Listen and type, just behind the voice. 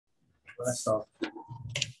Blast off.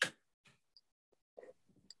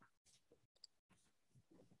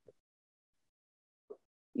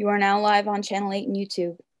 You are now live on Channel 8 and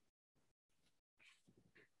YouTube.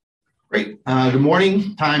 Great. Good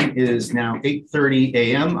morning. Time is now 8:30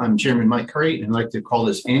 a.m. I'm Chairman Mike Curry, and I'd like to call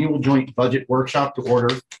this annual joint budget workshop to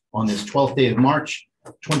order on this 12th day of March,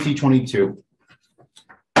 2022.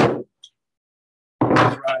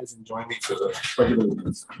 Rise and join me for the pledge of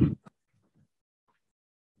allegiance.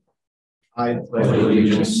 I pledge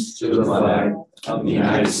allegiance to the flag of the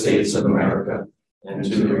United States of America and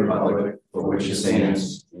to the republic for which it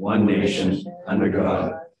stands, one nation, under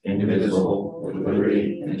God, indivisible, with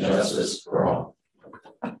liberty and justice for all.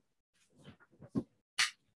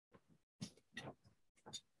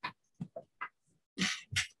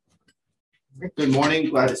 Good morning.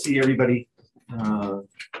 Glad to see everybody on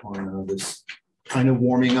this kind of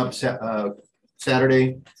warming up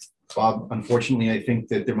Saturday. Bob, unfortunately, I think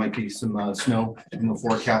that there might be some snow in the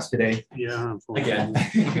forecast today. Yeah, Again,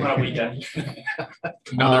 what a weekend.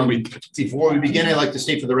 Another week. Before we begin, I'd like to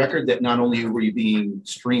state for the record that not only are we being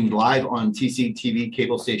streamed live on TCTV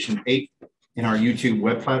Cable Station 8 in our YouTube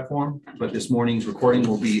web platform, but this morning's recording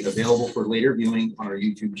will be available for later viewing on our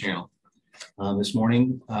YouTube channel. This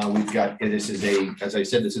morning, we've got, as I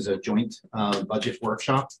said, this is a joint budget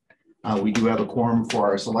workshop. We do have a quorum for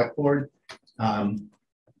our select board.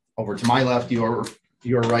 Over to my left, your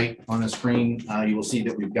right on the screen, you will see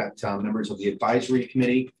that we've got members of the advisory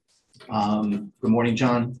committee. Good morning,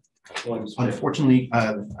 John. Unfortunately,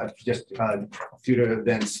 just due to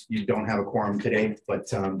events, you don't have a quorum today, but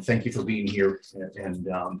thank you for being here. And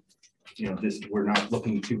you know, we're not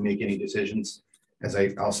looking to make any decisions. As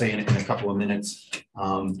I'll say in a couple of minutes,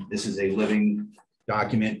 this is a living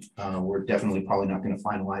document. We're definitely probably not going to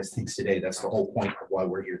finalize things today. That's the whole point of why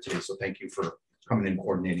we're here today. So thank you for coming and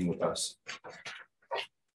coordinating with us.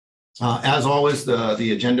 As always,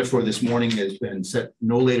 the agenda for this morning has been set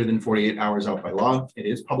no later than 48 hours out by law. It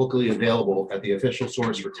is publicly available at the official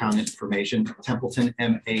source for town information,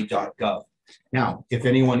 templetonma.gov. Now, if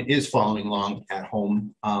anyone is following along at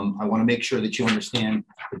home, I want to make sure that you understand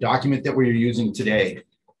the document that we're using today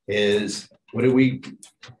is, what are we,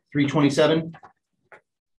 327?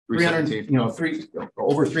 300, you know,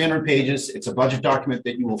 over 300 pages. It's a budget document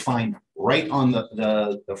that you will find right on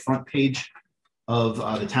the front page of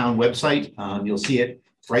the town website. You'll see it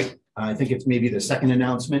right. I think it's maybe the second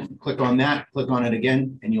announcement. Click on that, click on it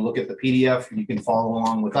again, and you'll look at the PDF and you can follow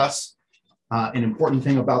along with us. An important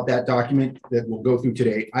thing about that document that we'll go through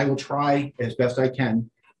today, I will try as best I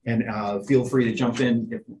can, and feel free to jump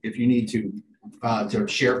in if you need to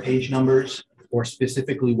share page numbers, or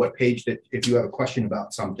specifically what page that if you have a question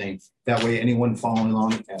about something, that way anyone following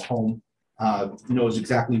along at home knows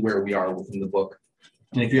exactly where we are within the book.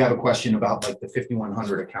 And if you have a question about like the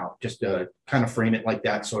 5100 account, just to kind of frame it like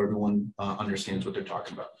that so everyone understands what they're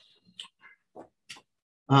talking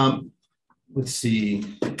about. Let's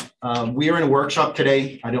see. We are in a workshop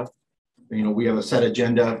today. We have a set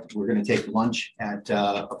agenda. We're going to take lunch at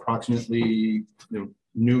approximately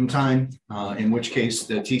noontime, in which case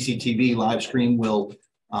the TCTV live stream will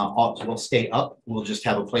stay up. We'll just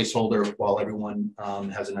have a placeholder while everyone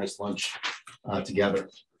has a nice lunch together.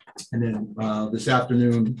 And then this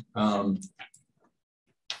afternoon,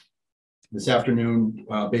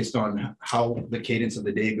 based on how the cadence of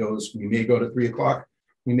the day goes, we may go to 3 o'clock.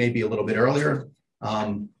 We may be a little bit earlier.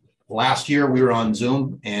 Last year we were on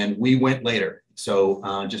Zoom and we went later. So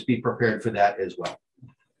just be prepared for that as well.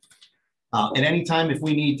 At any time, if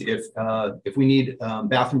we need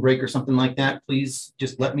bathroom break or something like that, please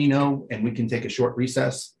just let me know and we can take a short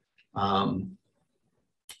recess.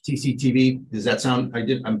 TCTV, does that sound?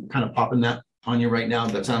 I'm kind of popping that on you right now.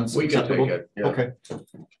 That sounds acceptable. Take it, yeah. Okay.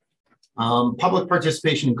 Public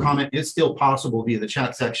participation and comment is still possible via the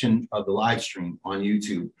chat section of the live stream on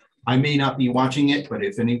YouTube. I may not be watching it, but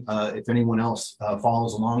if anyone else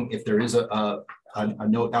follows along, if there is a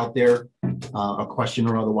note out there, a question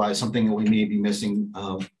or otherwise, something that we may be missing,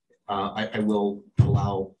 I will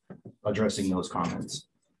allow addressing those comments.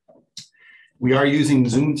 We are using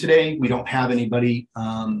Zoom today. We don't have anybody.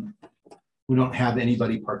 We don't have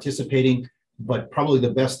anybody participating. But probably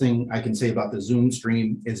the best thing I can say about the Zoom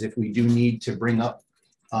stream is if we do need to bring up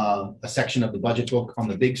a section of the budget book on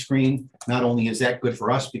the big screen, not only is that good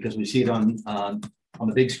for us because we see it on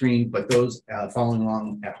the big screen, but those following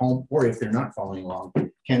along at home, or if they're not following along,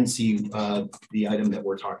 can see the item that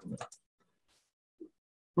we're talking about.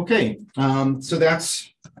 Okay, so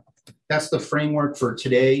that's the framework for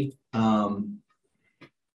today.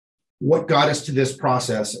 What got us to this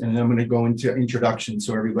process, and I'm going to go into introduction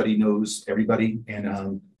so everybody knows everybody,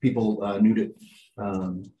 and people new to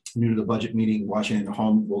new to the budget meeting, watching at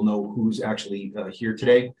home, will know who's actually here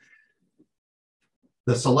today.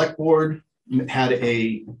 The select board had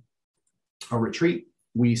a retreat.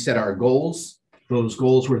 We set our goals. Those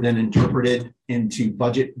goals were then interpreted into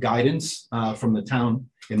budget guidance from the town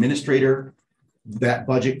administrator. That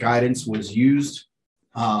budget guidance was used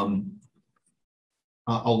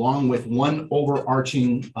along with one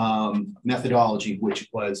overarching methodology, which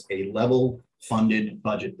was a level funded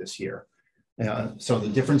budget this year. So the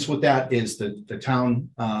difference with that is that the town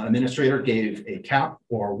administrator gave a cap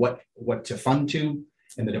or what to fund to,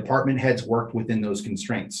 and the department heads worked within those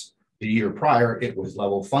constraints. The year prior, it was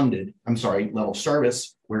level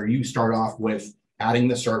service, where you start off with adding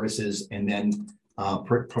the services and then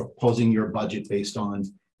proposing your budget based on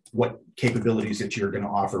what capabilities that you're going to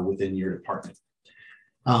offer within your department.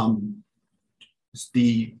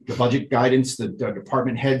 The budget guidance, the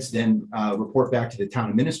department heads then report back to the town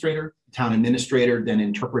administrator. Town administrator then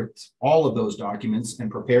interprets all of those documents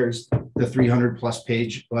and prepares the 300+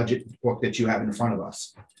 page budget book that you have in front of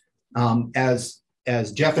us.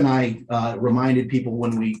 As Jeff and I reminded people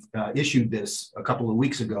when we issued this a couple of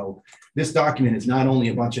weeks ago, this document is not only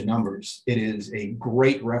a bunch of numbers, it is a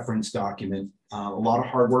great reference document. A lot of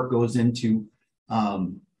hard work goes into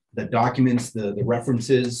the documents, the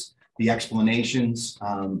references, the explanations,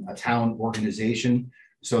 a town organization.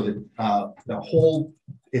 So that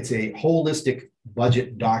it's a holistic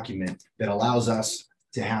budget document that allows us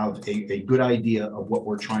to have a good idea of what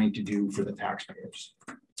we're trying to do for the taxpayers.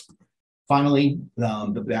 Finally,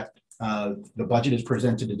 the budget is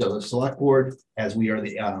presented to the select board. As we are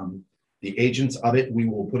the agents of it, we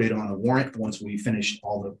will put it on a warrant once we finish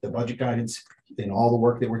all the budget guidance and all the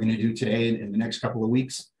work that we're going to do today in the next couple of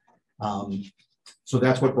weeks. So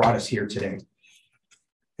that's what brought us here today.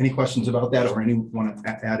 Any questions about that, or anyone want to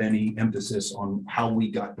add any emphasis on how we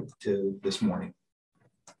got to this morning?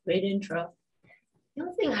 Great intro. The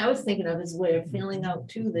only thing I was thinking of is we're filling out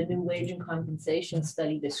too the new wage and compensation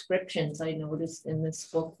study descriptions. I noticed in this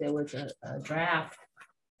book there was a draft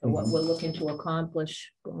of what we're looking to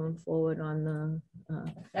accomplish going forward on the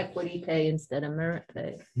equity pay instead of merit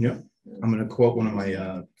pay. Yep. I'm going to quote one of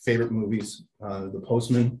my favorite movies. The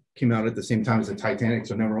Postman came out at the same time as the Titanic,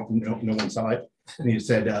 so no one saw it. And he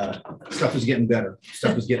said, stuff is getting better.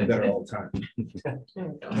 Stuff is getting better all the time.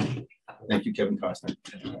 Thank you, Kevin Costner,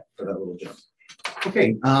 for that little joke.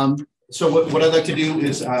 Okay, so what I'd like to do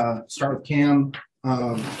is start with Cam.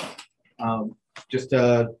 Just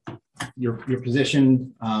your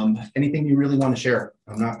position, anything you really want to share.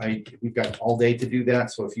 We've got all day to do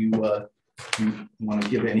that. So if you want to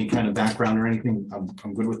give any kind of background or anything,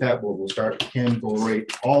 I'm good with that. We'll start with Cam, go right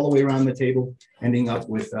all the way around the table, ending up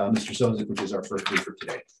with Mr. Sozik, which is our first brief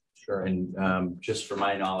today. Sure. And just for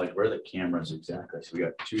my knowledge, where are the cameras exactly? So we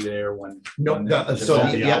got two there, one. No, one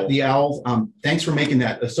the owl. Thanks for making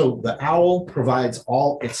that. So the owl provides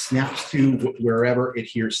it snaps to wherever it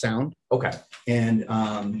hears sound. Okay. And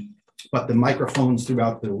but the microphones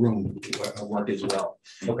throughout the room work as well.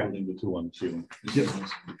 Okay. The two on the ceiling.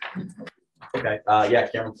 Okay. Yeah,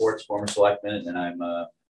 Cameron Forts, former selectman, and I'm I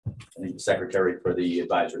think the secretary for the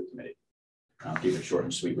advisory committee. I'll keep it short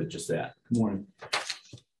and sweet with just that. Good morning.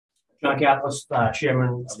 John Kaplis,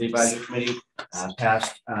 chairman of the advisory committee,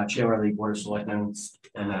 past chair of the board of selectmen,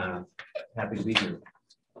 and happy to be here.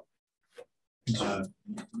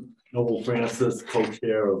 Noel Francis,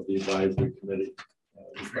 co-chair of the advisory committee.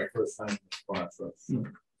 This is my first time in this process.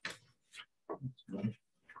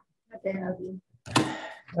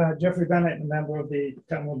 Jeffrey Bennett, a member of the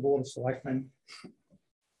Templeton Board of Selectmen,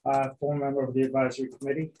 former member of the advisory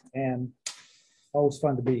committee, and always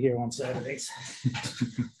fun to be here on Saturdays.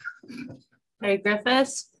 Harry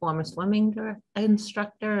Griffiths, former swimming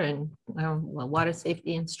instructor and water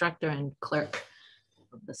safety instructor and clerk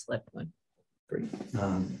of the select board. Great.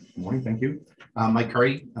 Good morning. Thank you. Mike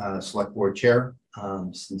Curry, select board chair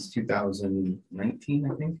since 2019,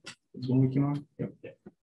 I think is when we came on. Yep.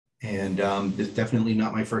 And this is definitely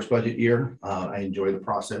not my first budget year. I enjoy the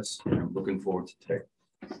process and I'm looking forward to today.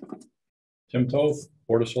 Tim Toth,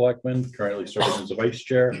 Board of Selectmen, currently serving as a vice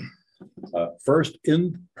chair. First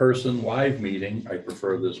in-person live meeting. I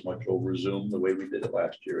prefer this much over Zoom the way we did it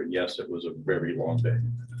last year. And yes, it was a very long day.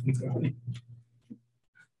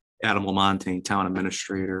 Adam Lamontagne, town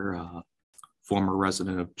administrator, former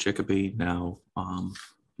resident of Chicopee, now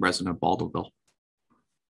resident of Baldwinville.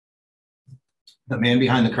 The man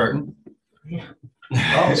behind the curtain. Yeah.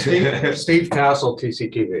 Oh, Steve Castle,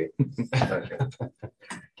 TCTV.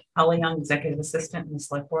 Holly Young, executive assistant in the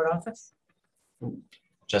select board office.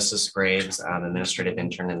 Justice Graves, administrative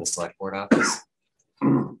intern in the select board office.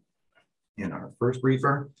 And our first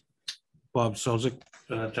briefer. Bob Sozik,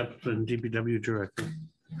 Templeton DPW Director.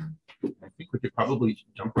 I think we could probably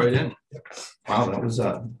jump right in. Wow, that was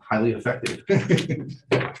highly effective.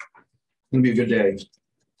 Gonna be a good day. Good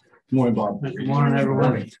morning, Bob. Good morning,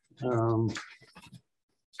 everyone.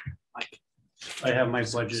 I have my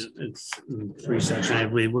budget. It's in 3 sections, I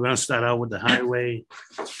believe. We're gonna start out with the highway,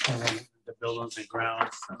 the buildings and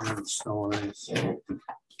grounds, and then snow and ice.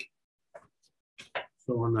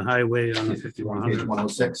 So on the highway, on the Page 5100,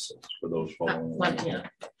 106. For those following. Yeah.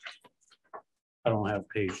 I don't have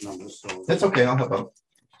page numbers, so. That's okay, I'll help out.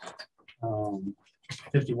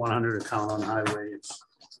 5100 account on highway, it's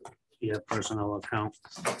personnel account.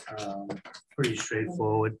 Pretty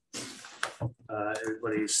straightforward.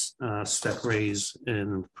 Everybody's step raise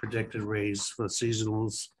and predicted raise for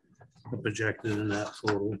seasonals are projected in that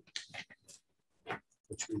total,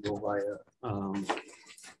 which we go via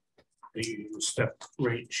the step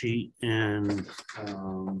rate sheet and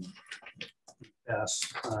pass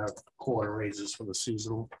quarter raises for the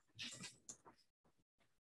seasonal.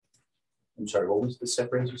 I'm sorry, what was the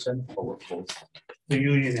step raise you said? Oh, what was- The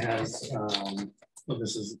union has, well,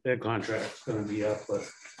 this is their contract's gonna be up, but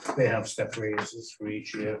they have step raises for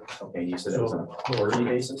each year. Okay, you said it was on a quarterly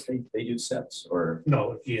basis, they do steps, or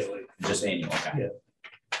No, yearly. just annual? Okay. Yeah.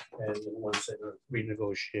 And then once they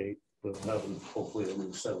renegotiate, we'll have them hopefully a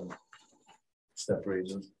new 7 step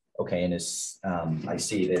raises. Okay, and it's, I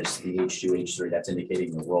see there's the H2, H3, that's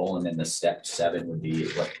indicating the role, and then the step 7 would be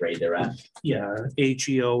what grade they're at? Yeah,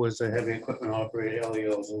 HEO is a heavy equipment operator,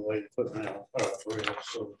 LEO is a light equipment operator,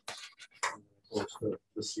 so most of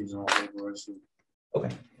the seasonal laborers.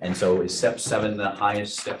 Okay, and so is step 7 the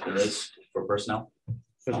highest step there is for personnel?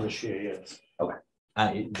 For this year, yes.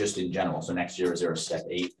 Just in general, so next year, is there a step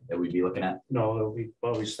 8 that we'd be looking at? No, they'll be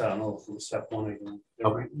probably starting off from step 1 again. They're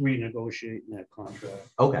Okay. renegotiating that contract,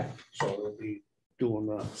 Okay, so they'll be doing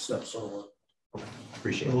the steps over,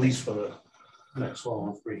 appreciate at it. least for the next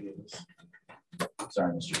 3 years.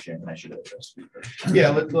 Sorry, Mr. Chairman, I should have addressed you first. Yeah,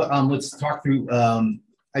 let's talk through,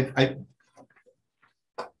 I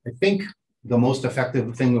think the most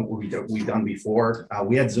effective thing that we've done before,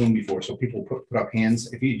 we had Zoom before, so people put up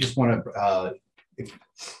hands. If you just want to,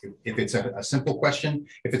 if it's a simple question,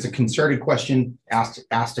 if it's a concerted question,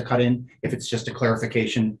 ask to cut in. If it's just a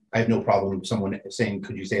clarification, I have no problem with someone saying,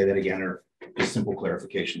 could you say that again, or just simple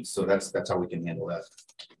clarifications. So that's how we can handle that.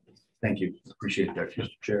 Thank you. Appreciate that. Mr.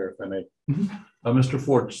 Chair, if I may. Mhm. Mr.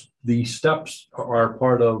 Forts, the steps are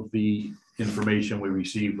part of the information we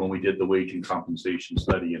received when we did the wage and compensation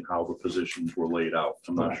study and how the positions were laid out.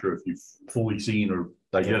 I'm not sure if you've fully seen or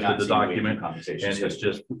digested the document.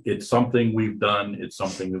 And it's something we've done. It's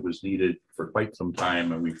something that was needed for quite some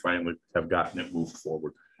time, and we finally have gotten it moved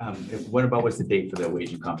forward. What about what's the date for the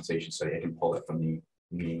wage and compensation study? I can pull it from the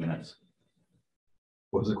meeting minutes.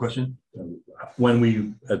 What was the question? When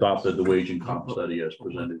we adopted the wage and comp study as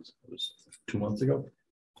presented, it was 2 months ago.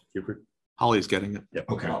 Holly's getting it. Yep.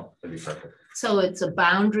 Okay. That'd be perfect. So it's a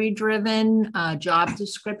boundary-driven job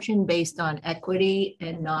description based on equity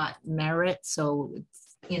and not merit. So,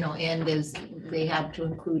 it's, and they have to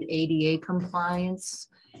include ADA compliance.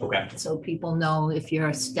 Okay. So people know if you're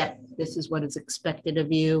a step, this is what is expected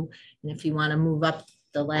of you. And if you want to move up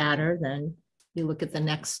the ladder, then you look at the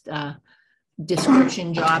next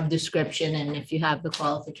description, job description, and if you have the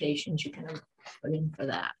qualifications, you can put in for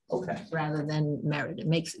that. Okay. Rather than merit. It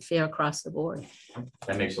makes it fair across the board.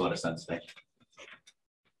 That makes a lot of sense. Thank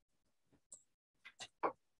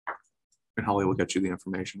you. And Holly will get you the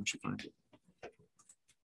information when she finds it.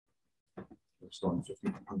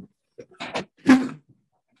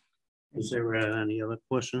 Is there any other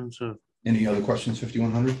questions? Any other questions?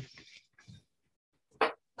 5100.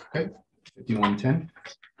 Okay. 5110.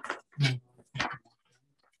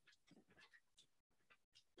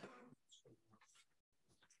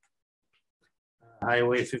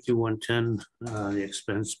 Highway 5110, the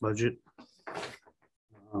expense budget.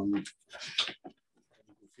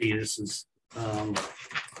 See, this is the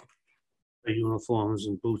uniforms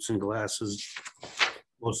and boots and glasses.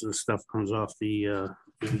 Most of the stuff comes off the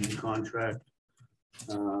union contract,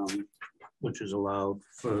 which is allowed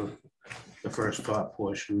for the first top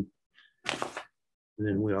portion. And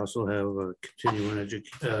then we also have a continuing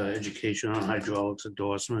education on hydraulics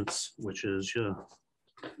endorsements, which is your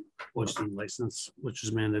hoisting license, which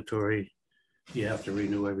is mandatory. You have to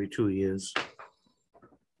renew every 2 years.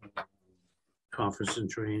 Conference and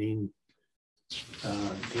training,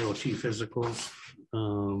 DOT physicals,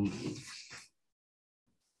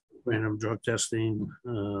 random drug testing.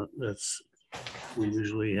 We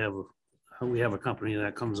usually have a company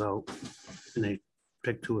that comes out and they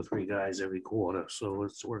pick 2 or 3 guys every quarter, so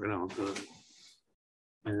it's working out good.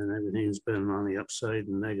 And everything's been on the upside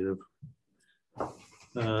and negative.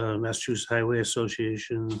 Massachusetts Highway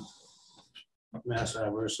Association, Mass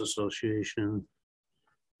Avarice Association,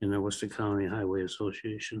 and the Worcester County Highway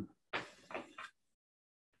Association.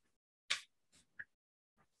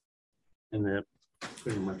 And that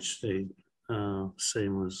pretty much stayed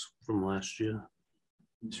same as from last year.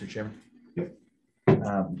 Mr. Chairman? Yep.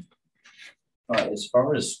 As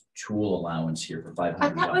far as tool allowance here for $500,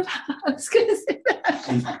 I was gonna say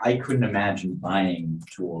that. I couldn't imagine buying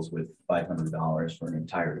tools with $500 for an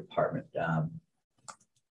entire department. Can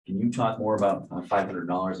you talk more about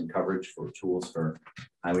 $500 in coverage for tools for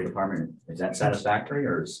highway department? Is that satisfactory,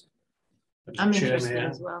 or is? I'm Chair, interested may I?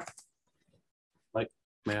 as well.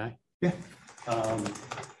 May I? Yeah.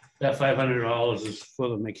 That $500 is for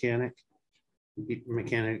the mechanic.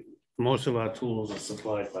 Mechanic, most of our tools are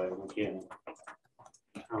supplied by the mechanic.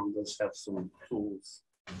 Let's have some tools.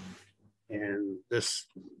 And this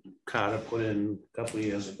card I put in a couple of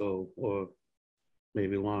years ago, or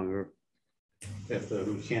maybe longer. If the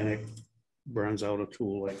mechanic burns out a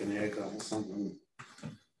tool like an air gun or something,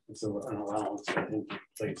 it's an allowance for him to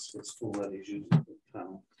replace this tool that he's using for the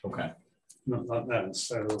town. Okay. Not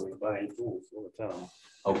necessarily buying tools for the town.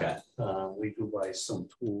 Okay. We do buy some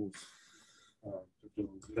tools to do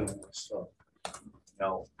minimal stuff.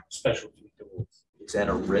 No. Specialty tools. Is that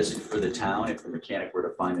a risk for the town if the mechanic were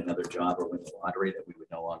to find another job or win the lottery that we would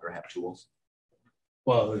no longer have tools?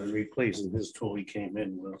 Well, it was replacing his tool he came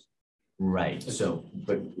in with. Right. So,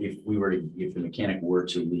 but if the mechanic were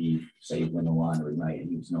to leave, say, win the lottery, right, and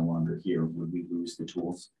he was no longer here, would we lose the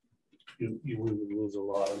tools? You would lose a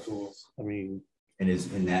lot of tools. I mean. And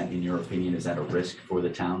in your opinion, is that a risk for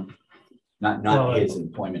the town? Not Well, his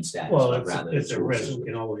employment status, Well, but rather. it's a the risk. tools. We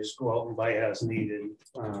can always go out and buy as needed.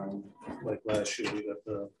 Like last year, we got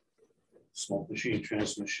the smoke machine,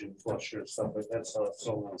 transmission, flusher, stuff like that. So it's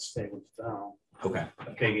all on stay with the town. Okay.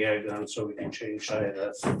 A big air gun, so we can change tire,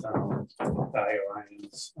 that's the town. Tire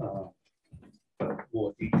irons,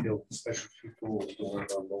 more detailed specialty tools, more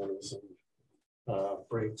on motors and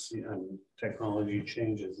brakes, and technology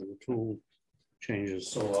changes and tool changes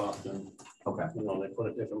so often. Okay. You know, they put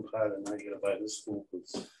a different part and I gotta buy this tool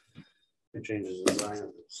because it changes the design of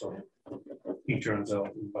it. So he turns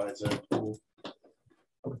out and buys that tool.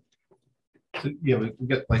 So, yeah, we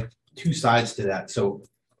get like two sides to that. So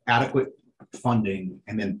adequate funding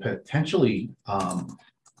and then potentially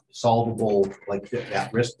solvable, like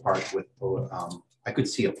that risk part with, I could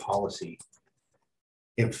see a policy.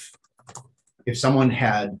 If someone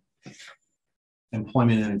had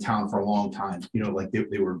employment in a town for a long time, you know, like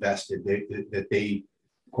they were vested, that they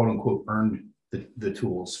quote unquote earned the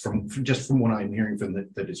tools from what I'm hearing from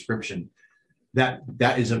the description, that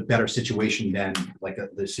is a better situation than like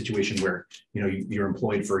the situation where, you know, you're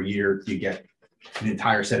employed for a year, you get an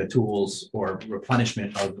entire set of tools or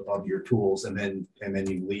replenishment of your tools, and then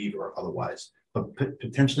you leave or otherwise. But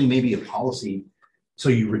potentially maybe a policy so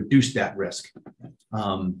you reduce that risk.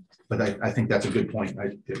 But I think that's a good point.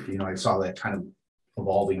 I saw that kind of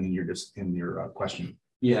evolving in your question.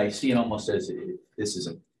 Yeah, I see it almost as this is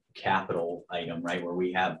a capital item, right, where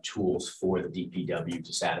we have tools for the DPW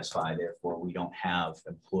to satisfy. Therefore, we don't have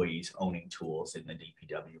employees owning tools in the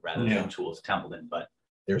DPW rather than tools at Templeton, but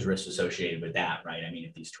there's risks associated with that, right? I mean,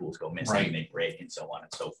 if these tools go missing, Right. they break and so on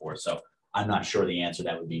and so forth. So I'm not sure the answer.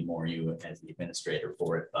 That would be more you as the administrator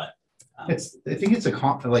for it, but I think it's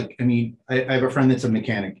I have a friend that's a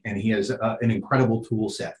mechanic and he has an incredible tool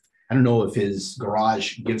set. I don't know if his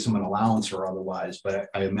garage gives him an allowance or otherwise, but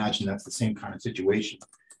I imagine that's the same kind of situation.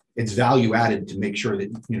 It's value added to make sure that,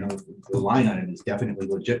 you know, the line item is definitely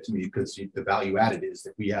legit to me, because the value added is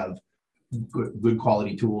that we have good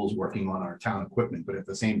quality tools working on our town equipment, but at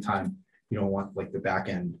the same time, you don't want like the back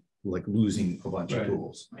end, like losing a bunch of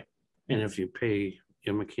tools. And if you pay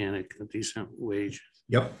your mechanic a decent wage,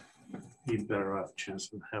 yep, you'd better off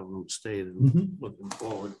chance of having them stay than looking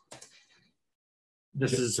forward.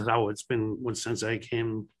 This is how it's been since I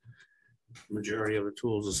came. Majority of the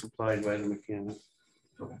tools are supplied by the mechanic.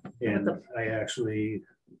 And I actually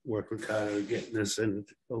worked with Carter getting this in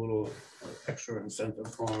a little extra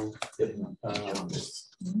incentive for him.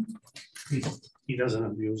 He doesn't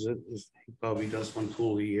abuse it. He probably does one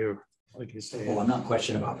tool a year, like you say. well, I'm not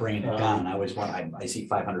questioning about bringing it down. I always want. I see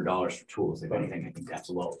 $500 for tools. If anything, I think that's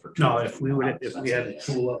low for tools. No, if we had a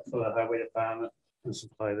tool up for the highway department and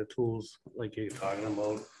supply the tools like you're talking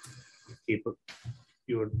about, keep it.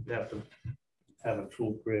 You would have to have a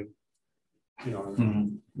tool crib. You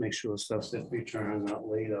know, make sure stuff's at return, not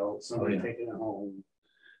laid out, somebody taking it home.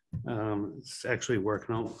 It's actually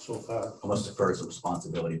working out so far. Almost the first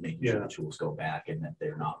responsibility of making sure Yeah. the tools go back and that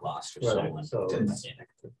they're not lost or Right, stolen. so to the it's- mechanic.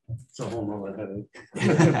 It's a whole nother headache.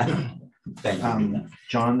 Thank you.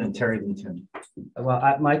 John and Terry and Tim.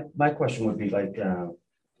 Well, my question would be like,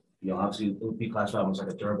 obviously it would be classified almost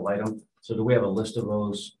like a durable item. So do we have a list of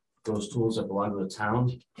those tools that belong to the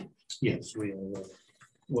town? Yes, we are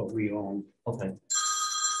what we own. Okay.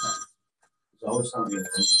 It's always something.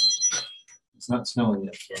 It's not snowing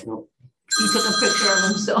yet. No. He took a picture of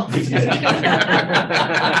himself.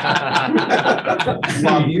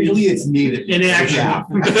 Bob, usually it's needed. In action.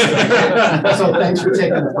 So thanks for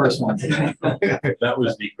taking the first one. That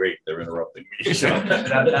was great. They're interrupting me.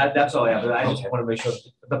 That's all I have. I just want to make sure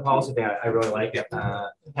the policy thing, I really like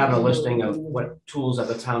having a listing of what tools that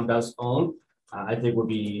the town does own. I think would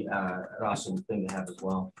be an awesome thing to have as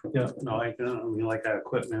well. Yeah, no, I mean, like our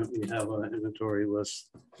equipment, we have an inventory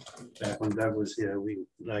list. Back when Doug was here,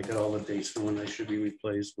 I got all the dates for when they should be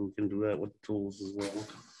replaced. We can do that with the tools as well.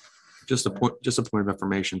 Just a point of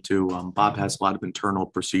information too. Bob has a lot of internal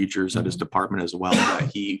procedures at his department as well that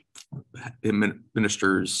he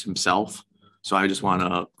administers himself. So I just want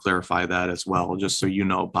to clarify that as well, just so you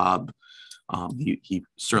know, Bob. He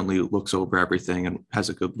certainly looks over everything and has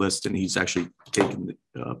a good list, and he's actually taken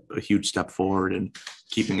a huge step forward in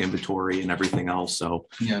keeping inventory and everything else. So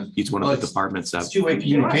Yeah, he's one of the departments it's that two-way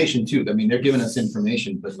communication too. I mean, they're giving us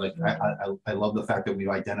information, but like, I love the fact that we've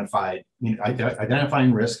identified,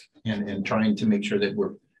 identifying risk and trying to make sure that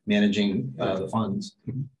we're managing the funds.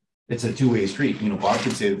 It's a two-way street. Bob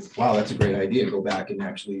could say, wow, that's a great idea. Go back and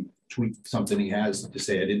actually tweak something he has to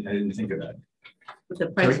say, I didn't think of that. With the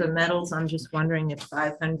price of metals, I'm just wondering if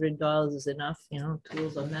 $500 is enough,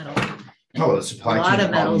 tools of metal. Oh, the A supply lot chain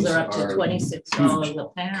of metals are problems up to $26 a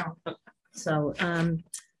pound. So, and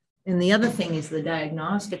the other thing is the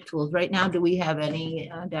diagnostic tools. Right now, do we have any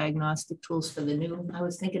diagnostic tools for the new? I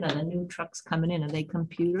was thinking of the new trucks coming in. Are they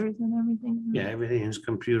computers and everything? Yeah, everything is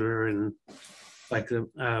computer, and like the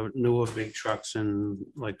newer big trucks and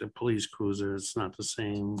like the police cruiser, it's not the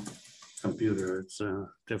same computer. It's a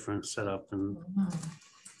different setup, and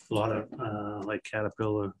a lot of like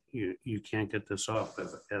Caterpillar, you can't get this off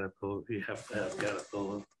of a Caterpillar. You have to have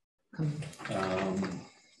Caterpillar,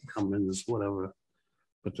 Cummins, whatever.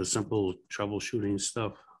 But the simple troubleshooting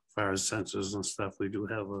stuff, as far as sensors and stuff, we do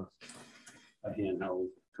have a handheld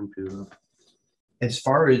computer. As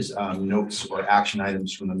far as notes or action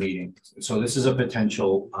items from the meeting, so this is a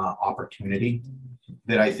potential opportunity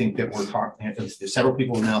that I think that we're talking, several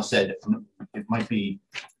people have now said it might be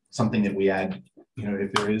something that we add,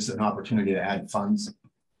 if there is an opportunity to add funds,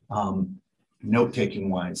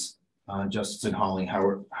 note-taking wise, Justice and Holly,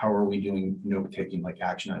 how are we doing note-taking, like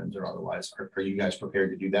action items or otherwise? Are you guys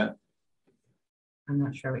prepared to do that? I'm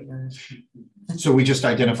not sure what you're. So we just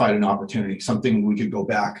identified an opportunity, something we could go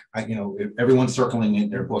back. If everyone's circling in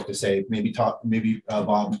their book to say maybe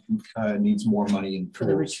Bob needs more money For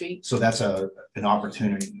the retreat. So that's an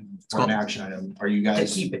opportunity for an action item. Are you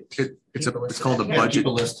guys? it's called a Yeah, budget keep a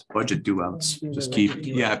list. budget do outs. Just keep,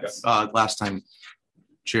 last time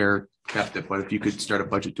Chair kept it, but if you could start a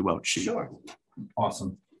budget do out sheet. Sure.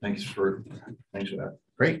 Awesome. Thanks for that.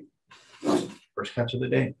 Great. First catch of the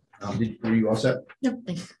day. Were you all set? Yep,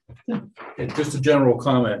 thanks. And just a general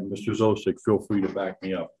comment, Mr. Zosik, feel free to back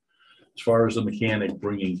me up. As far as the mechanic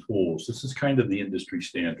bringing tools, this is kind of the industry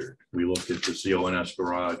standard. We look at the CONS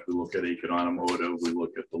garage, we look at Aiken Automotive, we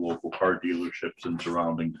look at the local car dealerships in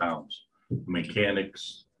surrounding towns.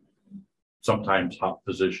 Mechanics, sometimes hot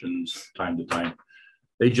positions, time to time.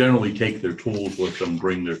 They generally take their tools with them,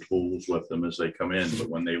 bring their tools with them as they come in, but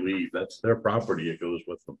when they leave, that's their property, it goes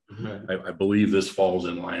with them. I believe this falls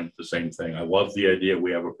in line with the same thing. I love the idea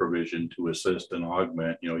we have a provision to assist and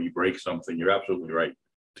augment. You break something, you're absolutely right.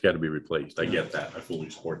 It's got to be replaced. I get that. I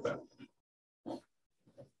fully support that.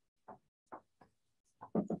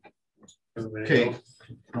 Okay.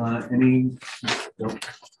 Any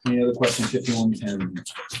other questions? 5110.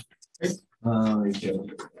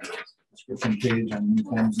 Description page on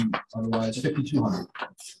uniforms and otherwise 5200.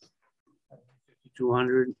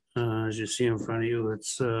 200, as you see in front of you,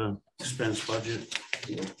 it's expense budget,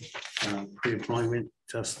 pre-employment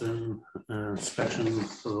testing, inspection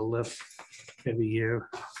for the lift every year.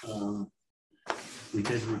 We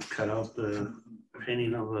did cut out the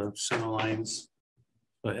painting of the center lines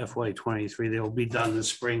for FY23. They'll be done this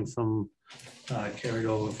spring from carried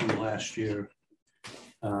over from last year,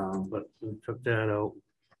 but we took that out.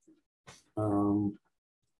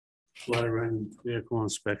 Letter and vehicle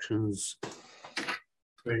inspections,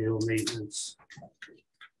 radio maintenance,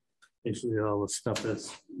 basically all the stuff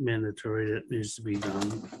that's mandatory that needs to be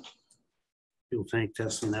done. fuel tank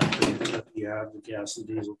testing at the yard, the gas and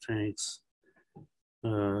diesel tanks,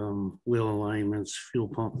 wheel alignments, fuel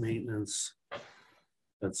pump maintenance.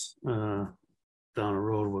 That's down the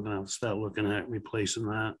road. We're gonna have to start looking at replacing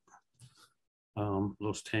that.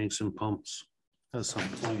 Those tanks and pumps at some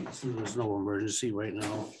point. So there's no emergency right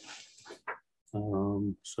now.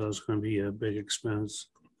 So it's gonna be a big expense.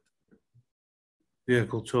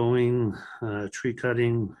 Vehicle towing, tree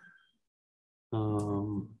cutting,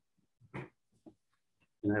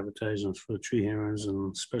 and advertisements for tree hearings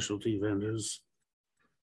and specialty vendors.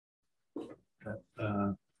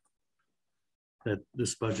 That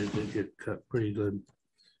this budget did get cut pretty good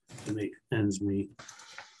to make ends meet.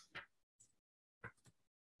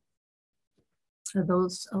 Are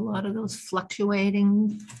those, a lot of those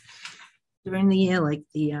fluctuating during the year, like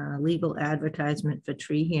the legal advertisement for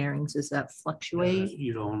tree hearings, does that fluctuate?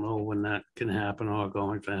 You don't know when that can happen or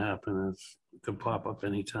going to happen. It could pop up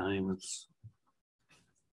anytime. It's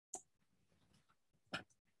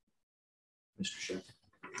Mr. Chair.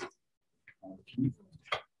 Can you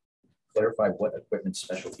clarify what equipment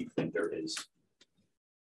specialty vendor is?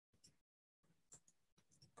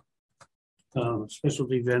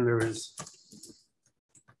 Specialty vendor is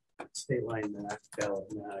State Line Mac,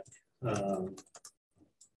 Gallup Mac.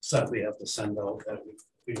 Stuff we have to send out that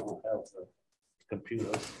we don't have the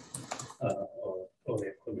computer or the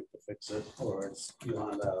equipment to fix it, or it's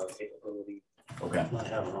beyond our capability. Okay. Not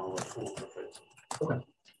having all the tools to fix it. Okay.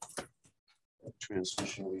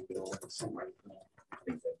 Transmission rebuild or something like that. I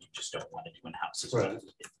think that you just don't want to do in-house. Right.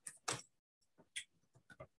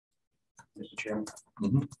 Mr. Chairman,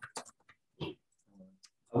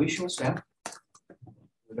 Are we short staffed?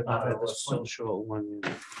 So short one.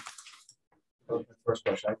 first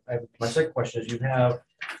question. My second question is, you have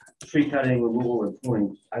tree cutting, removal, and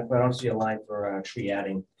pruning. I don't see a line for tree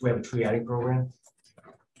adding. Do we have a tree adding program?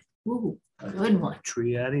 Ooh, a good one.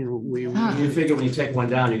 Tree adding, we, You figure when you take one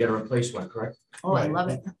down, you got to replace one, correct? Oh, I love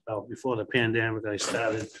it. before the pandemic, I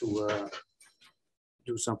started to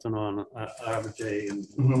do something on Arbor Day and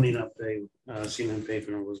cleanup day. Seaman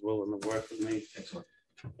Paper was willing to work with me. Excellent.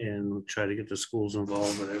 And try to get the schools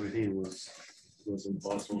involved, but everything was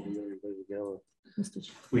impossible to get everybody together.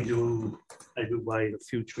 I do buy a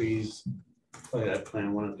few trees. I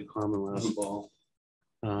planted one at the common last fall.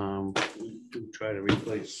 We do try to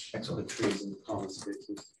replace the trees in the common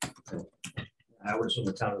spaces. I would assume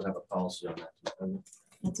the town doesn't have a policy on that.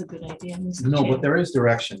 That's a good idea. No, but there is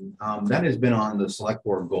direction. That has been on the select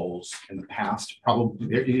board goals in the past,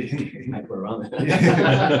 probably. I put it on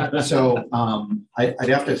there. So I'd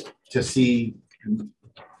have to see. Let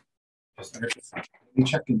me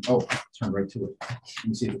check. Turn right to it. Let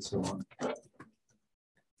me see if it's still on.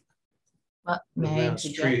 The May I Mass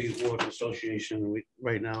suggest? Tree Ward Association,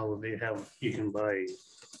 right now, you can buy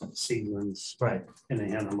seedlings. Right. And they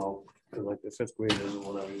hand them out to like the 5th graders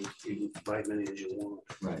or whatever. You can buy many as you want.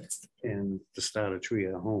 Right. And to start a tree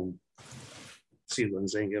at home,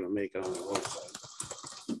 seedlings ain't gonna make it on the roadside.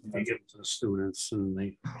 You give them to the students and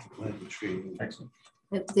they plant the tree. Excellent.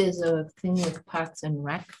 There's a thing with Parks and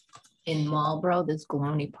Rec in Marlboro, there's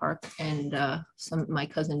Galoney Park, and my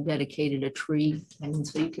cousin dedicated a tree, and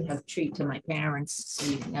so you can have tree to my parents,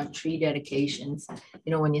 so you can have tree dedications.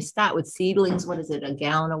 You know, when you start with seedlings, what is it, a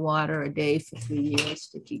gallon of water a day for 3 years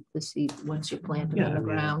to keep the seed once you plant them in the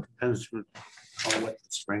ground? Depends on what the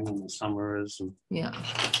spring and the summer is. And yeah,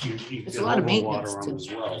 you there's get a lot of overwater maintenance them to as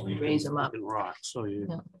well. You raise can- them up. you can rock, so you.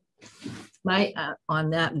 Yeah. My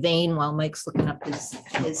on that vein, while Mike's looking up his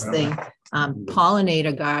thing,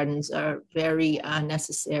 pollinator gardens are very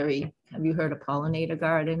necessary. Have you heard of pollinator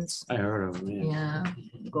gardens? I heard of them. Yeah,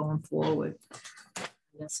 going forward,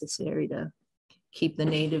 necessary to keep the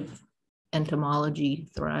native entomology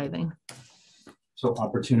thriving. So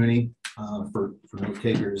opportunity for note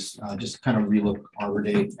takers, just kind of relook Arbor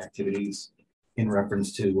Day activities in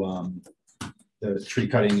reference to the tree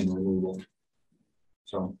cutting and removal.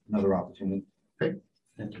 So another opportunity. Great.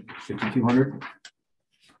 Thank you. 5,200.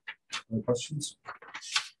 Other questions?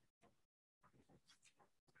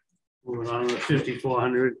 Moving on to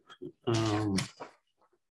 5,400.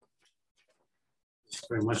 It's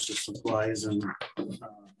very much the supplies and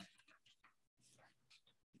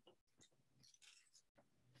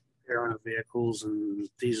repairing of vehicles and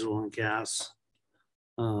diesel and gas.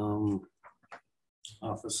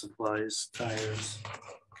 Office supplies, tires.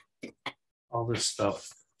 All this stuff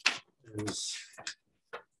is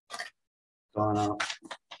gone up.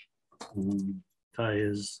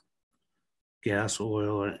 Tires, gas,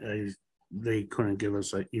 oil, they couldn't give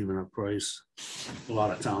us even a price. A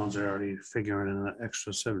lot of towns are already figuring in an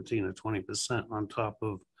extra 17 or 20% on top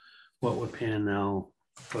of what we're paying now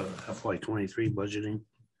for FY23 budgeting.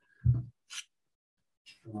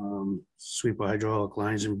 Sweeper hydraulic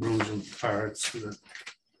lines and brooms and parts,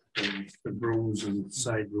 the brooms and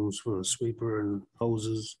side brooms for the sweeper and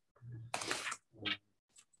hoses.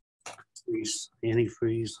 Freeze,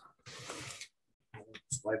 antifreeze.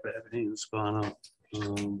 Swipe everything's gone up.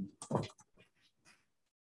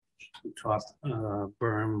 Top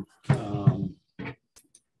berm,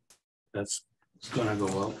 that's gonna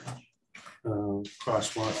go up.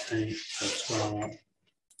 Crosswalk paint, that's gone up.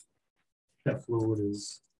 That fluid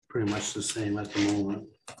is pretty much the same at the moment.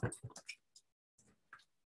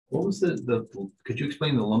 What was could you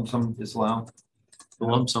explain the lump sum disallowed? The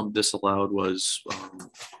lump sum disallowed was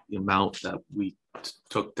the amount that we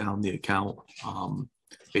took down the account.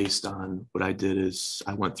 Based on what I did is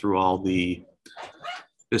I went through all the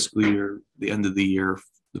fiscal year, the end of the year,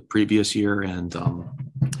 the previous year, and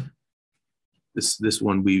this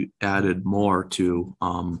one we added more to,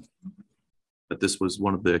 but this was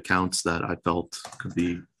one of the accounts that I felt could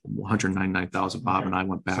be 199,000. Bob and I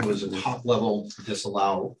went back. So it was a top level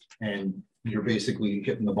disallow, and you're basically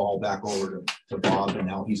getting the ball back over to Bob, and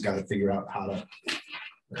now he's got to figure out how to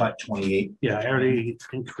cut 28. Yeah, I already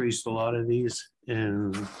increased a lot of these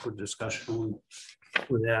in for discussion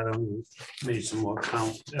with Adam, made some more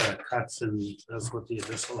cuts, and that's what the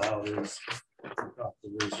disallowed is. Doctor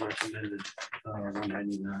is recommended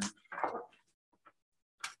 199.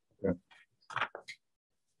 Okay.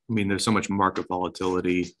 I mean, there's so much market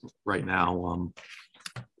volatility right now.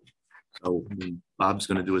 So I mean, Bob's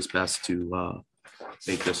going to do his best to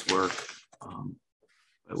make this work.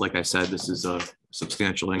 But like I said, this is a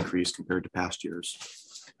substantial increase compared to past years,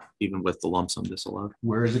 even with the lump sum disallowed.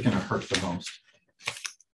 Where is it going to hurt the most?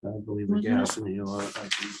 I believe the gas in the oil.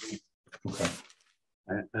 Okay.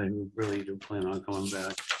 I really do plan on coming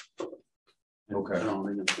back. Okay. I don't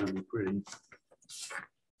think it's going to be pretty.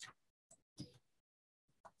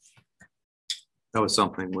 That was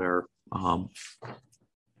something where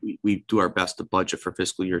we do our best to budget for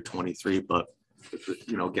fiscal year 23, but with,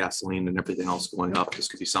 you know, gasoline and everything else going up, this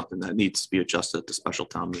could be something that needs to be adjusted at the special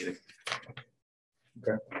town meeting.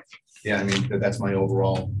 Okay. Yeah, I mean, that's my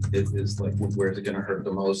overall, it is like, where is it going to hurt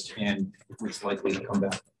the most, and it's likely to come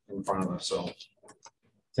back in front of us. So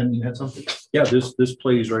Tim, you had something? Yeah, this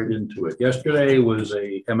plays right into it. Yesterday was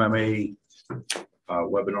a MMA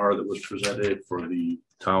webinar that was presented for the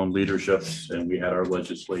town leaderships, and we had our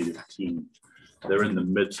legislative team. They're in the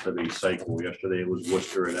midst of a cycle. Yesterday it was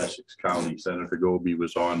Worcester and Essex County. Senator Goby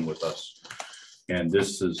was on with us. And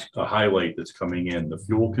this is a highlight that's coming in. The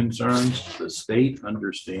fuel concerns, the state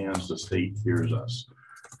understands, the state hears us.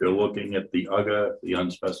 They're looking at the UGA, the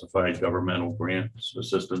Unspecified Governmental Grants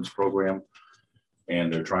Assistance Program,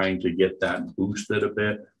 and they're trying to get that boosted a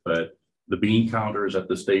bit. But the bean counters at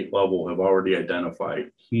the state level have already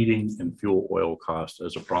identified heating and fuel oil costs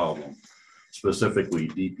as a problem. Specifically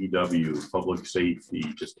DPW, public safety,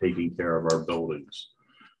 just taking care of our buildings.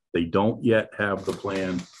 They don't yet have the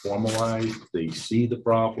plan formalized. They see the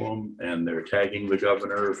problem and they're tagging the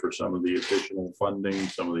governor for some of the additional funding,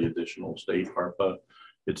 some of the additional state ARPA.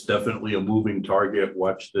 It's definitely a moving target.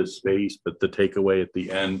 Watch this space, but the takeaway at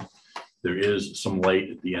the end, there is some light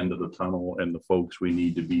at the end of the tunnel, and the folks we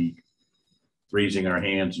need to be raising our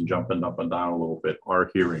hands and jumping up and down a little bit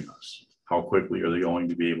are hearing us. How quickly are they going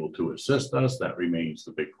to be able to assist us? That remains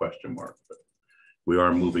the big question mark. But we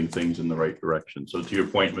are moving things in the right direction. So to your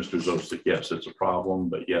point, Mr. Zosik, yes, it's a problem,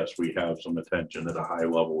 but yes, we have some attention at a high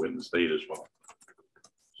level in the state as well.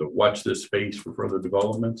 So watch this space for further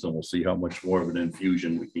developments, and we'll see how much more of an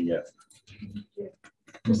infusion we can get.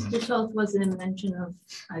 Mr. Toth, wasn't a mention of,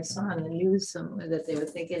 I saw on the news somewhere that they were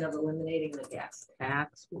thinking of eliminating the gas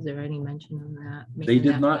tax. Was there any mention on that? They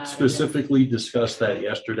did not specifically discuss that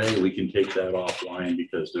yesterday. We can take that offline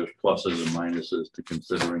because there's pluses and minuses to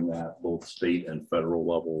considering that, both state and federal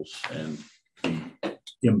levels, and the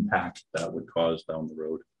impact that would cause down the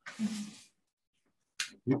road.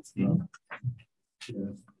 Yep.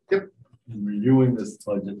 In reviewing this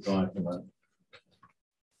budget document,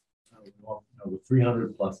 the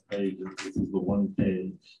 300 plus pages, this is the one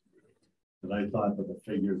page that I thought that the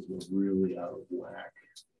figures were really out of whack.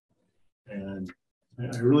 And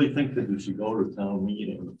I really think that we should go to town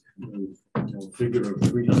meeting with a figure of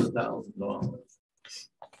 $300,000.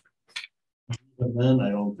 But then I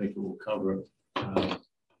don't think it will cover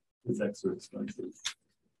his extra expenses.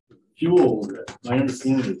 Fuel, my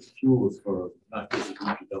understanding is fuel is for not just the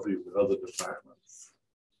DPW, but other departments.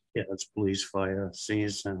 Yeah, that's police, fire, senior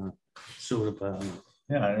center, sewer department.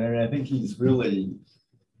 Yeah, and I think he's really,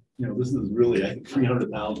 you know, this is really, I think,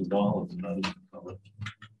 $300,000 not even covered.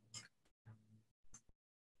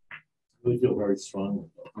 We feel very strong.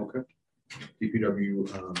 Okay. DPW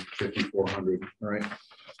 5,400, all right.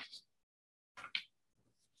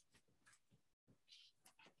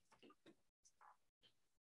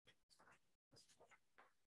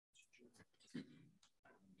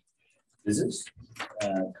 Does this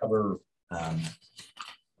cover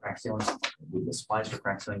crack sealing? Would the supplies for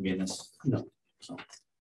crack sealing be in this? No. So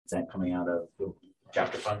is that coming out of the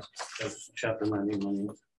chapter funds? That's chapter 90 money.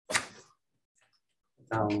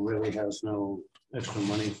 The town really has no extra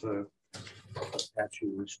money for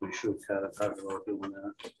patching, which we should kind of talk about doing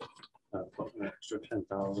that. Put an extra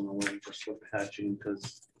 10,000 away just for patching,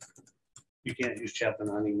 because you can't use chapter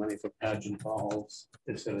 90 money for patching potholes.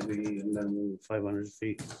 It's gonna be, and then 500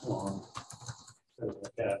 feet long.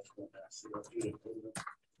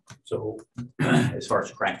 So as far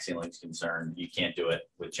as crack sealing is concerned, you can't do it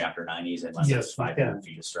with chapter 90s unless Yes, it's we 500 can,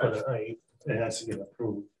 feet of stretch. But it has to get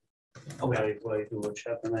approved. Okay. I do a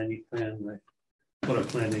chapter 90 plan, I put a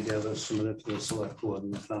plan together, submit it to the select board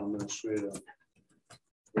and the town administrator.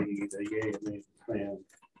 They either yay or nay plan,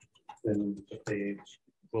 then if they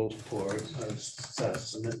vote for it, I start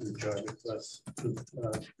submitting the charge request to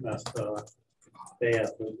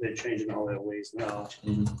they're changing all their ways now.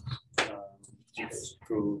 It's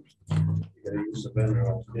approved. You gotta use the vendor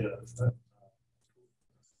out there.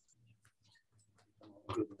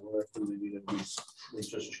 They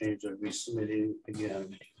just changed their resubmitting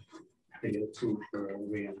again. They get approved for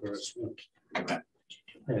reimbursement. Okay.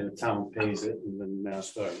 And the town pays it and then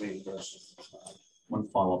MassDOT reimburses. One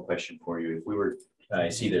follow-up question for you. If we were, I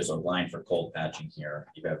see there's a line for cold patching here.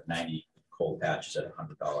 You have 90 cold patches at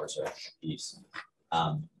 $100 a piece.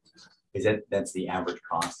 Is that's the average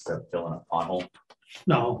cost of filling a pothole?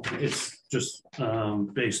 No, it's just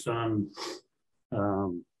based on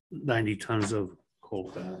 90 tons of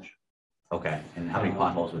cold patch. Okay, and how many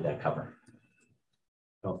potholes would that cover?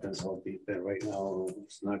 Oh, that's all deep there right now.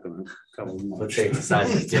 It's not going to cover much. Let's say it's the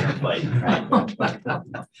size of a dinner plate, right?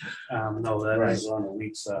 No, that is on the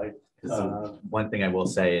weak side. One thing I will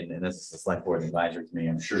say, and this is the select board advisory to me,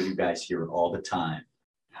 I'm sure you guys hear it all the time,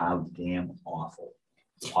 how damn awful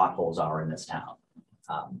potholes are in this town.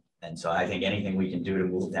 And so I think anything we can do to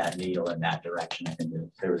move that needle in that direction, I think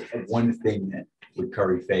that there's one thing that would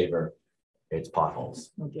curry favor, it's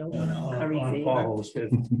potholes. On potholes,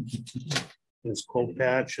 there's cold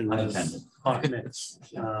patch and there's hot mix.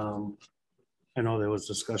 I know there was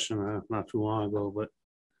discussion not too long ago, but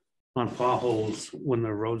on potholes, when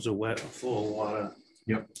the roads are wet, full of water.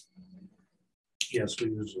 Yep. Yes,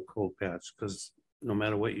 we use a cold patch because no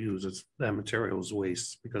matter what you use, that material is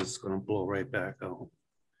waste because it's going to blow right back out.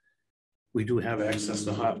 We do have access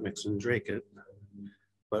to hot mix and Drake it,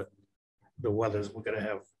 but the weather's, we're going to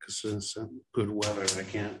have consistent good weather. I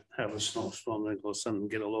can't have a snowstorm and go suddenly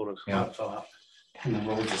get a load of hot top and the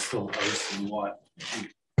roads are still ice and what.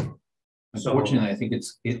 Unfortunately, I think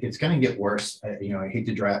it's going to get worse. You know, I hate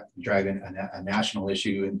to drag a national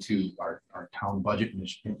issue into our town budget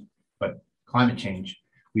initiative, but climate change.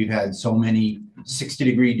 We've had so many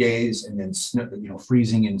 60-degree days and then snow,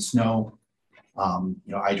 freezing in snow.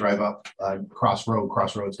 I drive up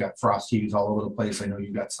Crossroads got frost heaves all over the place. I know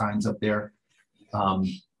you've got signs up there.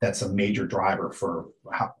 That's a major driver for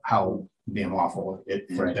how damn awful it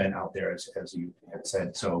has been out there, as you had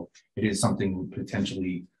said. So it is something we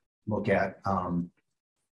potentially look at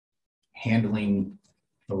handling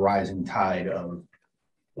the rising tide of.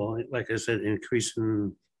 Well, like I said,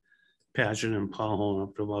 increasing patching and pothole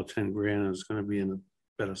up to about 10 grand is going to be in the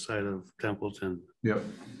better side of Templeton. Yep.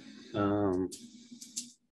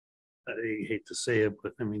 I hate to say it,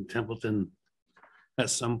 but I mean, Templeton, at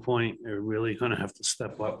some point, they're really going to have to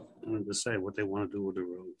step up and decide what they want to do with the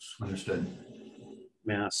roads. Understood.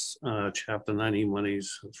 Mass chapter 90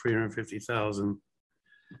 monies, 350,000.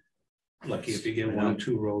 Lucky if you get 1 or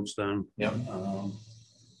 2 roads done. Yep.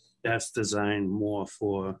 That's designed more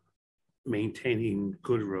for maintaining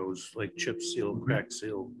good roads like chip seal, crack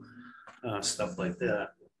seal, stuff like that.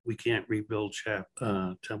 We can't rebuild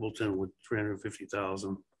Templeton with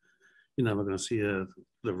 350,000. You're never going to see the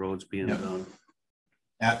roads being done.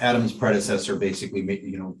 Adam's predecessor basically made,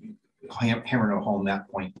 hammered home that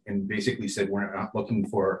point and basically said we're not looking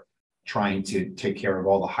for trying to take care of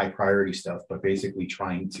all the high priority stuff, but basically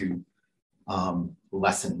trying to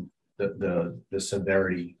lessen the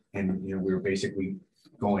severity. And we were basically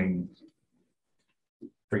going,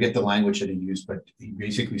 forget the language that he used, but he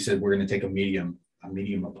basically said we're going to take a medium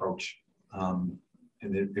approach.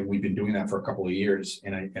 And we've been doing that for a couple of years.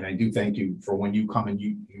 And I do thank you for when you come and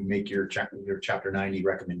you make your chapter 90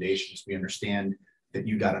 recommendations. We understand that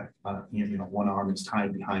you got one arm is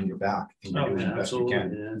tied behind your back and you're doing the best you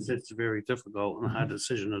can. It's very difficult and a hard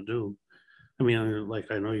decision to do. I mean,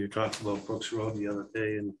 like I know you talked about Brooks Road the other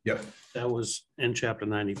day, and Yep. that was in Chapter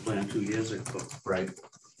 90 plan 2 years ago. Right.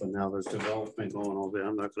 But now there's development going over there.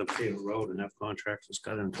 I'm not gonna pave a road and have contractors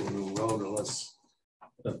cut into a new road unless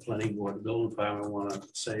the planning board, the building department wanna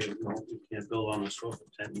say, no, you can't build on this road for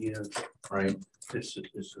 10 years. Right. It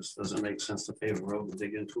just doesn't make sense to pave a road and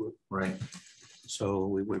dig into it. Right. So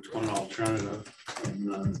we went to an alternative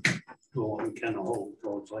and do what we can to hold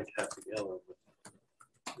roads like that together.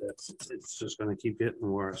 But it's just gonna keep getting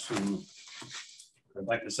worse. And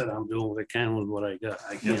like I said, I'm doing what I can with what I got.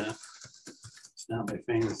 I can't snap my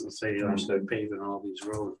fingers and say I'm still paving all these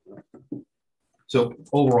roads. So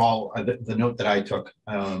overall, the note that I took,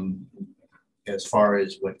 as far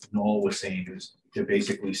as what Noel was saying, is to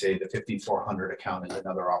basically say the 5,400 account is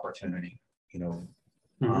another opportunity.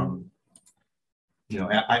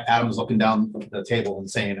 Adam's looking down the table and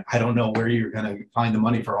saying, I don't know where you're going to find the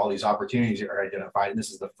money for all these opportunities that are identified. And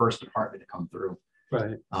this is the first department to come through.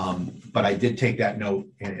 Right. But I did take that note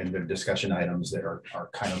in the discussion items that are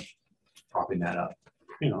kind of propping that up.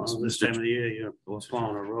 This time of the year, you're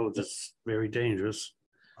plowing a road that's very dangerous.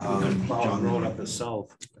 Plow a road up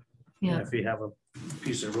itself. Yeah. If you have a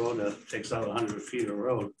piece of road that takes out 100 feet of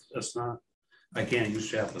road, that's not, I can't use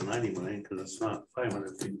Chapter 90 money because it's not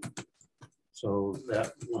 500 feet. So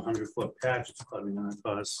that 100-foot patch is probably gonna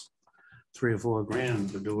cost $3 or $4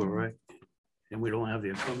 grand to do it right. And we don't have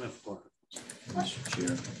the equipment for it.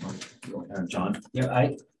 John?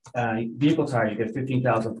 Yeah, vehicle tire, you get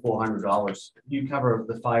 $15,400. You cover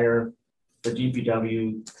the fire, the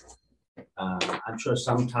DPW. I'm sure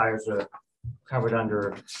some tires are covered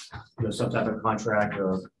under, some type of contract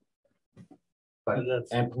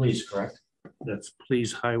and police, correct? That's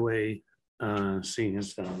police, highway, senior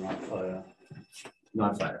center, not fire.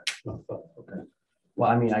 Not fire. Okay. Well,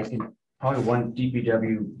 I mean, I can probably one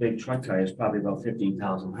DPW big truck tire is probably about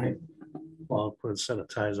 15,000, right? Well, put a set of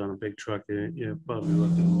tires on a big truck, you're probably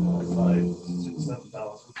looking at 5,000, 6,000,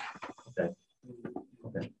 7,000. Okay.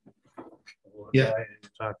 Okay. Yeah.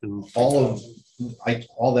 Talking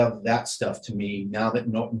all of that stuff to me, now that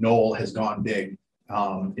Noel has gone big,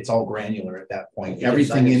 it's all granular at that point.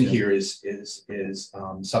 Everything in here is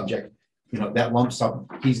subject, that lump sum,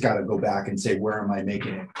 he's got to go back and say, where am I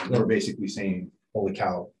making it? And we're basically saying, holy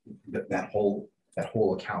cow, that whole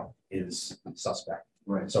account is suspect.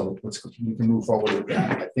 Right. So we can move forward with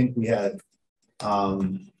that. I think we had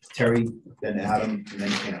Terry, then Adam, and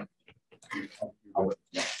then Cam.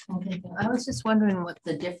 Okay, I was just wondering what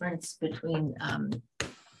the difference between now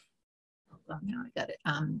I got it.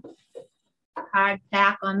 Hard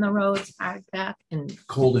pack on the roads, hard pack, and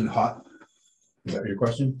cold and hot. Is that your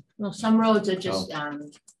question? well, some roads are just I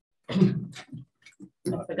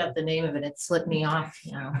forgot the name of it. It slipped me off.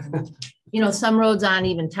 Some roads aren't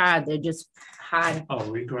even tarred; they're just hard. Oh,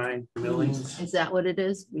 regrind millings. Is that what it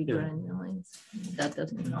is? Regrind millings. That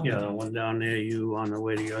doesn't help. Yeah, the one down there, you on the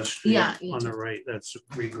way to your street. Yeah. On the right, that's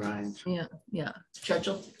regrind. Yeah.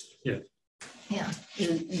 Churchill. Yeah. Yeah.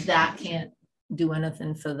 That can't do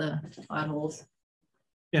anything for the potholes.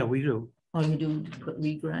 Yeah, we do. Oh, you do put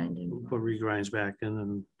regrind in. We put regrinds back in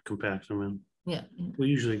and compact them in. Yeah. We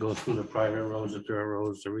usually go through the private roads, the dirt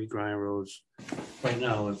roads, the regrind roads. Right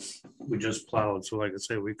now, we just plowed, so like I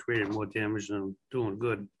say, we created more damage than doing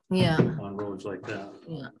good. Yeah. On roads like that.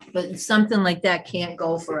 Yeah, but something like that can't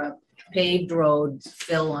go for a paved road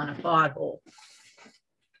fill on a pothole.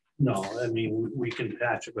 No, I mean, we can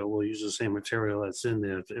patch it, but we'll use the same material that's in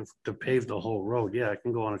there. If to pave the whole road, yeah, it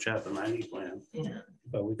can go on a Chapter 90 plan. Yeah.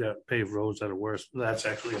 But we got paved roads that are worse. That's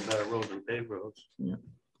actually a better road than paved roads. Yeah.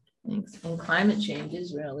 Thanks. And climate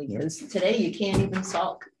changes really, because today you can't even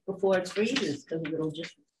salt before it freezes because it'll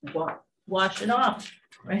just wash it off,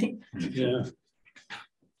 right? Yeah.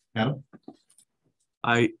 Adam?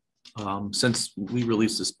 Since we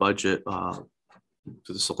released this budget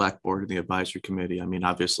to the select board and the advisory committee, I mean,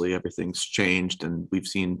 obviously everything's changed and we've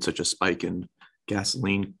seen such a spike in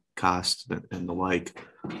gasoline costs and the like.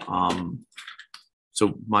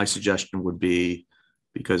 So my suggestion would be,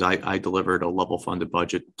 because I delivered a level funded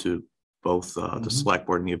budget to both the select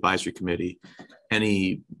board and the advisory committee,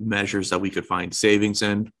 any measures that we could find savings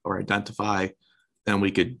in or identify, then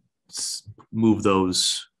we could move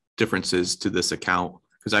those differences to this account.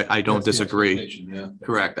 Because I don't disagree. Yeah.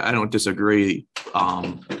 Correct. I don't disagree.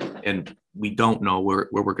 And we don't know where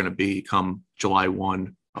we're going to be come July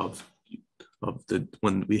 1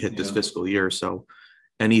 when we hit this fiscal year. So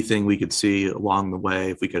anything we could see along the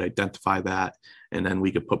way, if we could identify that, and then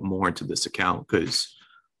we could put more into this account, because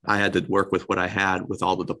I had to work with what I had with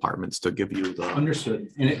all the departments to give you the. Understood.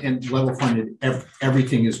 And level funded,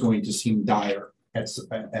 everything is going to seem dire at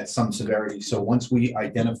some severity. So once we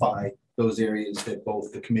identify those areas that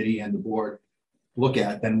both the committee and the board look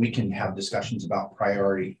at, then we can have discussions about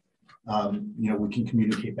priority. We can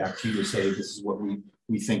communicate back to you to say, this is what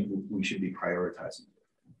we think we should be prioritizing.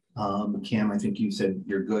 Cam, I think you said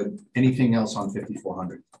you're good. Anything else on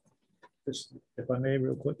 5400? Just if I may,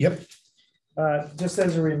 real quick. Yep. Just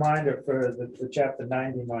as a reminder for the Chapter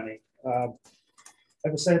 90 money,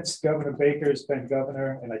 ever since Governor Baker's been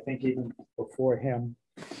governor, and I think even before him,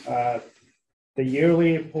 the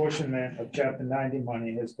yearly apportionment of Chapter 90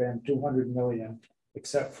 money has been 200 million,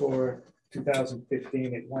 except for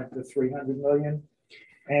 2015, it went to 300 million.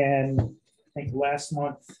 And I think last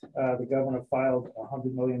month, the governor filed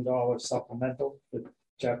 $100 million supplemental with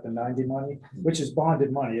Chapter 90 money, which is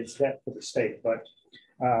bonded money. It's debt for the state, but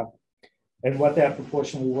and what that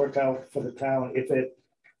proportion will work out for the town, if it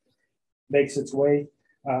makes its way,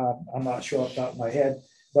 I'm not sure off the top of my head,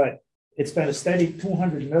 but it's been a steady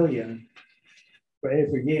 200 million for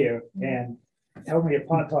every year, and tell me if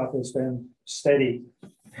Hot Top has been steady,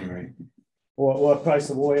 Right. or price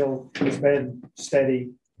of oil has been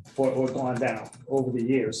steady or gone down over the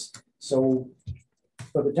years. So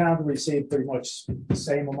for the town to receive pretty much the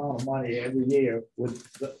same amount of money every year with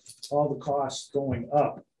all the costs going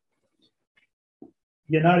up,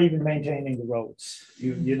 you're not even maintaining the roads.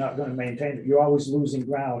 You're not going to maintain it. You're always losing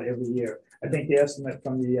ground every year. I think the estimate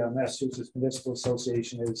from the Massachusetts Municipal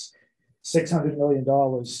Association is $600 million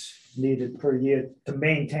needed per year to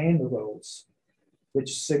maintain the roads,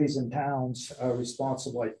 which cities and towns are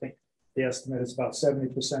responsible. I think the estimate is about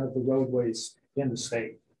 70% of the roadways in the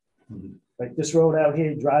state. Mhm. Like this road out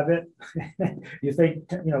here, you drive it, you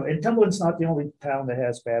think, and Templeton's not the only town that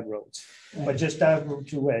has bad roads, but just down Route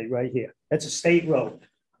 2A right here. It's a state road.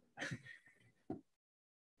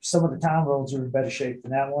 Some of the town roads are in better shape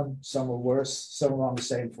than that one. Some are worse. Some are on the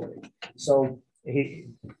same footing. So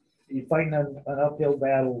you're fighting an uphill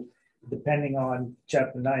battle depending on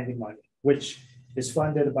Chapter 90 money, which is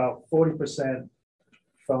funded about 40%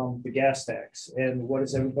 from the gas tax. And what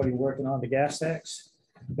is everybody working on the gas tax?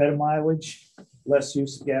 Better mileage, less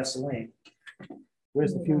use of gasoline.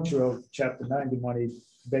 Where's the future of Chapter 90 money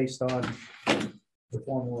based on the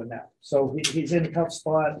formula now? So he's in a tough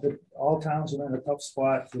spot. All towns are in a tough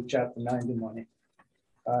spot with Chapter 90 money.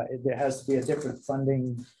 There has to be a different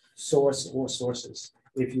funding source or sources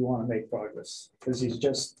if you want to make progress, because he's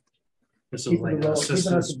just keeping us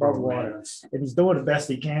above water. And he's doing the best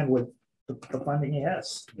he can with the funding he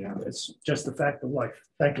has. Yeah. It's just a fact of life.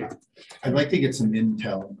 Thank you. I'd like to get some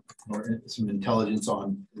intel or some intelligence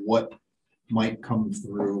on what might come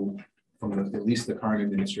through from at least the current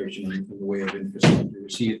administration in the way of infrastructure.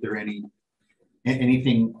 See if there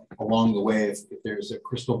anything along the way, if there's a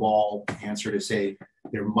crystal ball answer to say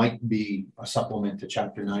there might be a supplement to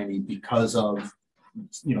Chapter 90 because of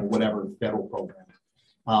whatever federal program.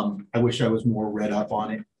 I wish I was more read up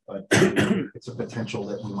on it, but it's a potential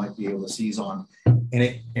that we might be able to seize on.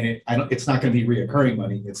 And it's not going to be reoccurring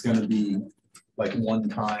money. It's going to be like one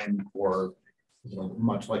time, or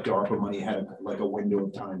much like the ARPA money had like a window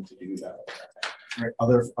of time to do that. Right?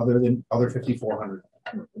 Other 5,400.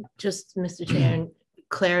 Just, Mr. Chair,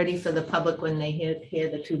 clarity for the public when they hear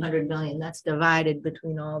the 200 million, that's divided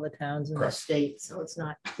between all the towns in the Correct. state, so it's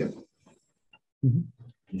not. Yep. And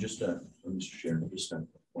just Mr. Chairman, just a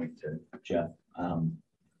point to Jeff.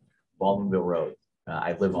 Baldwinville Road,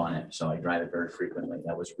 I live on it, so I drive it very frequently.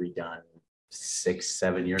 That was redone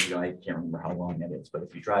 6-7 years ago. I can't remember how long it is, but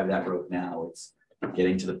if you drive that road now, it's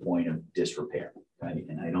getting to the point of disrepair, right?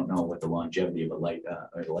 And I don't know what the longevity of a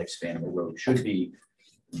or the lifespan of a road should be,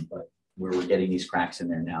 but where we're getting these cracks in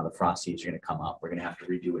there now, the frost seeds are going to come up. We're going to have to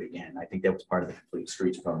redo it again. I think that was part of the Complete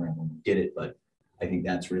Streets program when we did it, but I think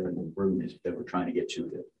that's really the room is that we're trying to get to,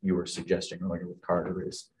 that you were suggesting earlier with Carter,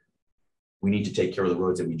 is we need to take care of the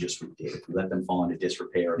roads that we just redid. If we let them fall into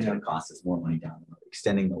disrepair, it's going to cost us more money down the road.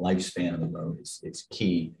 Extending the lifespan of the road is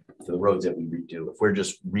key to the roads that we redo. If we're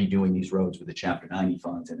just redoing these roads with the Chapter 90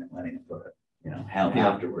 funds and then letting it go to, hell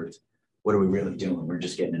afterwards, what are we really doing? We're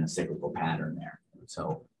just getting in a cyclical pattern there.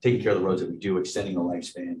 So taking care of the roads that we do, extending the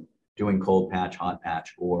lifespan, doing cold patch, hot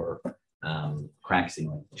patch, or crack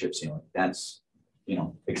sealing, chip sealing, that's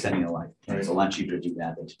extending the life. And it's a lot cheaper to do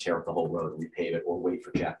that than to tear up the whole road, repave it, or wait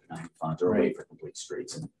for Chapter 90 funds, or wait for Complete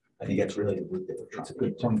Streets. And I think that's really the route that we're trying to. It's a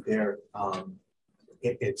good point there.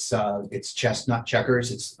 It's chess, not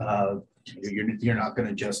checkers. It's you're not going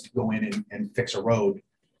to just go in and fix a road.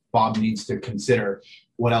 Bob needs to consider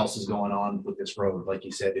what else is going on with this road. Like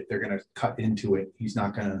you said, if they're going to cut into it, he's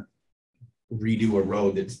not going to redo a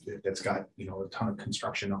road that's got a ton of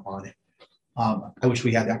construction on it. I wish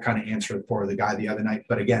we had that kind of answer for the guy the other night,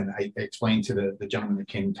 but again, I explained to the gentleman that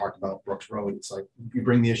came and talked about Brooks Road. It's like, you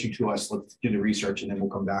bring the issue to us, let's do the research, and then we'll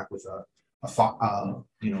come back with a thought,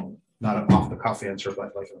 not an off the cuff answer,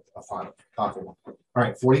 but like a thoughtful one. All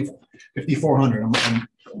right, 5,400.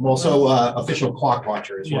 I'm also official clock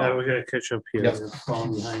watcher as well. Yeah, we gotta catch up here. Yep. We're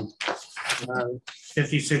falling behind.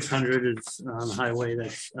 5,600 is on the highway.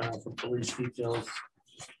 That's for police details.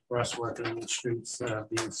 For us working on the streets,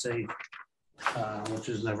 being safe, which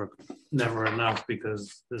is never enough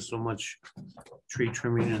because there's so much tree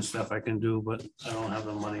trimming and stuff I can do, but I don't have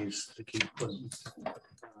the monies to keep putting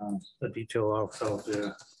the detail off out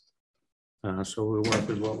there. So we work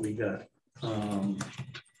with what we got.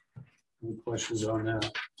 Any questions on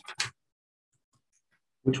that?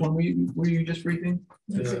 Which one were you just reading?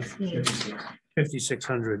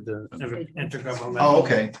 5,600, the intergovernmental. Oh,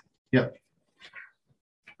 okay. Yep.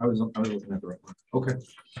 I was looking at the right one. Okay.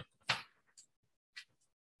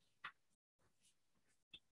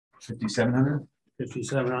 5,700.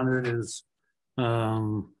 5,700 is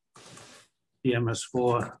the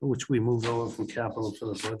MS4, which we moved over from capital to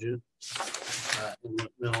the budget.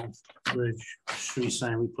 Mill Bridge Street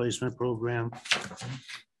Sign Replacement Program.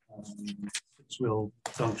 This real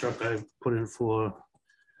dump truck I put in for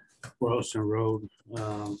Royston Road,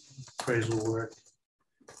 appraisal work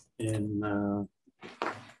and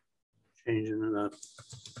changing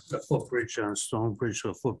the footbridge on Stonebridge to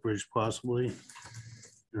a footbridge possibly,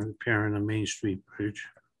 and repairing the Main Street Bridge.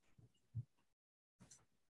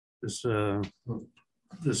 This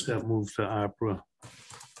got moved to opera.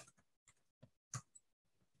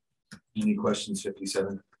 Any questions?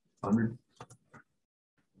 5,700.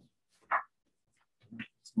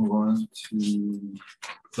 Let's move on to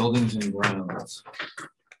buildings and grounds.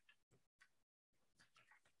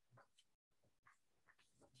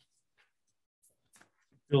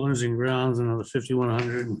 Buildings and grounds, another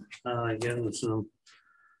 5,100. Again, it's a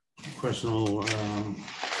personal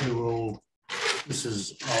payroll. This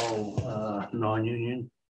is all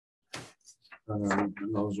non-union. And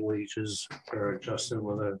those wages are adjusted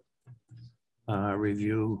with a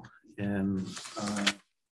review and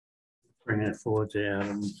bring it forward to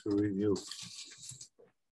Adam to review.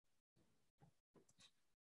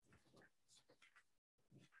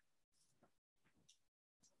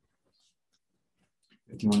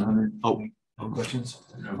 $5,100. Oh, no questions?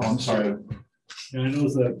 Oh, I'm sorry. And I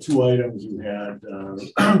noticed that 2 items you had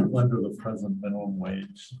under the present minimum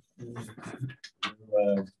wage.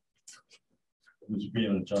 There should be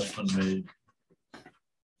an adjustment made.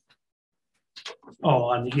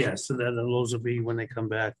 Oh, and yes, so then those will be when they come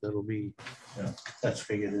back. That'll be, Yeah. That's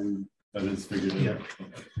figured in. That is figured in. Yeah.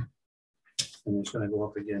 And it's going to go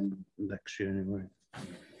up again next year anyway.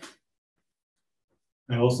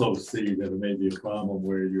 I also see that it may be a problem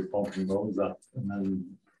where you're bumping those up and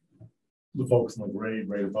then the folks in the grade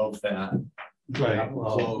right above that. Right.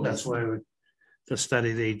 Well, that's why the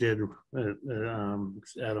study they did, Adam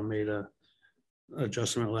made a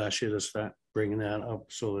adjustment last year to start bringing that up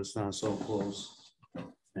so it's not so close.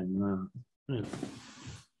 And yeah,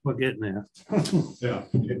 we're getting there. Yeah,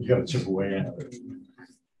 you got to chip away at it.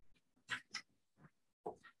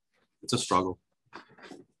 It's a struggle.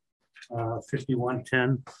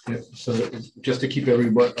 5110. Yeah, so just to keep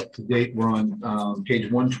everyone up to date, we're on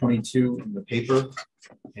page 122 in the paper,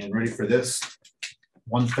 and ready for this,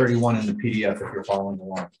 131 in the PDF if you're following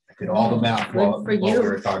along. I did all the math while we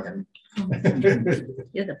were talking.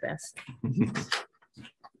 You're the best.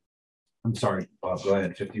 I'm sorry, Bob, go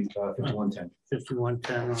ahead, 5110.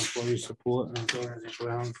 5110 on employee support and buildings and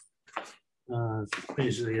grounds.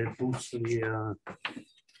 Basically, it boosts the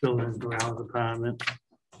buildings and grounds department,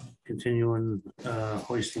 continuing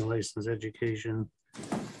hoisting license education,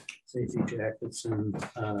 safety jackets and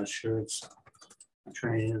shirts,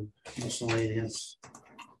 training, miscellaneous,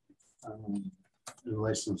 and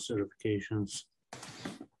license certifications.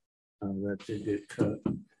 That did get cut.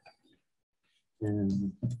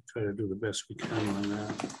 And try to do the best we can on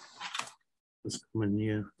that this coming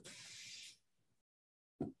year.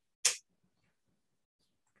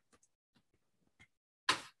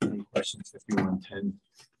 Any questions? 5110.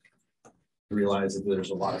 Realize that there's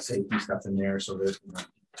a lot of safety stuff in there, so that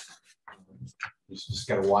you just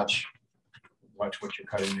got to watch what you're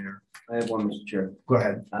cutting there. I have one, Mr. Chair. Go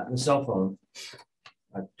ahead. The cell phone.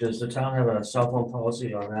 Does the town have a cell phone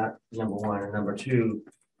policy on that? Number one, and number two,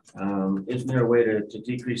 isn't there a way to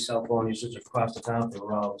decrease cell phone usage across the town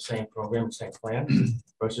for all the same program, same plan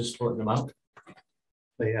versus splitting them out?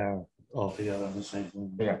 They are all together on the same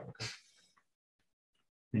thing. Yeah.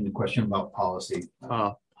 Any question about policy?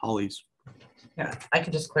 Holly's. Yeah, I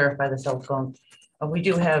could just clarify the cell phone. We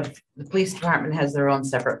do have, the police department has their own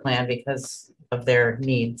separate plan because of their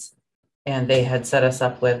needs. And they had set us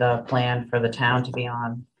up with a plan for the town to be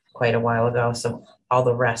on quite a while ago. So all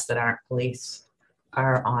the rest that aren't police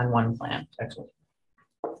are on one plan. Excellent.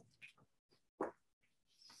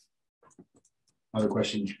 Other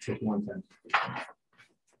questions? 5110.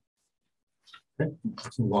 Okay,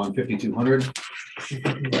 let's move on. 5200.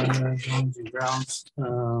 Grounds.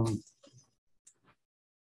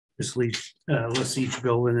 Just list each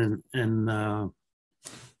building and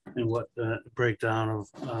what the breakdown of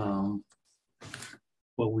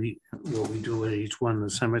what we do at each one. The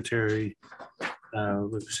cemetery, so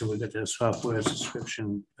we got that software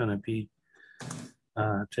subscription gonna be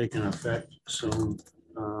taking effect soon.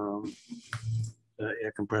 The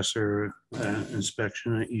air compressor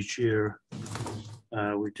inspection each year.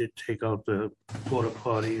 We did take out the porta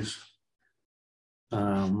potties,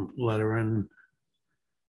 lettering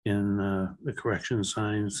in the correction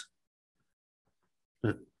signs.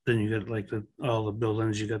 But then you got like all the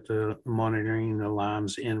buildings, you got the monitoring,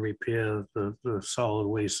 alarms and repair. The solid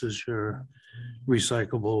waste is your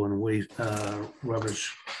recyclable and waste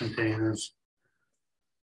rubbish containers.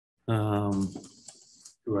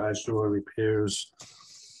 Garage door repairs.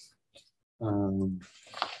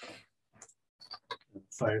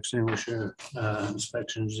 Fire extinguisher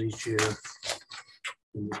inspections each year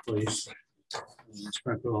in the police.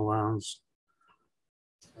 Sprinkler alarms.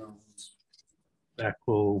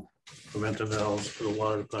 Backflow preventive valves for the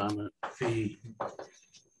water department fee.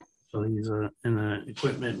 So these are in the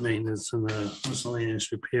equipment maintenance and the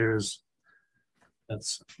miscellaneous repairs.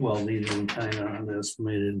 That's well needed and kind of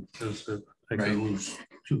underestimated because I could lose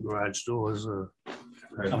 2 garage doors or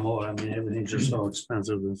more. I mean, everything's just so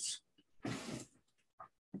expensive.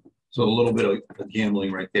 So a little bit of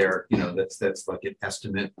gambling right there. You know, that's like an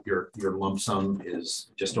estimate. Your lump sum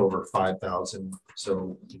is just over 5,000.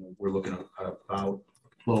 So you know, we're looking at about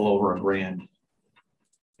a little over $1,000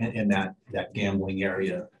 in that gambling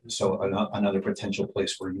area. So another potential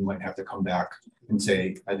place where you might have to come back and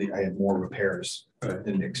say, I think I had more repairs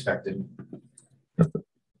than expected.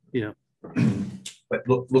 Yeah. But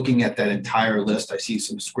looking at that entire list, I see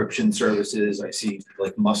subscription services. I see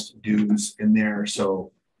like must do's in there.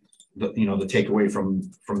 So the takeaway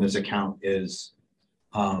from this account is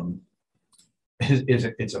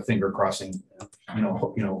it's a finger crossing,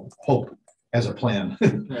 hope as a plan.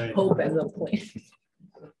 Right. Hope as a plan.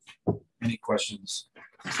 Any questions?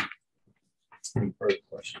 Any further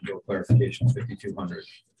questions or clarifications? 5200.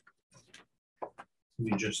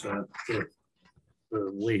 We just the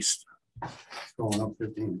waste going up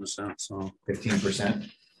 15%. So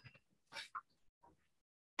 15%.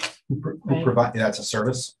 Who provide that's a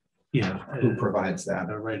service? Yeah. Who provides that?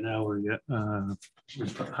 Right now we got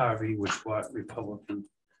Harvey, which bought Republican.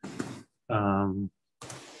 I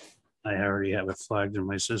already have it flagged in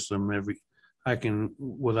my system. I can,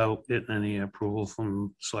 without getting any approval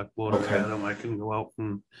from select board or Adam, I can go out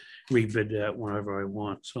and rebid that whenever I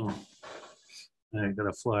want. So I got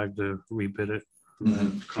a flag to rebid it.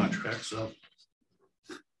 Contract. So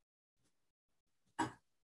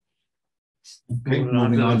okay,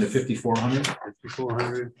 moving on to 5400.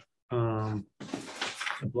 5400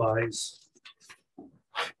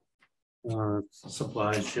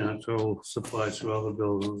 supplies, janitorial supplies for other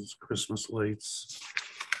buildings, Christmas lights,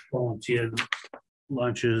 volunteer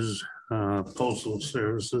lunches, postal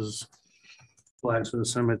services, flags for the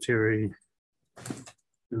cemetery,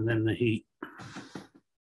 and then the heat,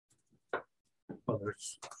 whether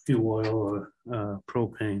it's fuel oil or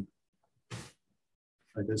propane.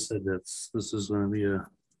 Like I said, this is going to be a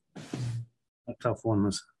tough one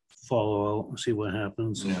to follow out and see what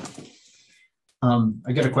happens. Yeah.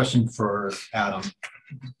 I got a question for Adam.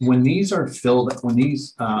 When these are filled, when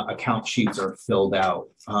these account sheets are filled out,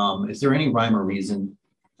 is there any rhyme or reason?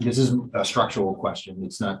 This is a structural question.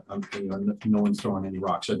 It's not, no one's throwing any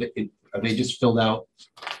rocks. Are they just filled out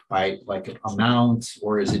by like amount,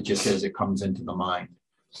 or is it just as it comes into the mind?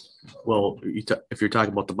 Well, if you're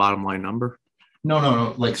talking about the bottom line number.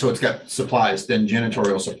 No. Like, so it's got supplies, then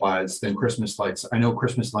janitorial supplies, then Christmas lights. I know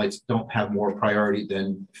Christmas lights don't have more priority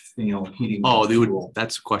than, heating. Oh, they would.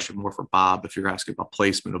 That's a question more for Bob. If you're asking about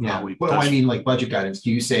placement of how we. Well, I mean, like budget guidance. Do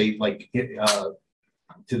you say like to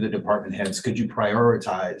the department heads, could you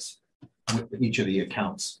prioritize with each of the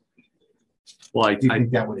accounts? Well, I think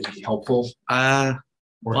that would be helpful. Or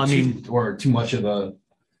too much of a.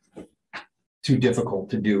 Too difficult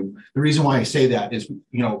to do. The reason why I say that is,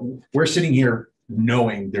 we're sitting here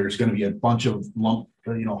knowing there's going to be a bunch of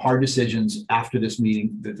hard decisions after this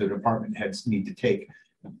meeting that the department heads need to take.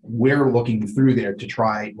 We're looking through there to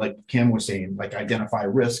try, like Cam was saying, like identify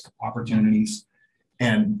risk, opportunities,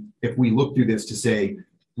 And if we look through this to say,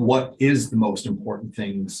 what is the most important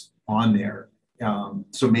things on there?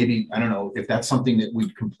 So maybe, I don't know, if that's something that we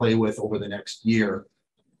can play with over the next year,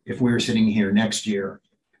 if we were sitting here next year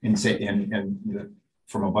and say, and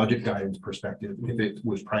from a budget guidance perspective, if it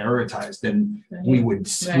was prioritized, then we would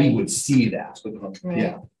see that.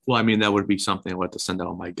 Yeah. Well, I mean, that would be something I would have to send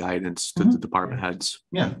out my guidance to the department heads.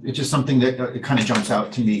 Yeah, it's just something that it kind of jumps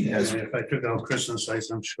out to me as. If I took out Christmas lights,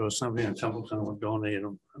 I'm sure somebody in Templeton would donate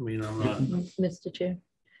them. I mean, I'm not. Mr. Chair.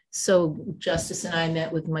 So Justice and I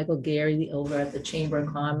met with Michael Gary over at the Chamber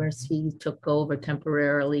of Commerce. He took over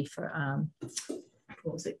temporarily for,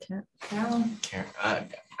 what was it, Carol?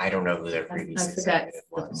 I don't know who their I previous forgot executive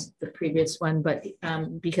was. the previous one, but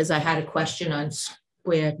because I had a question on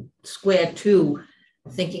square two,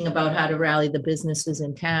 thinking about how to rally the businesses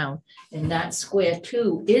in town. And that square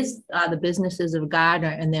two is the businesses of Gardner,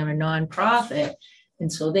 and they're a nonprofit.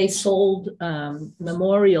 And so they sold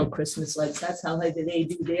memorial Christmas lights. That's how they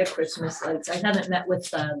do their Christmas lights. I haven't met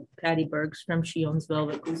with Patty Bergstrom. She owns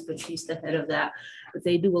Velvet Goose, but she's the head of that. But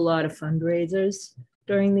they do a lot of fundraisers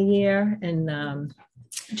during the year. And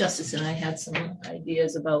Justice and I had some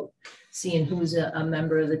ideas about seeing who's a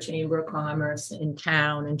member of the Chamber of Commerce in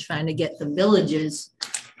town and trying to get the villages,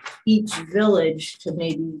 each village to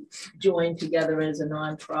maybe join together as a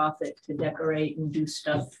nonprofit to decorate and do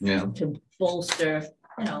stuff to bolster,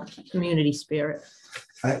 community spirit.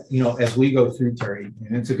 As we go through, Terry,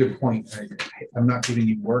 and it's a good point. I'm not giving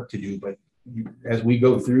you work to do, but as we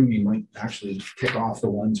go through, you might actually kick off the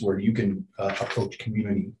ones where you can approach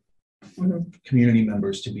community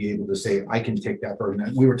members to be able to say, I can take that burden.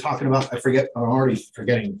 And we were talking about, I'm already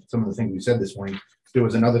forgetting some of the things we said this morning. There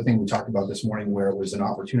was another thing we talked about this morning where it was an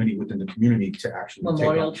opportunity within the community to actually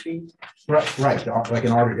Memorial trees. Right, like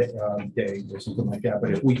an Arbor Day or something like that.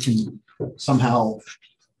 But if we can somehow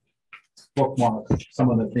bookmark some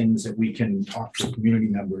of the things that we can talk to community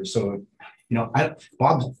members. So,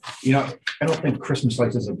 Bob, I don't think Christmas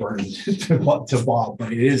lights is a burden to Bob,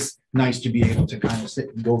 but it is nice to be able to kind of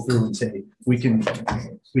sit and go through and say, we can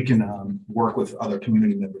work with other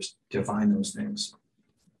community members to find those things.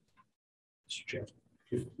 Mr. Chair.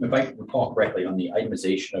 If I recall correctly, on the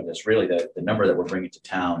itemization of this, really the number that we're bringing to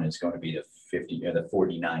town is going to be the 50 or the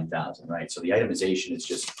 49,000, right? So the itemization is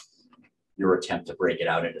just your attempt to break it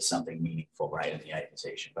out into something meaningful, right? In the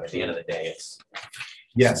itemization, but at the end of the day, it's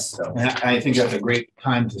yes. So, and I think that's a great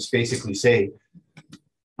time to basically say,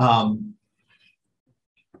 all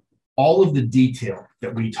of the detail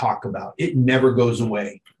that we talk about, it never goes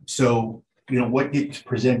away. So, what gets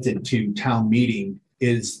presented to town meeting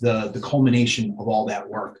is the culmination of all that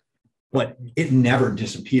work, but it never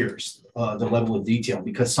disappears, the level of detail,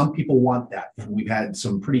 because some people want that. And we've had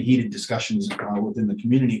some pretty heated discussions within the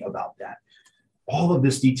community about that. All of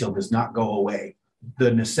this detail does not go away.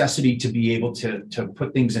 The necessity to be able to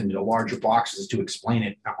put things into larger boxes to explain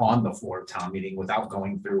it on the floor of town meeting without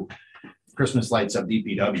going through Christmas lights of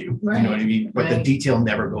DPW, right. You know what I mean? But the detail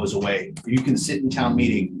never goes away. You can sit in town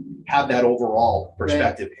meeting, have that overall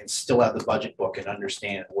perspective, and still have the budget book and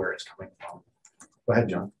understand where it's coming from. Go ahead,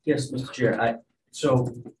 John. Yes, Mr. Chair.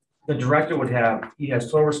 So the director he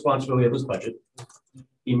has total responsibility of his budget.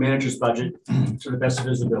 He manages budget to the best of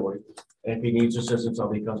his ability. And if he needs assistance,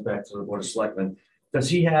 he comes back to the Board of Selectmen. Does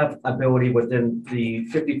he have ability within the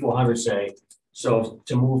 5,400, say, so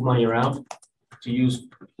to move money around, to use,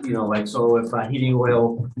 so if heating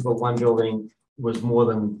oil for one building was more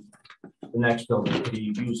than the next building, could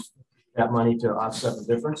he use that money to offset the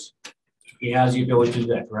difference? He has the ability to do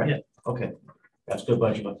that, correct? Yeah. Okay. That's good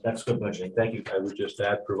budget. That's good budgeting. Thank you. I would just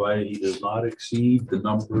add, provided he does not exceed the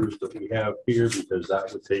numbers that we have here, because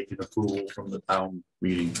that would take an approval from the town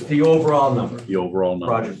meeting. The overall number. The overall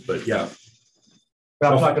number. Project. But yeah.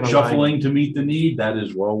 I'm talking shuffling to meet the need, that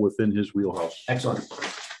is well within his wheelhouse. Excellent.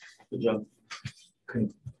 Good job. Okay.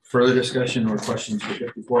 Further discussion or questions for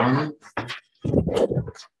 5,400?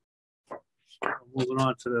 Moving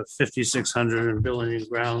on to the 5,600 in building and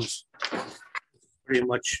grounds. Pretty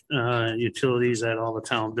much utilities at all the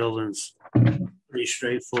town buildings. Pretty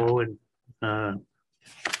straightforward.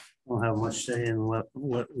 Don't have much say in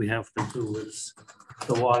what we have to do. Is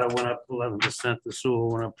the water went up 11%, the sewer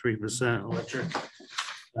went up 3%, electric.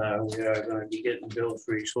 We are going to be getting billed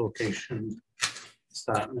for each location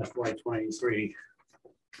starting FY23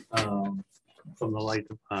 from the light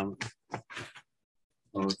department.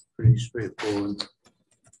 So it's pretty straightforward.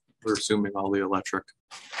 We're assuming all the electric.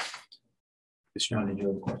 Is John, did you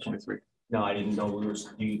have a question? 23. No, I didn't know you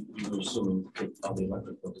were assuming all the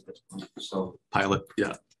electric bills at this point. So pilot,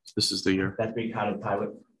 yeah. This is the year. That big kind of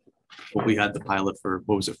pilot. Well, we had the pilot for,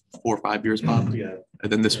 what was it, 4 or 5 years, Bob? Yeah.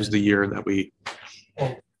 And then this was the year that we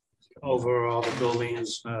over all the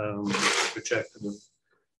buildings, projected to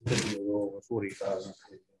be over 40,000.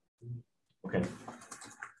 Okay.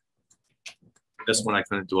 This one I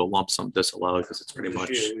couldn't do a lump sum disallowed because it's pretty This much.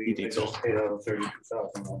 year, we he needs all- just paid out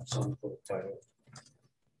 32,000 lump sum for the title.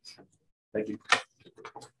 Thank you.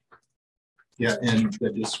 Yeah, and the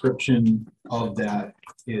description of that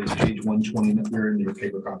is page 120, you're in your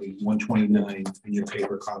paper copy, 129 in your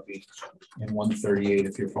paper copy, and 138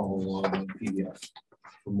 if you're following along in PDF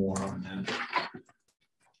for more on that.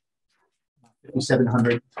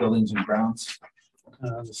 700 buildings and grounds.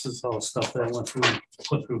 This is all stuff that went through,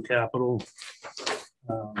 put through capital.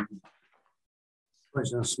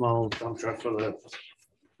 Placing a small dump truck for the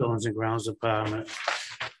buildings and grounds department.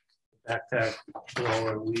 Backpack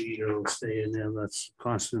blower, weed will stay in there. That's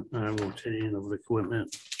constant rotating of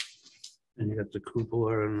equipment. And you got the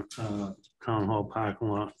cupola and town hall parking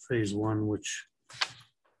lot, phase one, which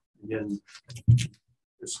again,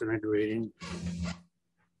 disintegrating.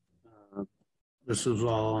 This was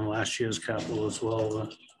all on last year's capital as well.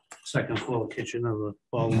 The second floor kitchen of the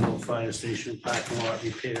Baltimore Fire Station parking lot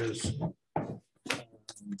repairs.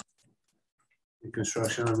 The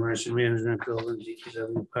construction of emergency management building,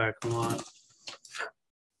 DPW parking lot.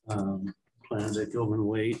 Plans at Gilman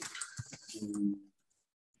Waite.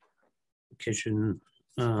 Kitchen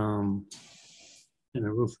and a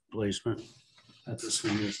roof replacement at the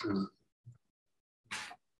senior center.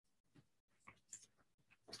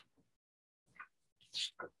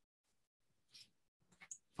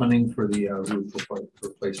 Funding for the roof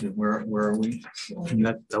replacement, where are we? And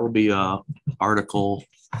that will be a article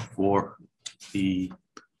for the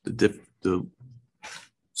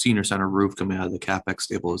senior center roof coming out of the CapEx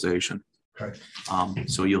stabilization. Okay.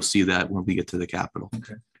 So you'll see that when we get to the capital.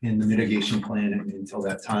 Okay. And the mitigation plan until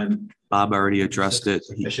that time. Bob already addressed it.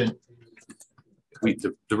 Sufficient.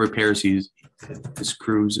 The repairs his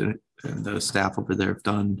crews and the staff over there have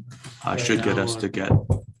done should get us to get.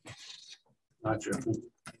 Not sure.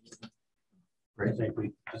 I think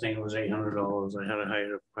it was $800. I had to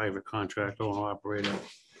hire a private contractor or operator.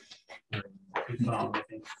 We found, I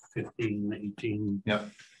think, 15, 18. Yep.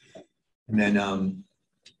 And then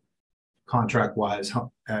contract wise,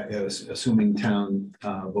 assuming town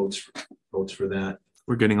votes for that.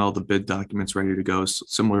 We're getting all the bid documents ready to go. So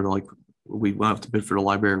similar to like we went up to bid for the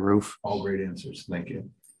library roof. All great answers. Thank you.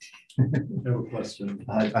 No question.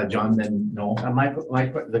 John, then no.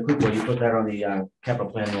 The cupola, you put that on the capital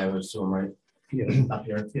planning, I would assume, right? Yeah. Up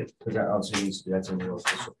here. Yeah. Because that also needs to, that's in the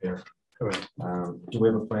disrepair. Correct. Do we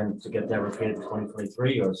have a plan to get that repaired in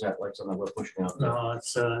 2023, or is that like something we're pushing out? No,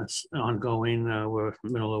 it's ongoing. We're in the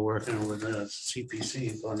middle of working with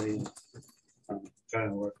CPC funding. Trying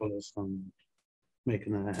to work with us on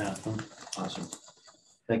making that happen. Awesome.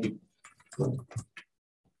 Thank you.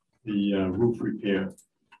 The roof repair,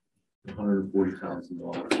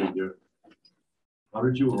 $140,000 figure. How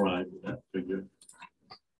did you arrive at that figure?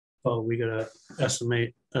 Oh, we gotta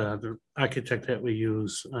estimate, the architect that we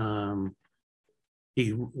use,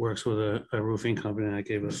 he works with a roofing company that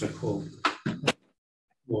gave us a quote.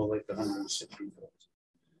 More like 160,000.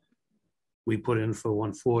 We put in for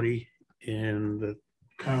 140, and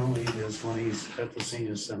currently there's monies at the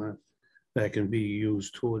senior center that can be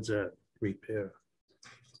used towards that repair.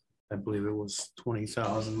 I believe it was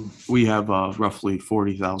 20,000. We have roughly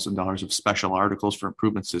 $40,000 of special articles for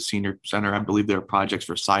improvements to senior center. I believe there are projects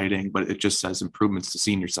for siding, but it just says improvements to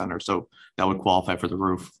senior center. So that would qualify for the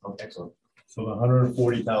roof. Oh, excellent. So the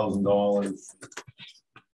 $140,000,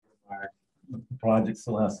 the project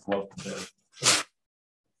still has to go up to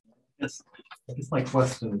bid. I guess my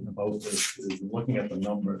question about this is looking at the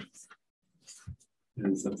numbers,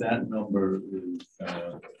 is if that number is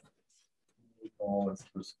dollars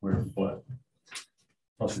per square foot,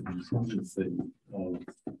 plus the contingency of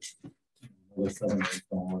another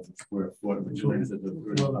 $7 a square foot, which makes it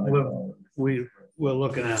 $35. We're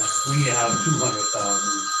looking at, we have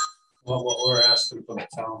 200,000. What we're asking for the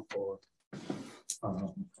town for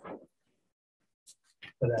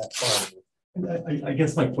that part. I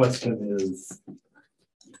guess my question is,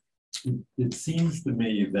 it seems to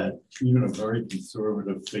me that even a very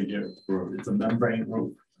conservative figure for, it's a membrane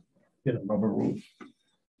roof, a rubber roof.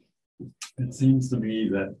 It seems to me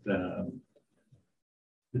that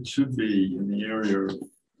it should be in the area of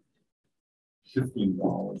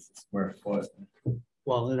 $15 a square foot.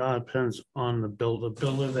 Well, it all depends on the builder. The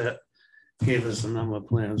builder that gave us a number of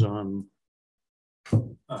plans on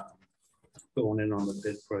going in on the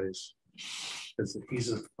bid price.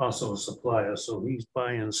 He's also a supplier, so he's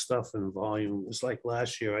buying stuff in volume. It's like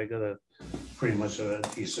last year, I got pretty much a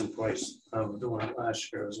decent price of doing it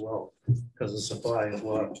last year as well, because the supply is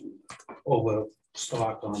what, over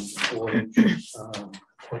stock on 4-inch.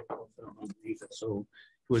 Underneath it, so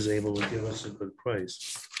he was able to give us a good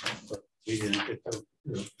price. But we didn't get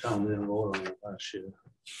the town didn't vote on it last year.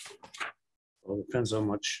 Well, it depends how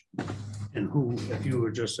much and who, if you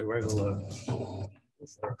were just a regular,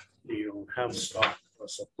 you don't have stock or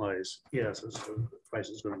supplies, yes, the price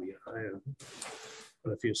is gonna be higher.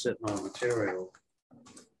 But if you're sitting on material,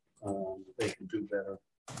 they can do better.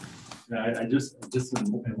 Yeah, I just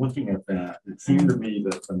in looking at that, it seemed to me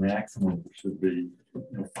that the maximum should be,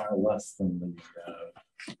 far less than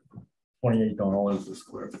the $28 a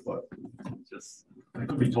square foot. Just, I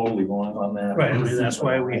could be totally wrong on that. Right, I mean, that's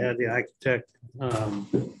why we had the architect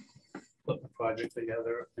put the project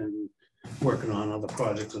together and working on other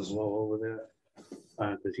projects as well over there.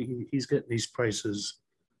 But he's getting these prices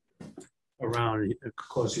around, of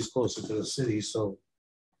course, he's closer to the city, so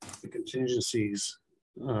the contingencies,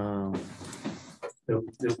 there'll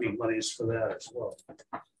be monies for that as well.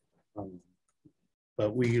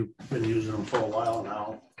 But we've been using them for a while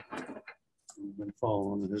now. We've been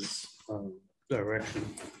following his direction.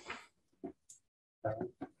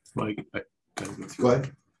 Mike, Go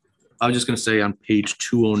ahead. I was just gonna say on page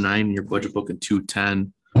 209 in your budget book and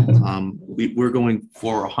 210, we're going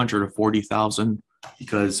for 140,000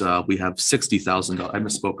 because we have $60,000. I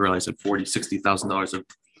misspoke earlier. I said $60,000 of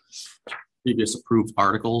previous approved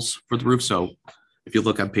articles for the roof. So if you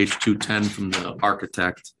look on page 210 from the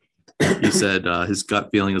architect, he said his gut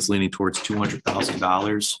feeling is leaning towards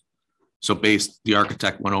 $200,000. So the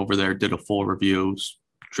architect went over there, did a full review,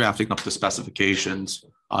 drafting up the specifications.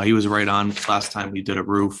 He was right on last time we did a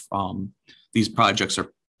roof. These projects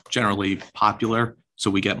are generally popular, so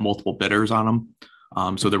we get multiple bidders on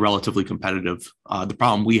them. So they're relatively competitive. The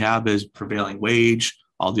problem we have is prevailing wage,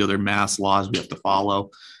 all the other mass laws we have to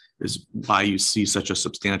follow is why you see such a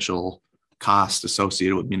substantial cost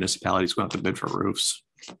associated with municipalities going to bid for roofs.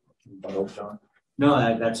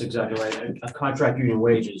 No, that's exactly right. A contract union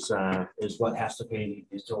wages is what has to pay.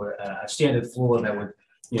 So a standard floor that would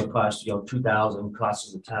cost $2,000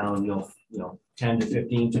 costs the town 10 to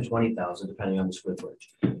 15 to 20,000 depending on the square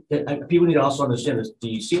footage. People need to also understand that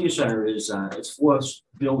the senior center is it's 4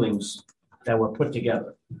 buildings that were put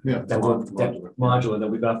together. Yeah, Modular that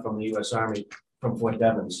we got from the U.S. Army from Fort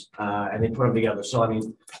Devens, and they put them together. So I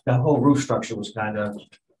mean, the whole roof structure was kind of.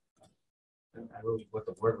 I don't know what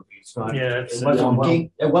the word would be. It's not. Yeah, it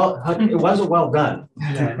wasn't well done.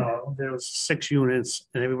 Yeah, no, there was 6 units,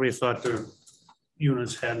 and everybody thought their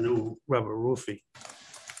units had new rubber roofing.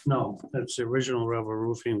 No, that's the original rubber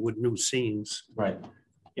roofing with new seams. Right.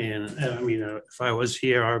 And I mean, if I was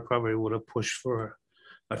here, I probably would have pushed for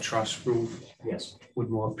a truss roof. Yes. With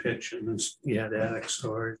more pitch, and then you had attic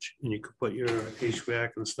storage, and you could put your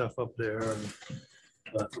HVAC and stuff up there.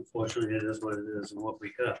 But unfortunately, it is what it is and what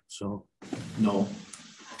we got. So no.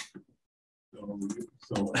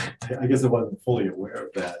 So I guess I wasn't fully aware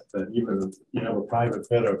of that. That even if you have a private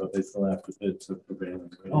bidder, but they still have to bid to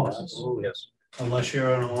prevailing wage. oh, absolutely. Yes. Unless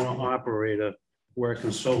you're an owner operator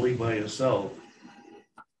working solely by yourself,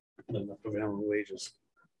 then the prevailing wages.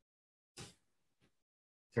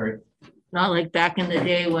 Terry? Not like back in the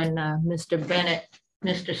day when Mr. Bennett,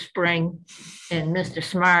 Mr. Spring, and Mr.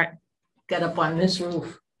 Smart got up on this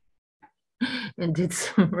roof and did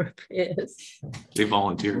some repairs. They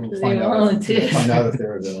volunteered. They volunteered. Find out if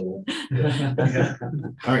they're available.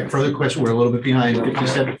 All right, further question. We're a little bit behind.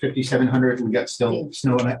 5,700. We got still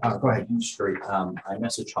snow. Go ahead. Straight. I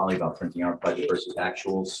messaged Holly about printing out budget versus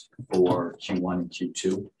actuals for Q1 and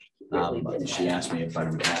Q2. She asked me if I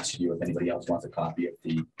would ask you if anybody else wants a copy of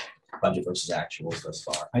the budget versus actuals thus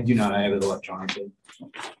far. I do not. I have it electronically.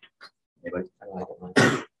 Anybody? I like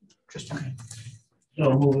it. Tristan.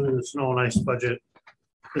 So moving to the snow and ice budget.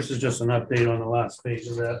 This is just an update on the last page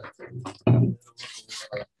of that. 1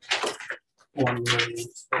 million.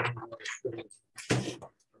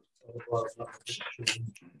 As well.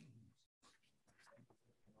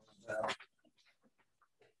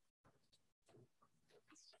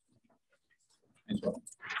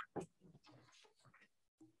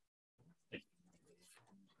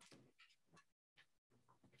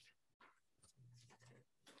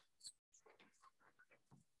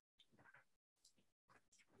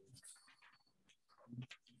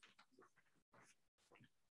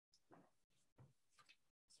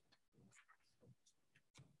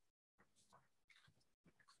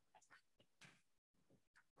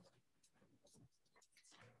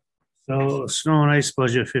 So snow and ice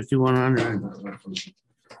budget 5,100.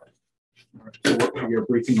 So what you're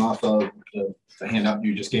briefing off of the handout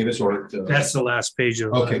you just gave us, or That's the last page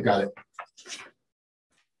of. Okay, got it.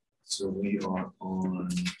 So we are on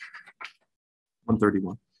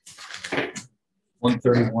 131.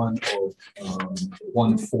 131 or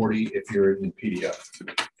 140 if you're in the PDF.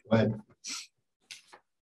 Go ahead.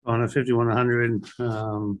 On a 5100,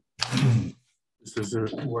 this is a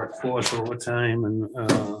workforce overtime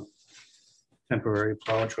and temporary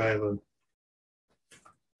plow driver.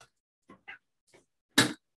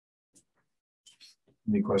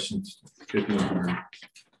 Any questions? 5100.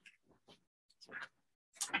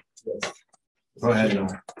 Yes. Go ahead.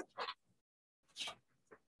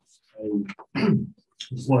 I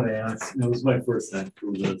just wanted to ask, it was my first time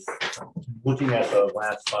through this. Looking at the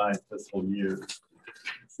last 5 fiscal years, it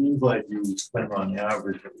seems like you spend on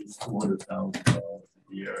average at least $200,000 a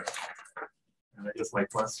year. And I guess my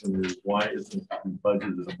question is, why isn't the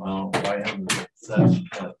budgeted amount? Why haven't it set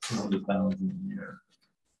at $200,000 a year?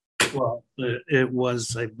 Well, it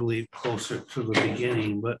was, I believe, closer to the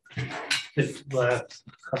beginning, but if last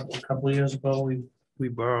couple of years ago, we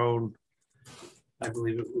borrowed, I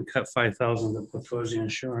believe we cut 5,000 to put towards the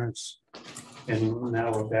insurance. And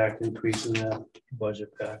now we're back increasing that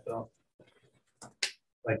budget back up.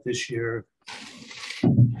 Like this year,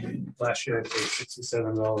 last year I paid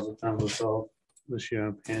 $67 a ton of salt. This year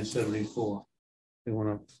I'm paying 74. It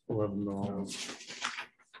went up $11.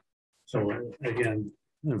 So again,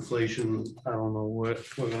 inflation, I don't know what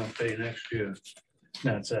we're gonna pay next year.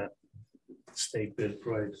 That's at state bid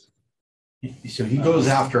price. So he goes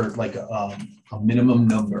after like a minimum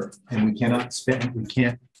number, and we can't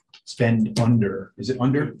spend under, is it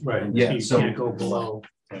under? Right. Yeah, You so can't go below.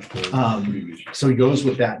 so he goes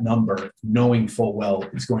with that number, knowing full well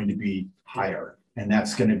it's going to be higher. And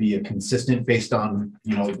that's going to be a consistent based on,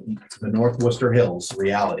 you know, the North Worcester Hills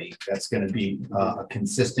reality. That's going to be a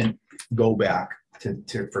consistent go back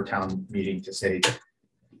for town meeting to say,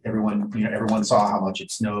 everyone, you know, everyone saw how much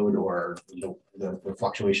it snowed, or, you know, the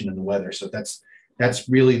fluctuation in the weather. So that's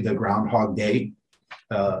really the Groundhog Day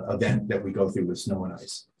event that we go through with snow and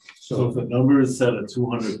ice. So if the number is set at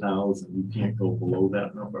 200,000, you can't go below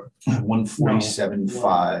that number.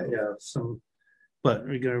 147.5. Yeah, so, but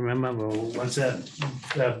we gotta remember, once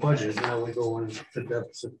that budget, now we go into the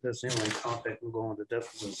deficit. That's the only account that can go into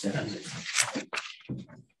deficit spending.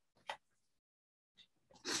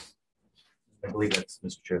 I believe that's,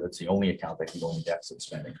 Mr. Chair, that's the only account that can go in deficit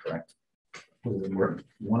spending, correct?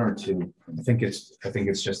 One or two. I think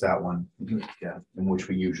it's just that one. Yeah, in which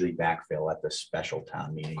we usually backfill at the special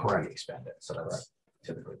town meeting. Correct. We expend it, so that's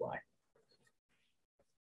typically why.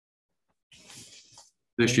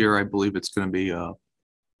 This year, I believe it's going to be,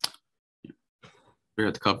 we're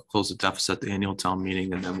at the close the deficit at the annual town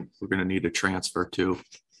meeting, and then we're going to need a transfer too,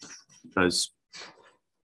 because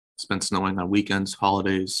it's been snowing on weekends,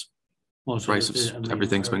 holidays, prices,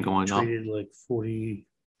 everything's been going up. Like 40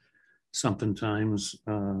 something times,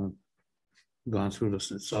 gone through the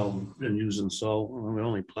salt and using salt. We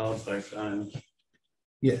only plowed 5 times.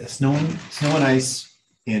 Yeah, snow and ice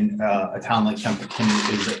in a town like Templeton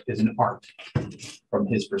is an art from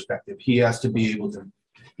his perspective. He has to be able to,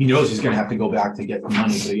 he knows he's going to have to go back to get the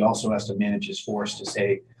money, but he also has to manage his force to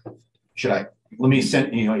say, let me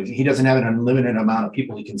send, you know, he doesn't have an unlimited amount of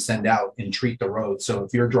people he can send out and treat the road. So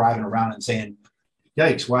if you're driving around and saying,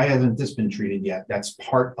 yikes, why hasn't this been treated yet? That's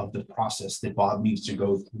part of the process that Bob needs to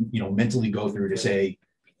go, you know, mentally go through to say,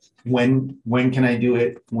 when can I do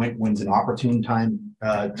it? When's an opportune time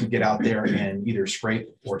to get out there and either scrape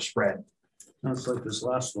or spread? That's like this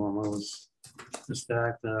last one. I was just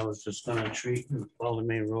back that I was just gonna treat and follow the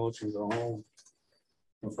main roads and go home.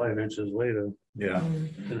 And 5 inches later, Yeah,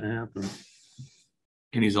 didn't happen.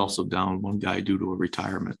 And he's also down one guy due to a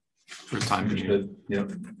retirement for a time being. Yeah.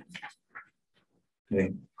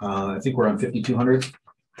 Okay, I think we're on 5,200.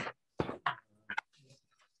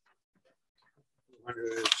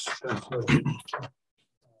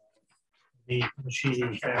 The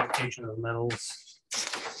machining, fabrication of metals,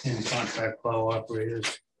 and contract plow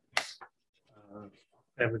operators.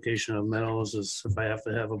 Fabrication of metals is if I have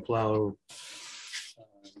to have a plow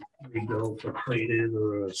rebuilt or plated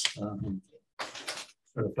or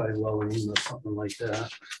certified welding or something like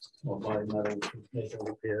that, or buy metal to make a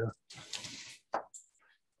repair.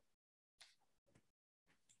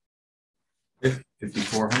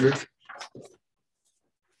 $5,400.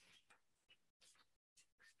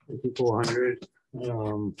 5,400.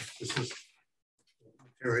 This is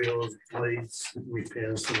materials, blades,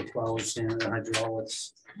 repairs to the plow stand,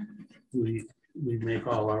 hydraulics. We make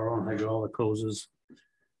all our own hydraulic hoses.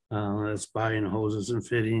 That's buying hoses and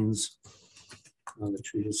fittings. The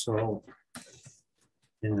treated salt.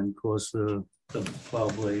 And of course the plow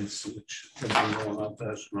blades, which have been going up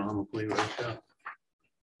astronomically right now.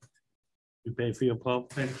 You pay for your plow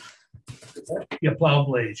blades? Your plow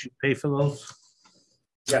blades, you pay for those?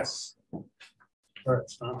 Yes.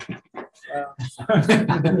 First, huh?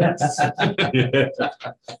 Yes.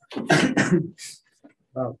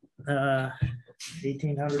 Well,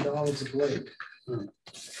 $1,800 a blade.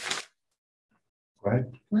 Right?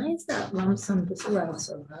 Why is that lump sum disallowed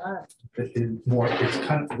so high? It's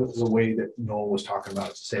kind of the way that Noel was talking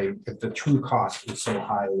about, to say, if the true cost is so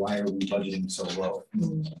high, why are we budgeting so low?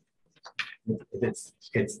 It's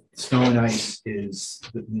snow and ice is,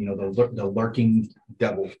 the lurking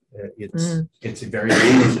devil. It's very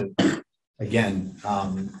expensive. Again,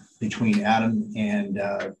 between Adam and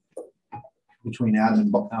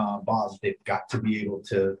Bob, they've got to be able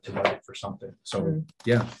to budget for something. So,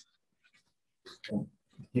 yeah.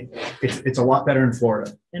 It's a lot better in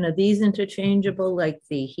Florida. And are these interchangeable, like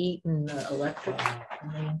the heat and the electric?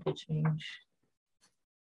 Can they interchange?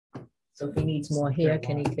 So if he needs more here,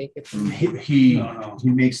 can he take it from? He No.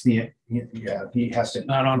 makes he has to.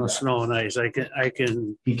 not on the snow and ice. I can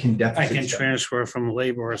He can definitely. transfer from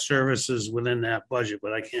labor or services within that budget,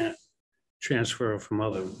 but I can't transfer from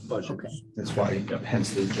other budgets. That's why,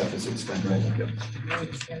 hence the deficit spend, right?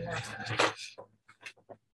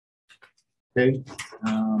 Okay,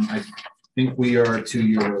 I think we are to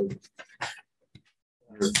your.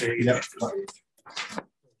 Yep.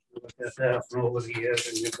 Look at that from over the years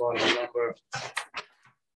and you got a number. I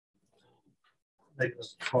think it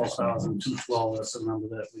was 12,212. That's the number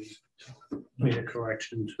that we made a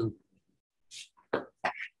correction to.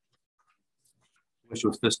 Which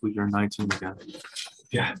was fiscal year 19 again.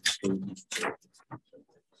 Yeah.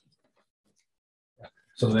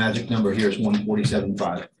 So the magic number here is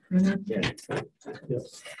 147.5.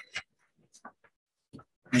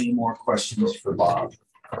 Any more questions for Bob?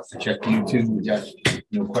 Check YouTube. We got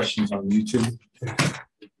no questions on YouTube.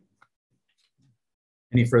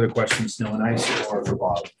 Any further questions, Snow and Ice, or for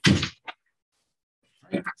Bob?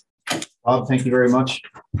 Bob, thank you very much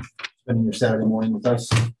for spending your Saturday morning with us.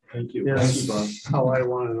 Thank you. Yes. Thank you, Bob. How I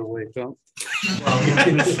wanted to wake up.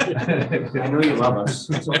 I know you love us.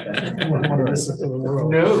 It's okay. No.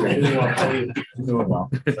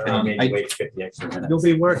 Wait 50 extra minutes. You'll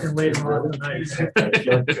be working late on tonight.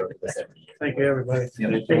 Thank you, everybody.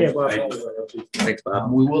 Take care, Bob. Thanks,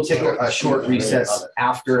 Bob. We will take a short recess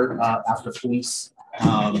after police.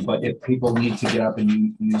 But if people need to get up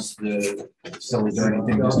and use the facilities or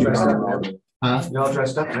anything, just do it. Huh? You're all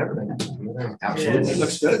dressed up and everything. Absolutely.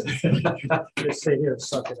 Looks good. Just stay here and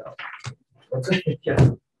suck it up.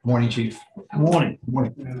 Morning, Chief. Morning.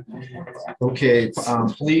 Morning. Okay,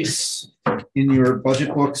 police in your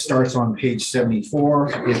budget book starts on page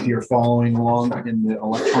 74. If you're following along in the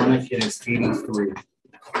electronic, it is 83.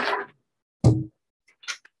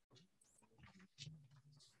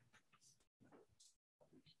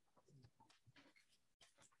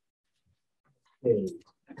 Hey,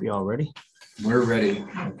 we all ready? We're ready.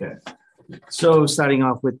 Okay. So starting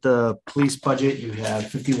off with the police budget, you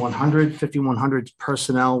have 5,100. 5,100 is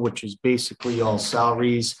personnel, which is basically all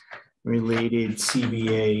salaries, related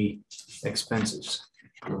CBA expenses.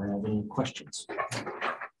 Do you have any questions?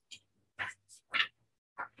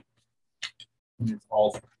 It's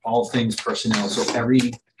all things personnel. So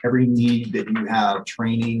every need that you have,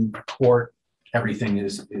 training, court, everything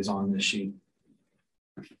is on the sheet.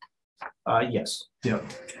 Yes. Yeah,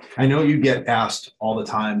 I know you get asked all the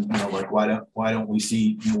time, like, why don't we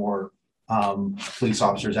see more police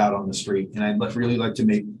officers out on the street? And I'd really like to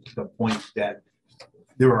make the point that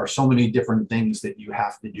there are so many different things that you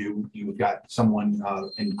have to do. You've got someone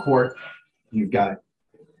in court. You've got,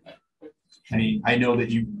 I know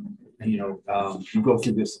that you go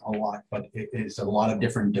through this a lot, but it is a lot of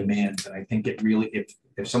different demands. And I think it really,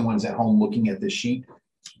 if someone's at home looking at this sheet,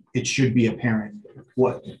 it should be apparent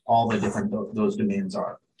what all the different those demands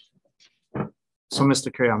are. So,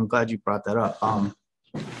 Mr. Curry, I'm glad you brought that up.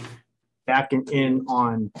 Back in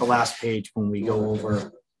on the last page when we go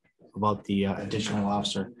over about the additional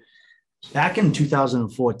officer, back in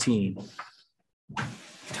 2014,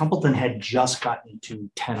 Templeton had just gotten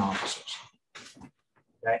to 10 officers.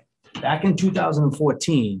 Okay, back in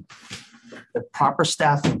 2014, the proper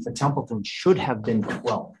staffing for Templeton should have been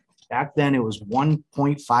 12. Back then, it was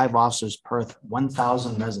 1.5 officers per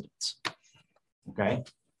 1,000 residents. Okay.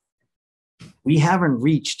 We haven't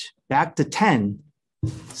reached back to 10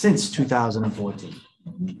 since 2014.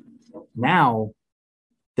 Now,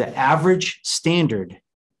 the average standard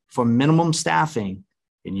for minimum staffing,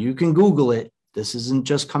 and you can Google it, this isn't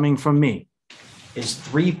just coming from me, is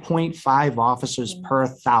 3.5 officers per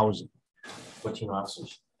 1,000. 14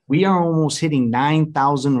 officers. We are almost hitting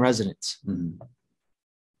 9,000 residents.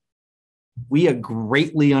 We are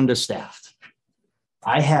greatly understaffed.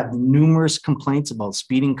 I have numerous complaints about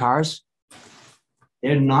speeding cars.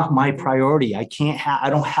 They're not my priority. I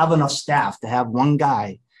don't have enough staff to have one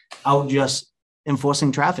guy out just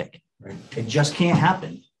enforcing traffic. Right. It just can't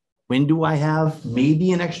happen. When do I have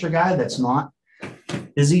maybe an extra guy that's not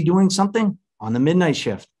busy doing something? On the midnight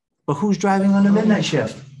shift. But who's driving on the midnight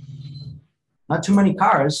shift? Not too many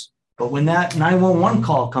cars, but when that 911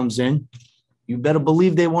 call comes in, you better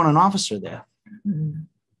believe they want an officer there.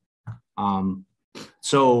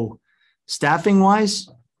 So staffing wise,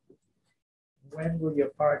 When will your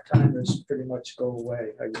part-timers pretty much go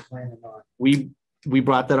away? Are you planning on? we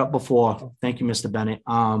brought that up before. Thank you, Mr. Bennett.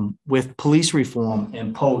 With police reform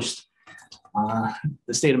and post,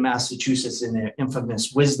 the state of Massachusetts in their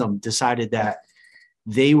infamous wisdom decided that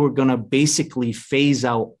they were going to basically phase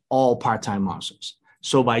out all part-time officers.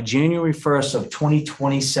 So by January 1st of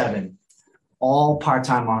 2027, all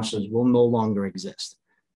part-time officers will no longer exist.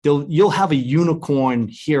 You'll have a unicorn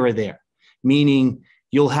here or there, meaning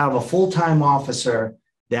you'll have a full-time officer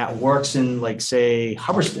that works in, like, say,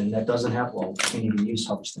 Hubbardston that doesn't have, well, can't even use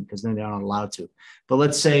Hubbardston because then they're not allowed to. But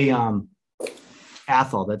let's say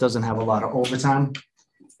Athol that doesn't have a lot of overtime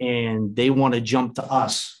and they want to jump to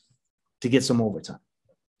us to get some overtime.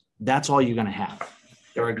 That's all you're going to have.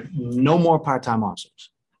 There are no more part-time officers.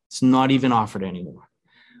 It's not even offered anymore.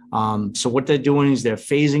 So what they're doing is they're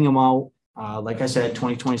phasing them out. Like I said,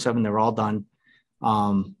 2027, they're all done.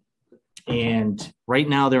 And right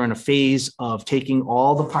now they're in a phase of taking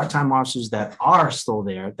all the part-time officers that are still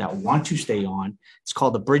there, that want to stay on. It's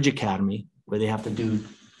called the Bridge Academy, where they have to do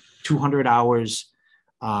 200 hours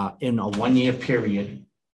in a 1-year period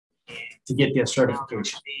to get their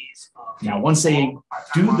certification. Now, once they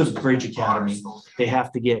do the Bridge Academy, they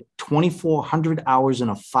have to get 2,400 hours in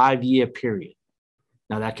a 5-year period.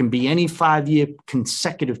 Now, that can be any 5-year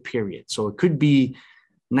consecutive period. So it could be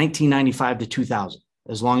 1995 to 2000.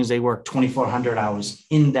 As long as they work 2,400 hours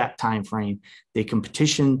in that time frame, they can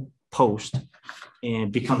petition post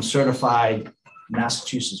and become certified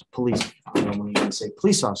Massachusetts police. I don't want to even say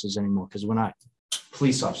police officers anymore because we're not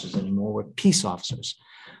police officers anymore. We're peace officers.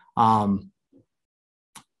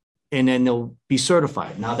 And then they'll be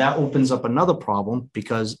certified. Now that opens up another problem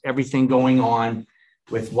because everything going on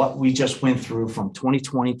with what we just went through from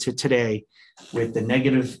 2020 to today with the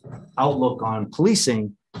negative outlook on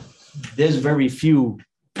policing, there's very few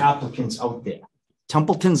applicants out there.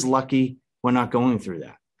 Templeton's lucky we're not going through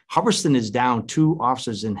that. Hubbardston is down 2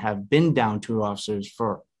 officers and have been down 2 officers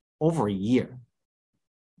for over a year.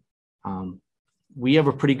 We have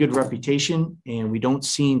a pretty good reputation and we don't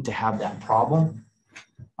seem to have that problem.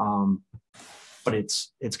 But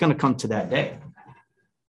it's going to come to that day.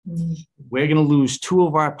 We're going to lose 2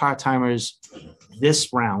 of our part-timers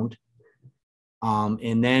this round.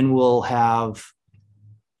 And then we'll have,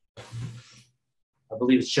 I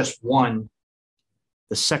believe it's just 1,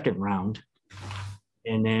 the second round.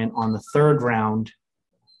 And then on the 3rd round,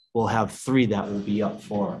 we'll have 3 that will be up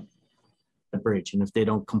for the bridge. And if they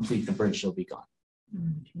don't complete the bridge, they'll be gone.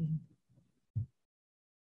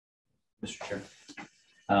 Mr. Chair.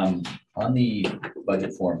 On the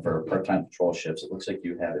budget form for part-time patrol shifts, it looks like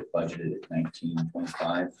you have it budgeted at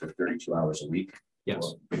 19.25 for 32 hours a week.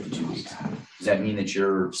 Yes. 52 weeks. Does that mean that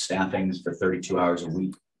you're staffing for 32 hours a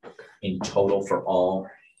week in total for all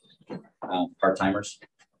part-timers?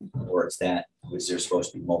 Or is there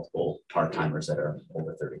supposed to be multiple part-timers that are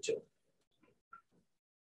over 32?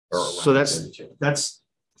 So that's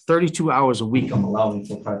 32 hours a week I'm allowing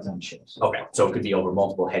for part-time shifts. Okay, so it could be over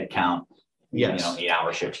multiple head count. Yes.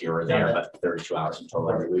 8-hour shift here or there, but 32 hours in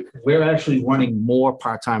total every week. We're actually running more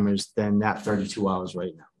part-timers than that 32 hours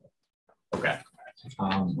right now. Okay.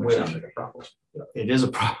 Which sounds like a problem. It is a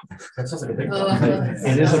problem. That sounds like a big problem.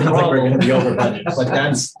 It is a problem. We're going to be over budget, but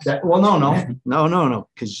that. Well, no,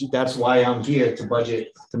 because that's why I'm here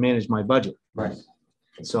to manage my budget. Right.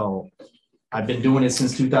 So I've been doing it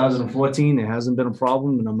since 2014. It hasn't been a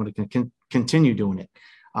problem, and I'm going to continue doing it.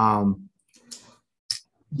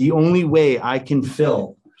 The only way I can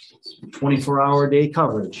fill 24-hour day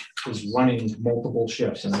coverage is running multiple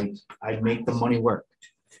shifts, and I make the money work.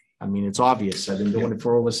 I mean, it's obvious. I've been doing it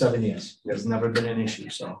for over 7 years. There's never been an issue.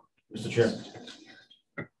 So, Mr. Chair,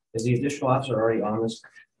 is the additional officer already on this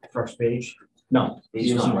first page? No,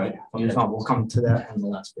 he's not, right? He's not. We'll come to that in the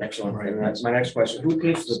last page. Excellent. Right. That's my next question. Who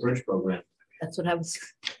pays for the bridge program? That's what I was.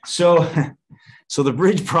 So the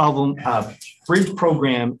bridge program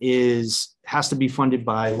has to be funded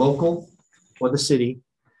by local or the city.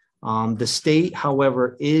 The state,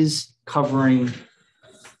 however, is covering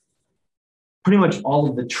pretty much all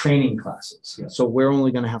of the training classes. Yeah. So we're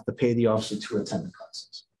only going to have to pay the officer to attend the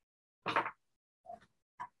classes.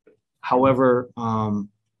 However,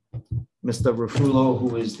 Mr. Rufulo,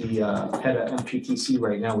 who is the head of MPTC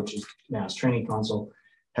right now, which is Mass Training Council,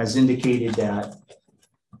 has indicated that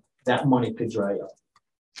that money could dry up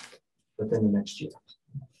within the next year.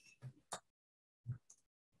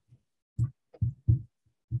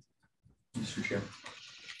 Mr. Chair.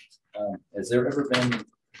 Has it ever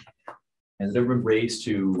been raised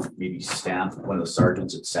to maybe staff one of the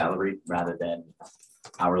sergeants at salary rather than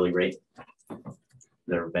hourly rate?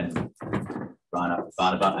 There have been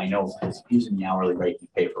thought about, I know using the hourly rate you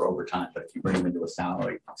pay for overtime, but if you bring them into a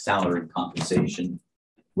salary compensation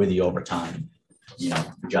with the overtime, you know,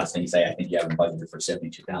 adjusting, say, I think you have them budgeted for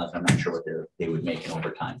 72,000. I'm not sure what they would make in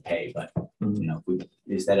overtime pay, but you know,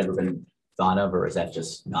 is that ever been thought of, or is that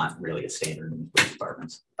just not really a standard in police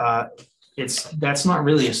departments? That's not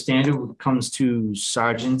really a standard when it comes to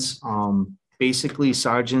sergeants. Basically,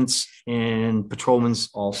 sergeants and patrolmen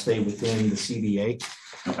all stay within the CBA.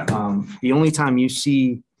 Okay. The only time you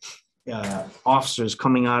see officers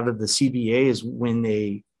coming out of the CBA is when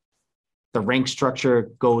the rank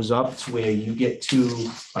structure goes up to where you get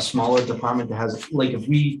to a smaller department that has, like, if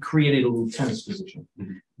we created a lieutenant's position,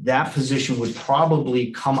 that position would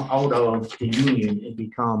probably come out of the union and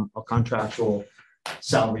become a contractual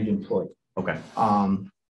salaried employee. Okay.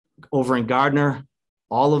 Over in Gardner,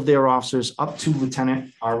 all of their officers up to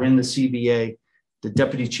lieutenant are in the CBA. The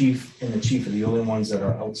deputy chief and the chief are the only ones that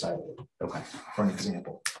are outside of it. Okay, for an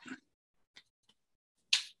example.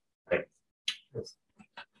 Okay.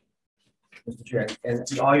 Mr. Chair, and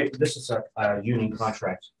this is a union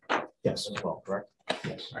contract. Yes, as well, correct?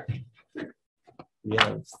 Yes. We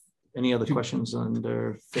have any other questions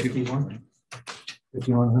under 51?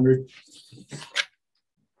 5100.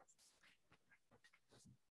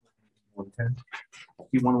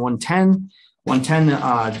 110. 110,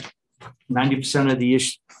 90% of the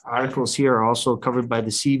articles here are also covered by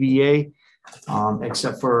the CBA,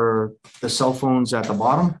 except for the cell phones at the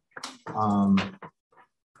bottom.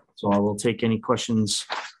 So I will take any questions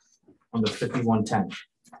under 5110,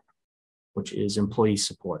 which is employee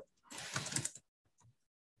support.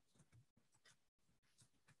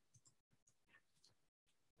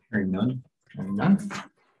 Hearing none. Hearing none.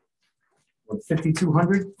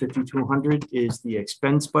 5200 is the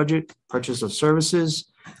expense budget, purchase of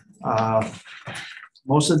services.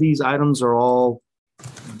 Most of these items are all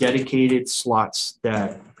dedicated slots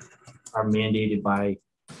that are mandated by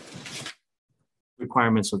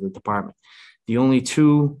requirements of the department. The only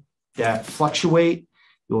two that fluctuate,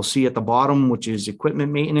 you'll see at the bottom, which is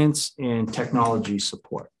equipment maintenance and technology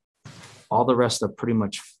support. All the rest are pretty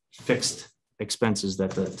much fixed expenses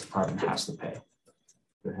that the department has to pay.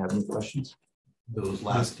 Do you have any questions? Those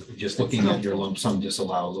last, just looking at your lump sum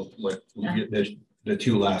disallows, the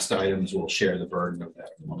two last items will share the burden of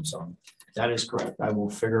that lump sum. That is correct. I will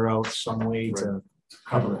figure out some way to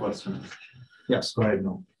cover question. Yes, go ahead,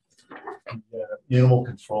 no. Animal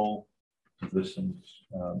control positions.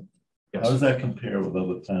 Yes. How does that compare with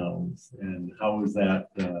other towns, and how is that?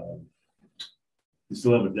 You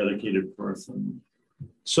still have a dedicated person?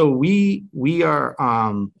 So we are,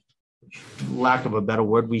 lack of a better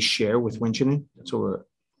word, we share with Winchendon. So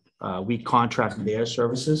we contract their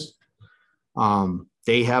services.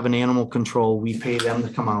 They have an animal control. We pay them to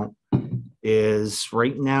come out.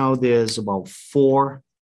 Right now there's about 4.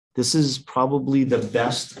 This is probably the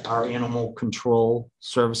best our animal control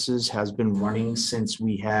services has been running since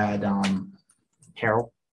we had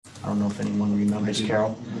Carol. I don't know if anyone remembers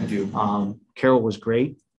Carol. I do. Carol was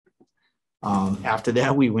great. After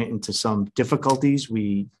that, we went into some difficulties.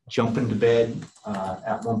 We jumped into bed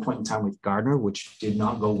at one point in time with Gardner, which did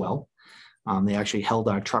not go well. They actually held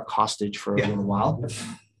our truck hostage for a little while.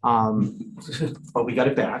 But we got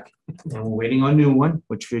it back, and we're waiting on a new one,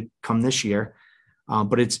 which should come this year.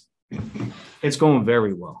 But it's going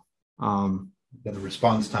very well. The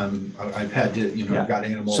response time, I've had to, I've got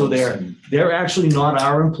animals. So they're actually not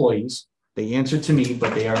our employees. They answer to me,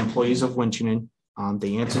 but they are employees of Winchendon.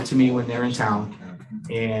 They answer to me when they're in town,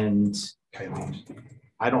 and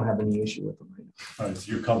I don't have any issue with them right now. All right,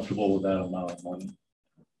 so you're comfortable with that amount of money?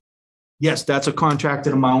 Yes, that's a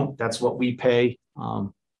contracted amount. That's what we pay.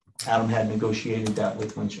 Adam had negotiated that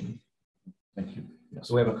with Winchendon. Thank you.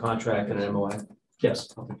 So we have a contract and an MOA?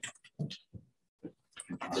 Yes.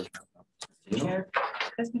 Chair,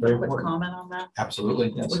 can I make a quick comment on that?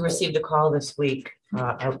 Absolutely. We received a call this week,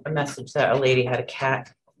 a message that a lady had a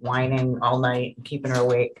cat whining all night, keeping her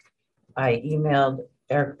awake. I emailed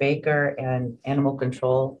Eric Baker and Animal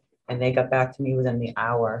Control, and they got back to me within the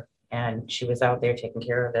hour, and she was out there taking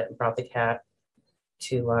care of it and brought the cat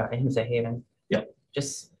to Ahimsa Haven. Yep.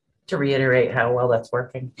 Just to reiterate how well that's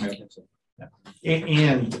working. Yeah.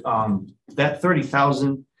 And that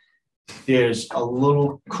 30,000 there's a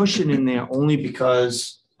little cushion in there only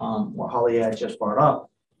because what Holly had just brought up,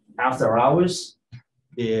 after hours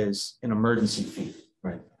is an emergency fee.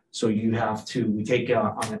 Right. So you have to, we take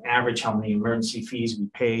on an average how many emergency fees we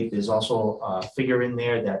pay. There's also a figure in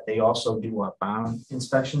there that they also do our barn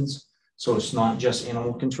inspections. So it's not just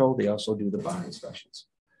animal control, they also do the barn inspections.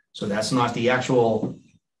 So that's not the actual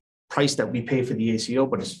price that we pay for the ACO,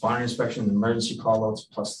 but it's barn inspection, emergency callouts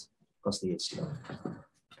plus the ACO.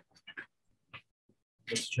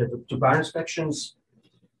 To barn inspections,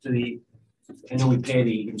 I know we pay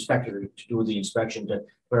the inspector to do the inspection, but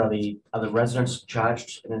are the residents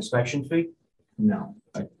charged an inspection fee No,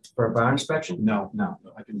 for a barn inspection? no.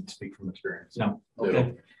 I can speak from experience. No.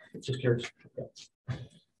 Okay, just curious.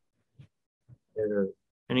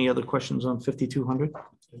 Any other questions on 5,200?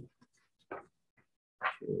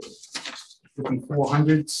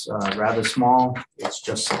 5,400's rather small. It's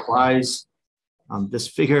just supplies. This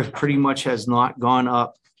figure pretty much has not gone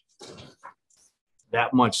up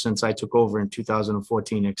that much since I took over in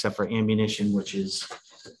 2014, except for ammunition, which is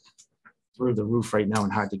through the roof right now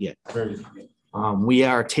and hard to get. We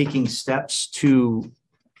are taking steps to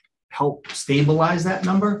help stabilize that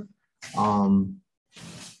number.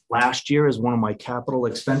 Last year, as one of my capital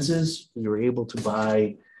expenses, we were able to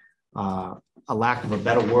buy, a lack of a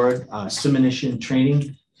better word, simulation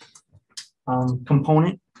training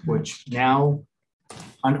component, which now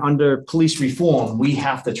under police reform, we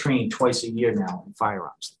have to train twice a year now in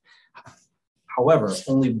firearms. However,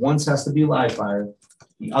 only once has to be live fire.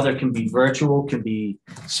 The other can be virtual, can be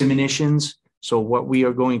simulations. So what we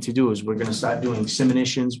are going to do is we're going to start doing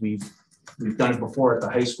simulations. We've done it before at the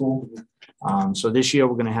high school. So this year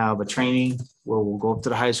we're going to have a training where we'll go up to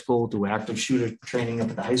the high school, do active shooter training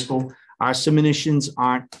up at the high school. Our simulations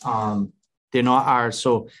aren't, they're not ours.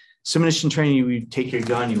 So simulation training, you would take your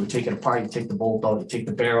gun, you would take it apart, you take the bolt out, you take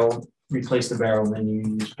the barrel, replace the barrel, and then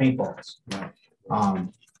you use paintballs.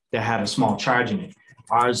 That had a small charge in it.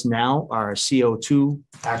 Ours now are a CO2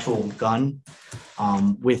 actual gun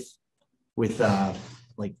with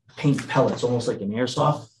like paint pellets, almost like an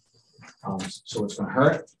airsoft. So it's going to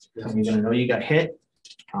hurt. And you're going to know you got hit.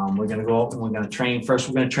 We're going to go up and we're going to train. First,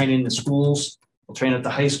 we're going to train in the schools. We'll train at the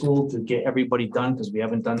high school to get everybody done because we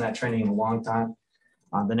haven't done that training in a long time.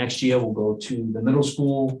 The next year, we'll go to the middle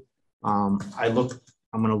school. I'm going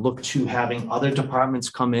to look to having other departments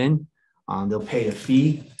come in. They'll pay a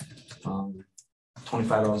fee,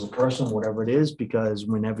 $25 a person, whatever it is, because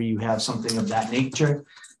whenever you have something of that nature,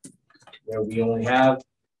 where we only have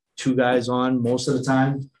 2 guys on most of the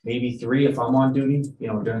time, maybe 3 if I'm on duty,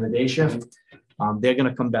 during the day shift, they're going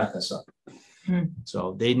to come back us up.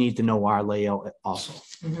 So they need to know our layout also.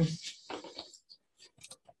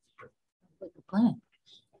 Plan.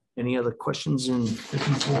 Any other questions in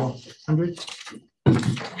 5,400?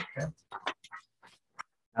 Okay.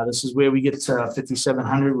 Now this is where we get to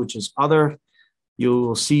 5,700, which is other.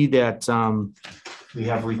 You'll see that we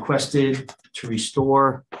have requested to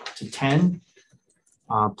restore to 10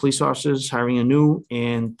 police officers, hiring a new,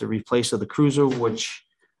 and the replace of the cruiser, which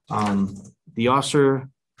the officer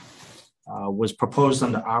was proposed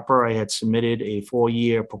under ARPA. I had submitted a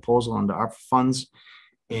 4-year proposal under ARPA funds,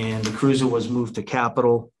 and the cruiser was moved to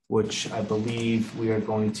capital, which I believe we are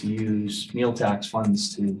going to use meal tax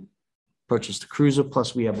funds to purchase the cruiser.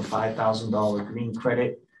 Plus we have a $5,000 green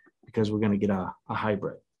credit because we're going to get a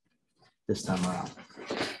hybrid this time around.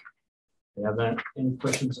 Do you have any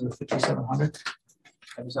questions on the 5,700?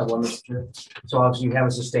 I just have one, Mr. Chair. So obviously you have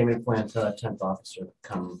a sustainment plan to a 10th officer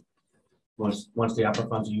come once the opera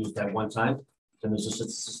funds are used at one time. Then there's just a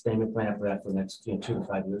sustainment plan for that for the next 2 to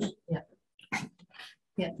 5 years.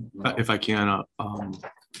 Yeah. If I can,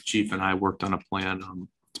 Chief and I worked on a plan.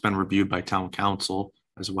 It's been reviewed by town council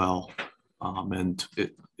as well. And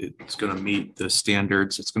it's going to meet the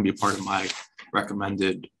standards. It's going to be a part of my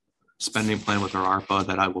recommended spending plan with our ARPA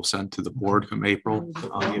that I will send to the board come April,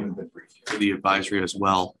 for the advisory as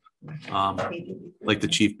well. Like the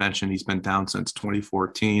chief mentioned, he's been down since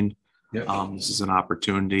 2014. This is an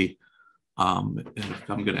opportunity. And if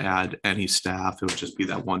I'm going to add any staff, it would just be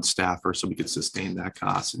that one staffer so we could sustain that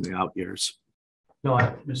cost in the out years. No,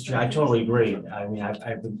 Mr. Chair, I totally agree. I mean,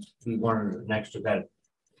 we wanted an extra vet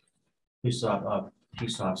police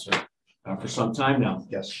officer for some time now.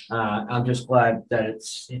 Yes. I'm just glad that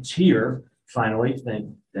it's here finally.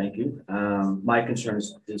 Thank you. My concern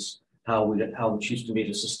is how the chief's gonna be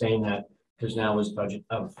to sustain that, because now his budget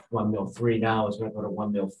of $1.3 million now is going to go to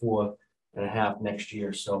 $1.4 million next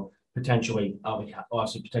year. So potentially,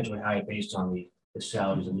 obviously potentially higher based on the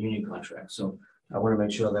salaries and union contract. So I want to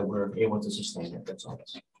make sure that we're able to sustain it. That's all.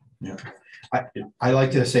 Yeah, I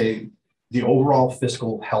like to say the overall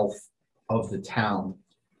fiscal health of the town.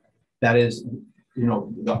 That is, you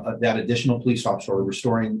know, that additional police officer or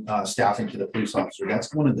restoring staffing to the police officer.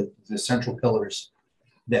 That's one of the central pillars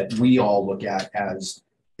that we all look at as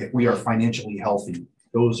if we are financially healthy.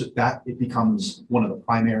 It becomes one of the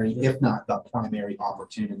primary, if not the primary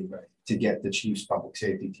opportunity to get the chief's public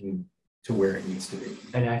safety team to where it needs to be.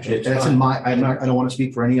 And actually, That's in my, I don't want to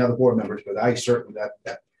speak for any other board members, but I certainly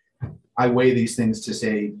I weigh these things to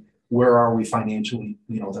say, where are we financially,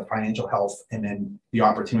 you know, the financial health and then the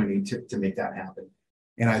opportunity to make that happen.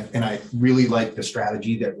 And I really like the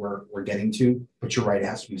strategy that we're getting to, but you're right, it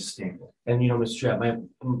has to be sustainable. and you know, Mr. Chair,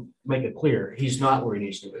 make it clear, he's not where he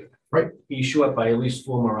needs to be. Right. He's short by at least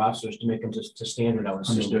 4 more officers to make him to standard, I would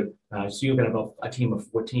assume. Understood. So you've got about a team of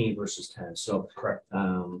 14 versus 10, so. Correct.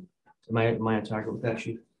 Am I on target with that,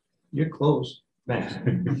 chief? You're close. Thanks.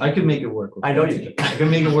 I could make it work. I know you can. I can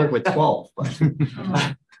make it work with 12, but.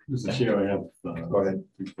 Mr. Chair, I have Go ahead.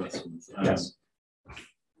 2 questions. Yes.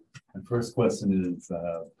 My first question is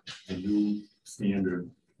the new standard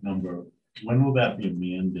number. When will that be a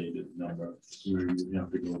mandated number where you have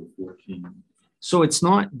to go to 14? So it's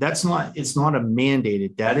not a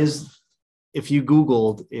mandated, that is, if you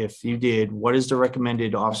Googled, if you did, what is the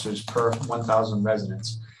recommended officers per 1,000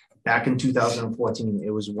 residents? Back in 2014, it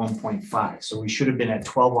was 1.5. So we should have been at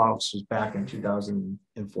 12 officers back in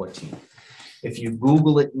 2014. If you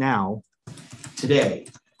Google it now, today,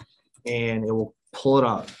 and it will pull it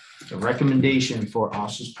up, the recommendation for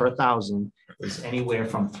officers per 1,000 is anywhere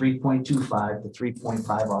from 3.25 to 3.5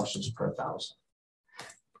 officers per 1,000.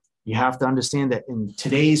 You have to understand that in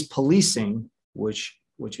today's policing, which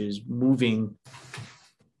is moving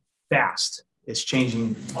fast, it's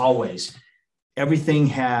changing always. Everything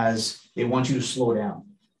they want you to slow down.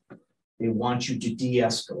 They want you to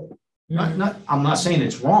de-escalate. I'm not saying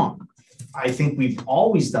it's wrong. I think we've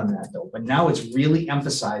always done that though, but now it's really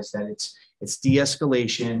emphasized that it's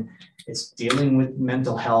de-escalation, it's dealing with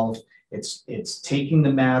mental health, it's taking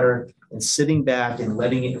the matter and sitting back and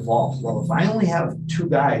letting it evolve. Well, if I only have 2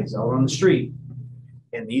 guys out on the street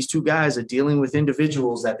and these 2 guys are dealing with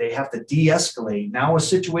individuals that they have to de-escalate, now a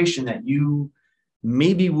situation that you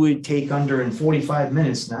maybe would take under in 45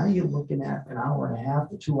 minutes, now you're looking at an hour and a half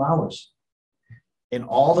to 2 hours. And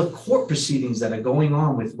all the court proceedings that are going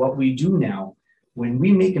on with what we do now, when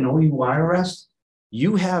we make an OUI arrest,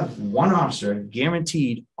 you have 1 officer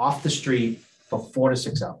guaranteed off the street for 4 to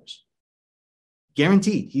 6 hours.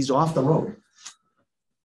 Guaranteed, he's off the road.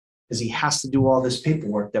 Because he has to do all this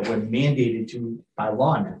paperwork that we're mandated to by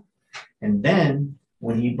law now. And then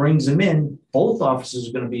when he brings him in, both officers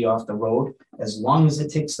are going to be off the road as long as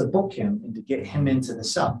it takes to book him and to get him into the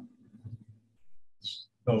cell.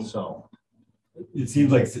 So it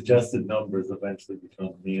seems like suggested numbers eventually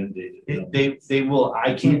become mandated. They will.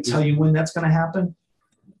 I can't tell you when that's going to happen.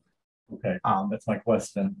 Okay, that's my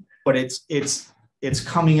question. But it's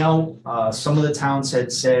coming out. Some of the towns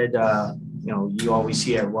had said, you know, you always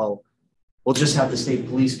hear, well, we'll just have the state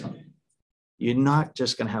police come in. You're not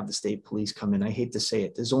just going to have the state police come in. I hate to say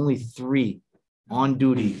it. There's only 3 on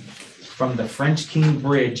duty from the French King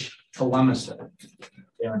Bridge to Leominster.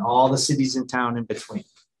 They're in all the cities in town in between.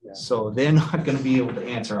 Yeah. So they're not going to be able to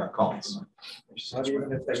answer our calls. Not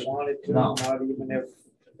even if they wanted to, No. not even if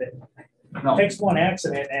they No. fix one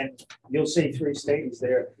accident and you'll see 3 states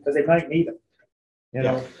there because they might need them. You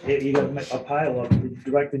know, you got a pile of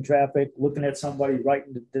directing traffic, looking at somebody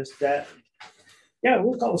writing this, that. Yeah,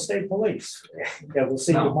 we'll call the state police. Yeah, we'll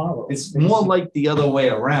see tomorrow. It's more like the other way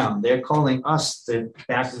around. They're calling us to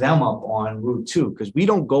back them up on Route 2 because we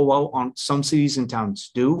don't go out on, some cities and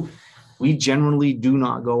towns do. We generally do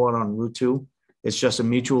not go out on Route 2. It's just a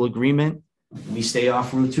mutual agreement. We stay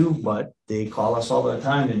off Route 2, but they call us all the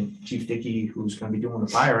time. And Chief Dickey, who's going to be doing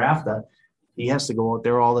the fire after, he has to go out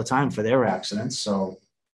there all the time for their accidents. So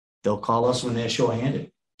they'll call us when they're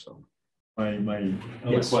short-handed. So My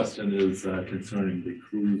other question is concerning the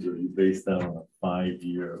cruiser. You based that on a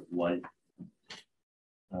 5-year life.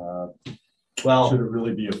 Well, should it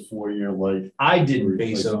really be a 4-year life? I didn't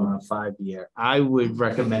base it on a 5-year. I would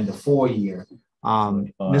recommend a 4-year.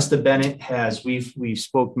 Mr. Bennett has, we've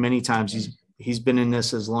spoke many times. He's been in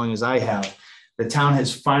this as long as I have. The town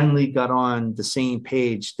has finally got on the same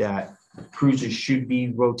page that cruisers should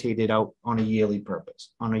be rotated out on a yearly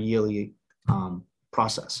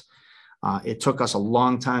process. It took us a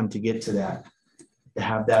long time to get to that, to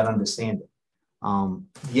have that understanding.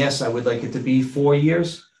 Yes, I would like it to be 4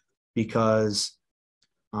 years because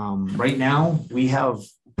right now we have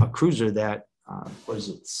a cruiser that, what is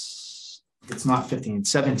it? It's not 15,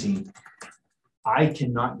 17. I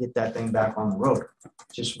cannot get that thing back on the road.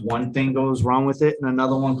 Just one thing goes wrong with it and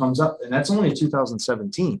another one comes up, and that's only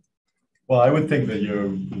 2017. Well, I would think that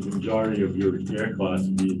the majority of your repair costs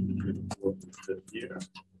would be between the 4th and 5th year.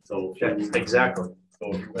 So Exactly.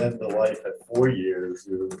 So if you end the life at 4 years,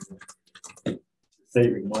 you're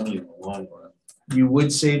saving money in the long run. You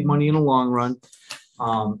would save money in the long run.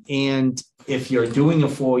 And if you're doing a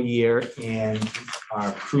 4-year and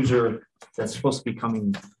our cruiser that's supposed to be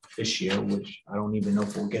coming this year, which I don't even know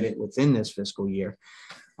if we'll get it within this fiscal year,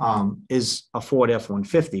 is a Ford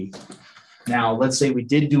F-150. Now, let's say we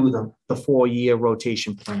did do the 4-year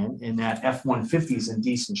rotation plan and that F-150 is in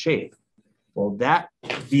decent shape. Well, that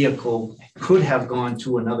vehicle could have gone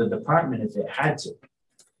to another department if it had to.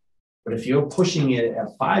 But if you're pushing it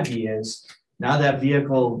at 5 years, now that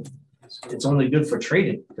vehicle, it's only good for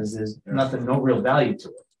trading because there's nothing, no real value to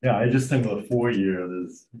it. Yeah, I just think with a 4-year,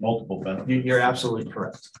 there's multiple benefits. You're absolutely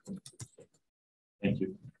correct. Thank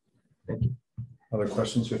you. Thank you. Other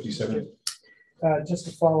questions, 57? Just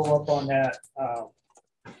to follow up on that,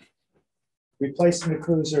 replacing the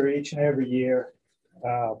cruiser each and every year,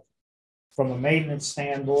 from a maintenance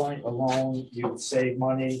standpoint alone, you would save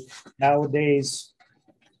money. Nowadays,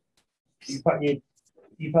 you probably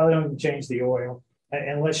don't even change the oil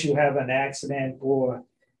unless you have an accident or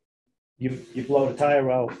you blow the tire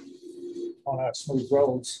out on our smooth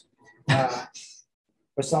roads,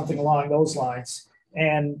 or something along those lines.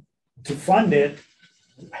 And to fund it,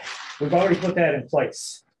 we've already put that in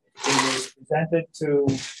place. It was presented to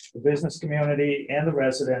the business community and the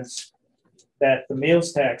residents that the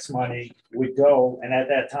meals tax money would go, and at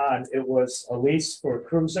that time, it was a lease for a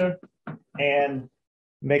cruiser and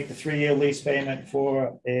make the 3-year lease payment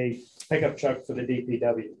for a pickup truck for the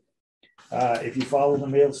DPW. If you follow the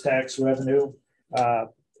meals tax revenue,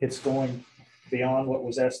 it's going beyond what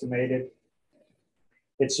was estimated.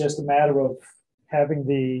 It's just a matter of having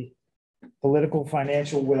the political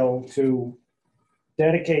financial will to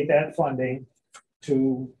dedicate that funding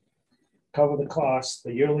to cover the cost,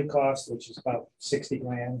 the yearly cost, which is about 60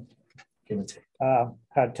 grand, give or take. Hard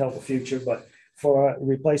to tell the future, but for a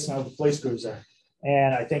replacement of the police cruiser.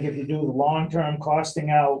 And I think if you do the long-term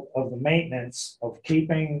costing out of the maintenance of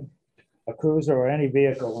keeping a cruiser or any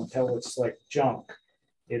vehicle until it's like junk,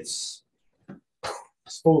 it's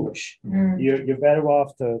foolish. You're better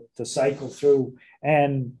off to cycle through.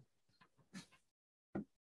 And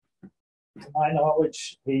to my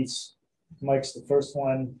knowledge, Mike's the first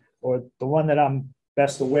one, or the one that I'm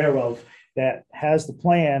best aware of, that has the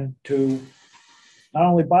plan to not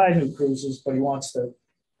only buy new cruisers, but he wants to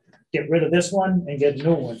get rid of this one and get a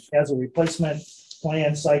new one as a replacement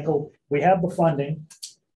plan cycle. We have the funding,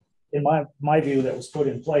 in my view, that was put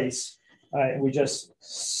in place. And we just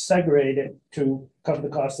segregate it to cover the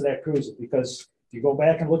cost of that cruiser, because if you go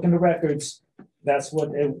back and look in the records, that's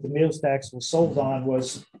what the meals tax was sold on,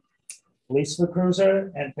 was lease the cruiser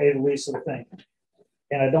and pay the lease of the thing.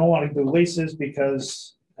 And I don't want to do leases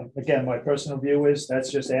because, again, my personal view is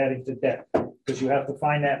that's just adding to debt, because you have to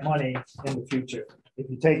find that money in the future. If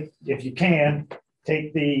you can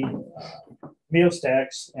take the meals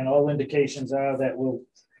tax, and all indications are that will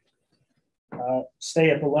stay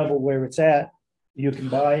at the level where it's at, you can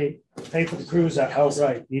pay for the cruiser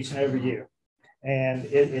outright each and every year. And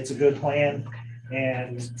it's a good plan.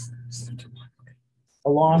 And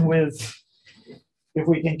along with, if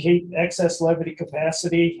we can keep excess levy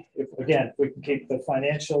capacity, if we can keep the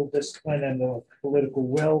financial discipline and the political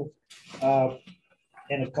will,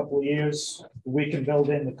 in a couple of years, we can build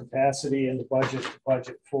in the capacity and the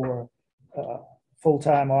budget for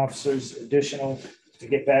full-time officers, additional, to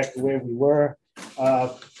get back to where we were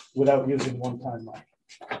without using one-time money.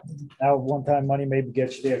 Now, one-time money maybe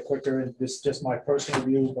gets you there quicker, and this is just my personal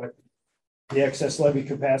view, but the excess levy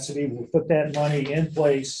capacity, we'll put that money in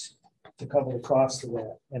place to cover the cost of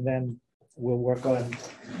that. And then we'll work on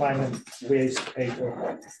finding ways to pay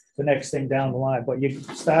for the next thing down the line. But you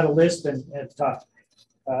start a list and talk.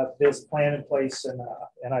 There's a plan in place,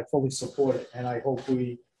 and I fully support it, and I hope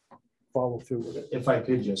we follow through with it. If I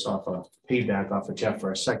could just offer feedback off of Jeff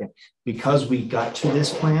for a second, because we got to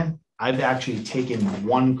this plan, I've actually taken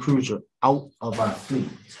one cruiser out of our fleet.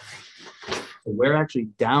 We're actually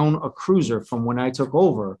down a cruiser from when I took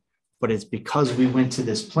over, but it's because we went to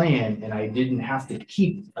this plan and I didn't have to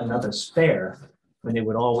keep another spare when they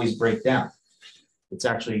would always break down. It's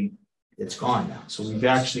gone now. So we've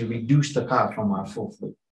actually reduced the car from our full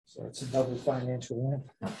fleet. So it's a double financial win.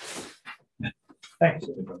 Thanks.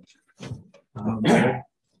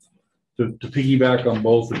 To piggyback on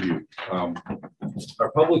both of you,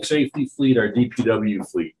 our public safety fleet, our DPW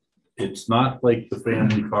fleet, it's not like the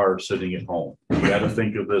family car sitting at home. You got to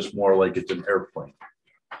think of this more like it's an airplane.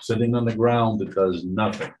 Sitting on the ground that does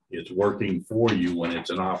nothing. It's working for you when it's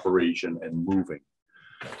in operation and moving.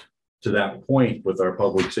 to that point with our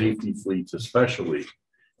public safety fleets especially,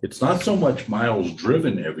 it's not so much miles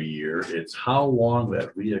driven every year, it's how long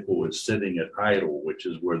that vehicle is sitting at idle, which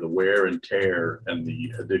is where the wear and tear and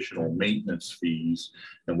the additional maintenance fees,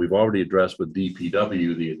 and we've already addressed with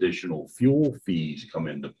DPW, the additional fuel fees come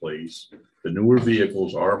into place. The newer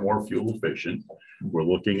vehicles are more fuel efficient. We're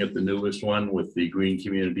looking at the newest one with the Green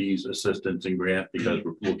Communities Assistance and Grant because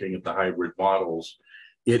we're looking at the hybrid models.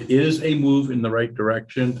 It is a move in the right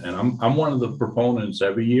direction, and I'm one of the proponents.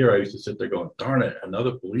 Every year I used to sit there going, darn it,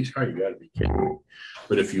 another police car, you gotta be kidding me.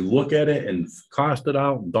 But if you look at it and cost it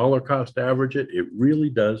out, dollar cost average it, it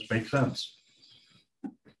really does make sense.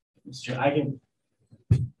 I can,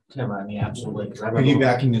 Tim, I mean, absolutely. 'Cause I remember-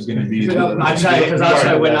 Piggybacking is gonna be. I'm sorry, because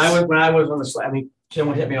when I was on the slide, I mean, Tim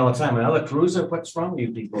would hit me all the time, another cruiser, what's wrong with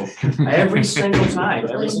you people? Every single time,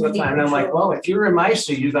 and I'm like, well, if you're in my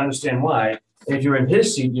seat, you'd understand why. If you're in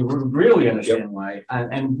his seat, you would really understand why.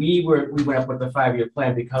 And we went up with the 5-year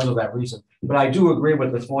plan because of that reason. But I do agree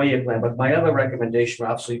with the 4-year plan, but my other recommendation,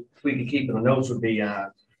 obviously, we could keep in the notes would be,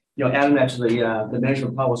 adding that to the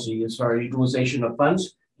management policy as far as utilization of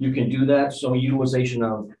funds. You can do that, so utilization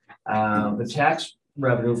of the tax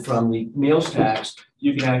revenue from the meals tax,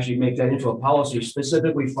 you can actually make that into a policy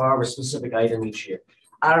specifically for a specific item each year.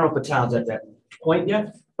 I don't know if the town's at that point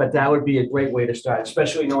yet, but that would be a great way to start,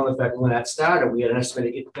 especially knowing the fact when that started, we had an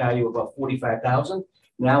estimated value of about 45,000.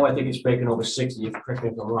 Now I think it's breaking over 60, if correct me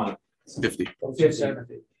if I'm wrong. 50. 50.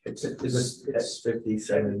 It's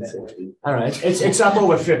 57, 60. All right, it's up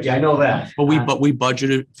over 50, I know that. But we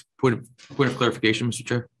budgeted, point of clarification, Mr.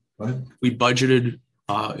 Chair. We budgeted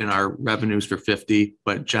in our revenues for 50,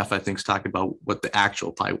 but Jeff, I think, is talking about what the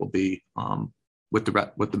actual tie will be with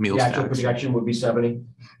the meals The actual tax. projection would be 70.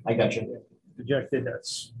 I got you. Projected,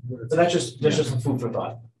 that's. So that's just a food for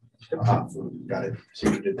thought. Got it. See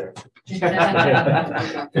what you did there.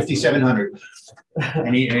 5,700.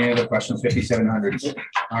 Any other questions? 5,700.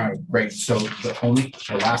 All right, great. So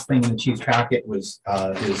the last thing in the chief's packet was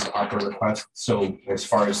his opera request. So as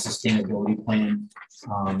far as sustainability plan,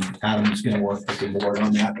 Adam's going to work with the board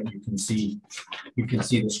on that, and you can see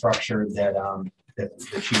the structure that that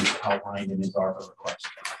the chief outlined in his opera request.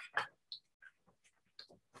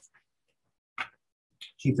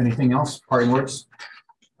 Chief, anything else? Parting words?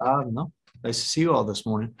 No. Nice to see you all this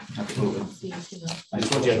morning. Absolutely. I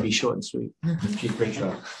told you I'd be short and sweet. Chief, great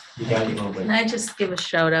job. You got it. Can I just give a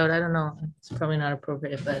shout out? I don't know, it's probably not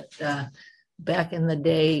appropriate, but back in the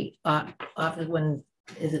day, when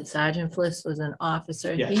Sergeant Fliss was an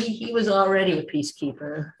officer, Yes. he was already a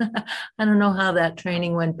peacekeeper. I don't know how that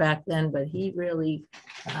training went back then, but he really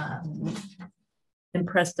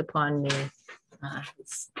impressed upon me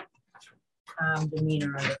his calm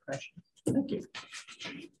demeanor under pressure. Thank you.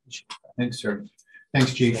 Thanks, sir.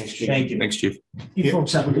 Thanks, Chief. Thank you. Thanks, Chief. You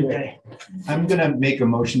folks have a good day. I'm gonna make a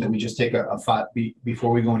motion that we just take a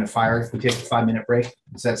before we go into fire, we take a 5-minute break.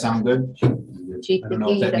 Does that sound good? Chief, I don't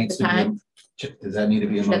know if that needs to be, time. does that need to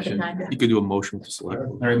be a Set the motion? All time. You could do a motion with the select.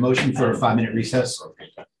 right, motion for a 5-minute recess.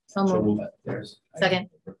 So moved. Second.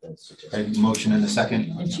 Right, motion in a second.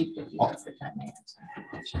 And Chief Dickey does the time.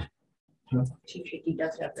 Chief Dickey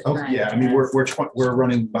does have the Oh, time. yeah, I mean, we're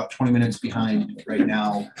running about 20 minutes behind right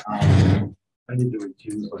now. I need to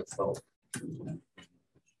recuse myself.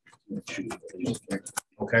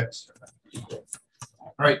 Okay.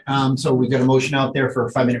 All right, so we've got a motion out there for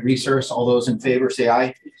a 5-minute recess. All those in favor, say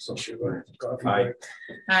aye. Aye.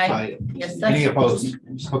 Hi. Yes, sir. Any opposed?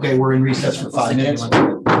 Okay, we're in recess for 5 minutes.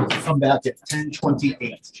 Come back at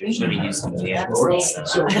 10:28. Usually we use some Yeah.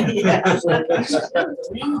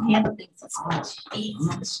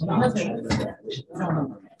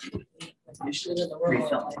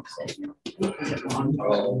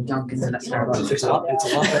 Dunkin' in a Starbucks. It's a lot better.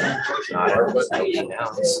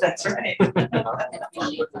 That's right. I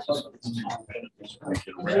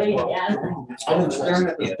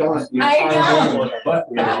know.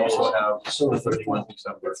 But we also have 31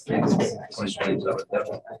 December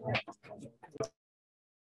 2027.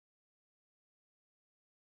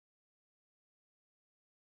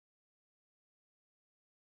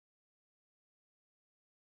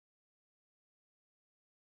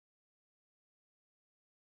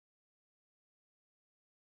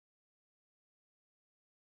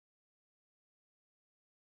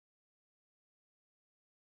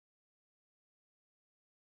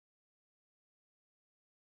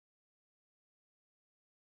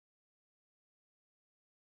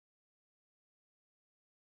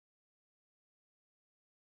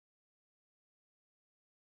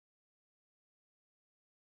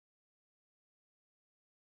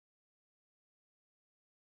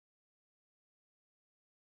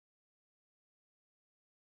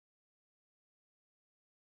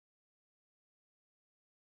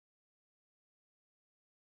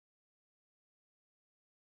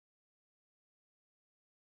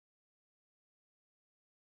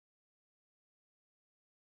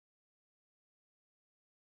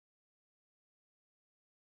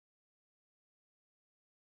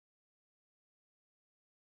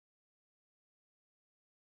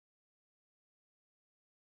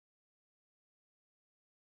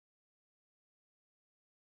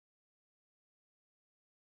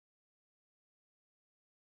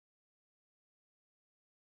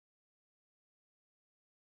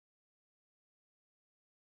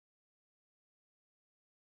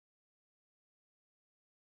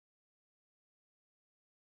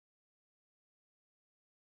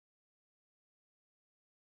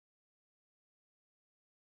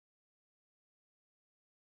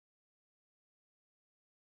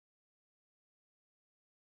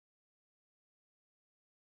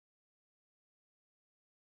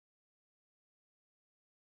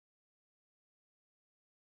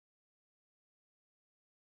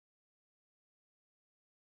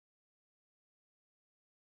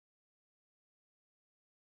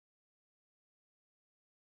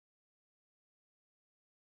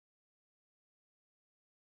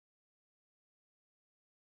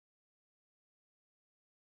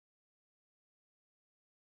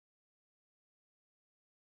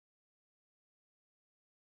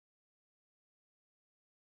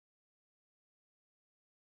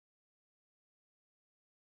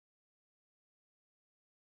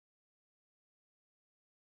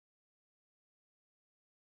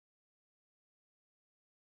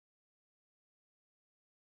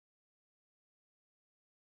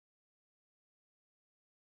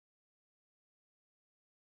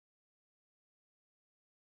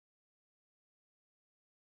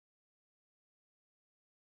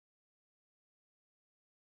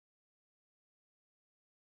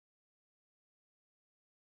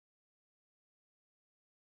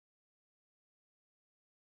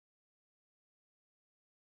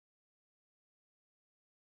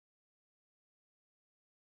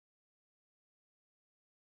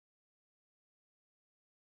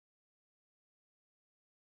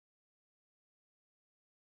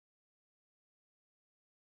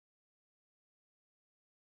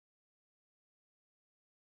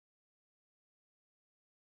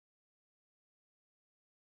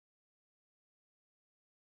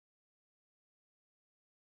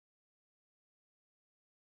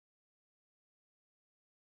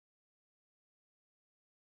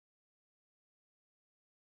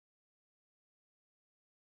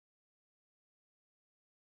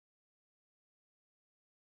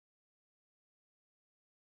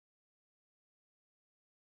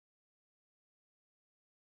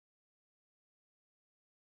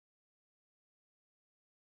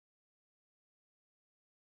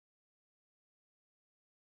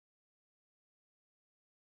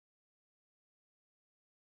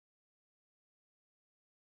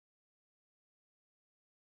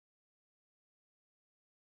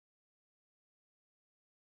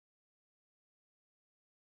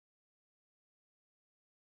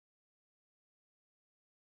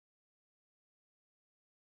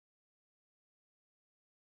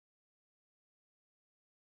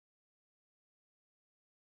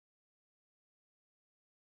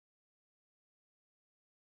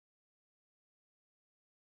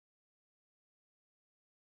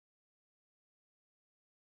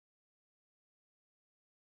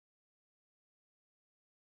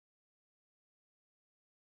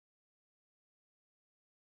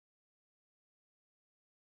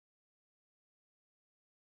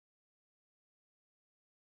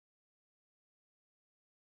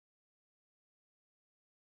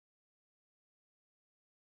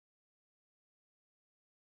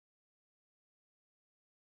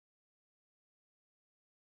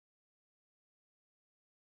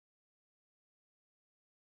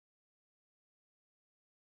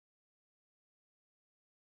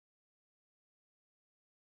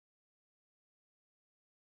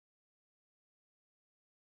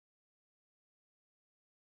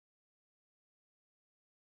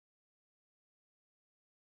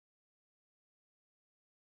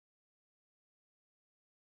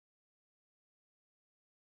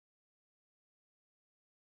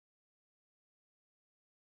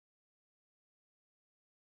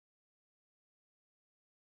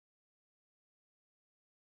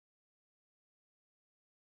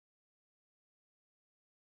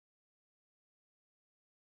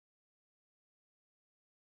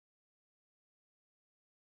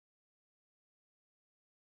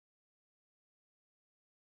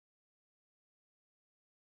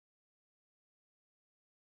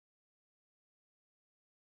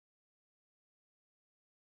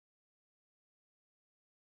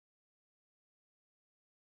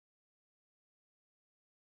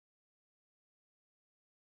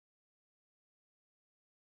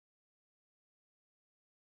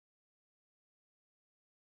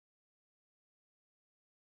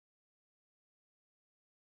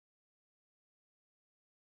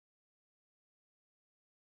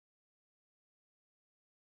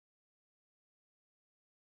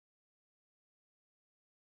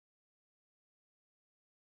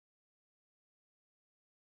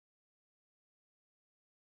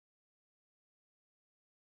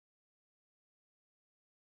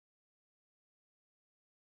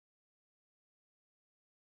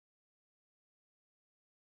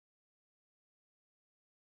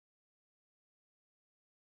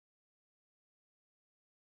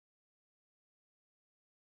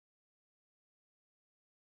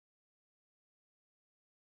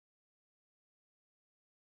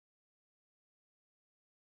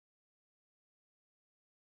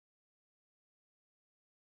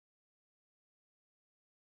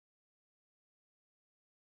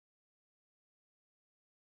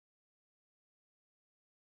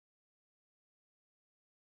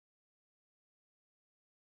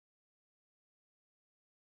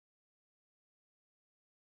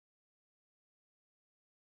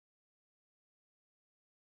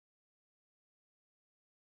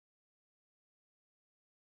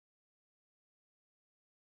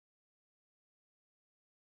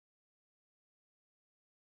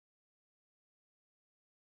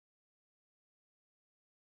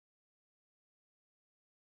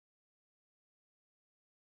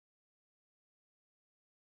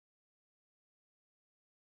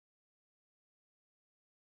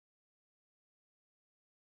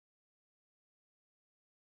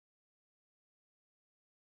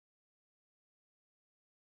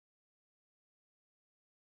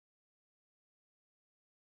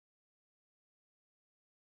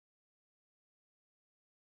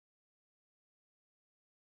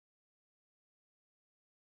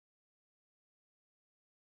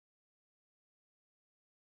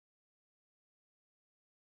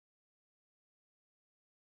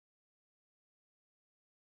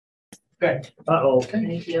 Good. Uh-oh.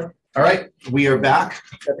 Thank you. All right, we are back.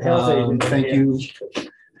 Got the health agent in Thank here. you. I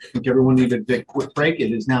think everyone needed a quick break.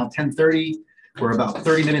 It is now 10:30. We're about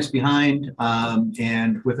 30 minutes behind.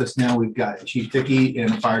 And with us now, we've got Chief Dickey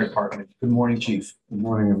in the Fire Department. Good morning, Chief. Good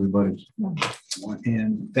morning, everybody.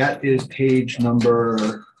 And that is page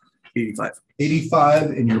number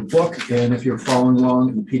 85 in your book. And if you're following along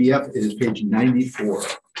in the PDF, it is page 94.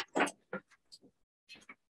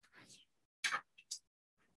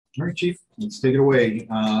 All right, Chief, let's take it away.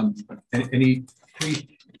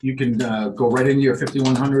 You can go right into your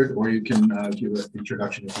 5100, or you can give an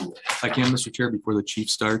introduction if you will. I can, Mr. Chair, before the chief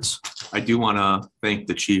starts. I do want to thank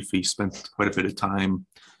the chief. He spent quite a bit of time.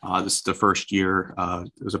 This is the first year.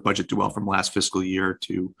 There was a budget due out from last fiscal year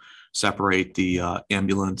to separate the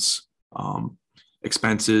ambulance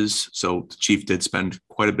expenses. So the chief did spend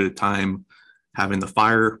quite a bit of time having the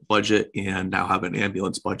fire budget and now have an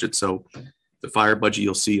ambulance budget. So the fire budget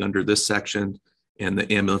you'll see under this section, and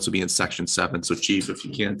the ambulance will be in section 7. So Chief, if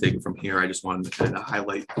you can take it from here, I just wanted to kind of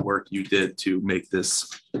highlight the work you did to make this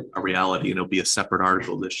a reality, and it'll be a separate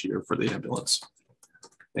article this year for the ambulance.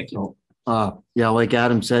 Thank you. Yeah, like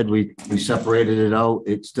Adam said, we separated it out.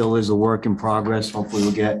 It still is a work in progress. Hopefully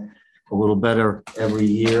we'll get a little better every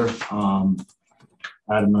year.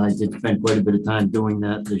 Adam and I did spend quite a bit of time doing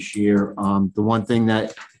that this year. The one thing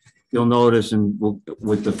that you'll notice, and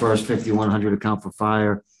with the first 5100 account for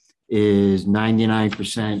fire, is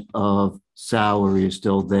 99% of salary is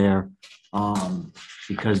still there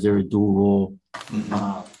because they're a dual role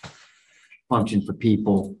function for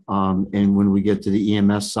people. And when we get to the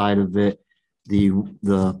EMS side of it,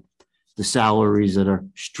 the salaries that are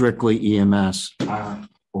strictly EMS are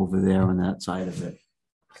over there on that side of it.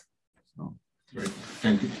 So, great.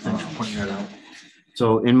 Thank you. Thanks for pointing that out.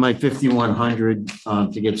 So in my 5100,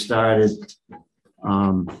 to get started,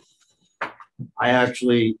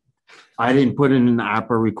 I didn't put in an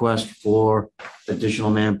APRA request for additional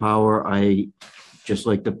manpower. I, just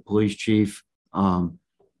like the police chief, I'm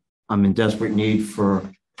in desperate need for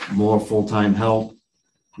more full-time help.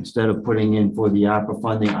 Instead of putting in for the APRA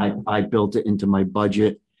funding, I built it into my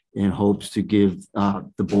budget in hopes to give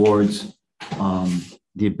the boards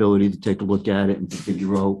the ability to take a look at it and to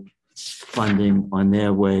figure out funding on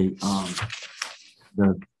their way.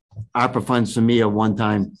 The APRA funds to me are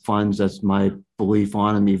one-time funds. That's my belief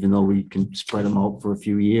on them, even though we can spread them out for a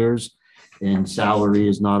few years. And salary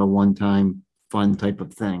is not a one-time fund type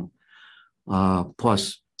of thing.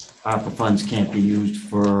 Plus, APRA funds can't be used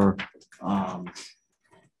for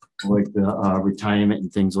like the retirement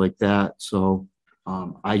and things like that. So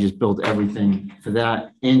I just built everything for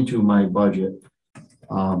that into my budget.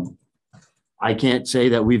 I can't say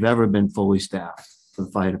that we've ever been fully staffed for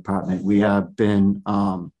the fire department. We have been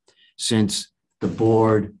since the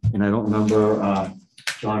board, and I don't remember,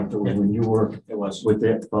 John, if it was when you were with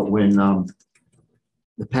it, but when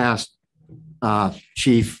the past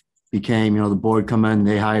chief became, the board come in,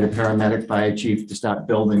 they hired a paramedic fire chief to start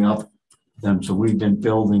building up them. So we've been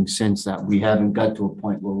building since that. We haven't got to a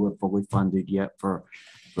point where we're fully funded yet for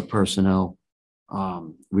personnel.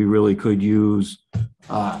 We really could use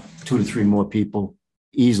 2 to 3 more people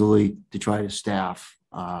easily to try to staff.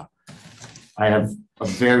 I have a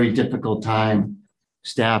very difficult time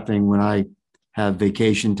staffing when I have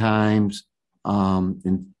vacation times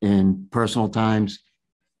and personal times,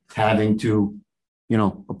 having to,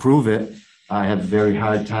 approve it. I have a very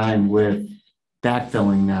hard time with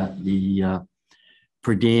backfilling that. The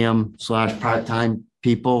per diem / part-time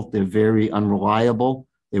people, they're very unreliable.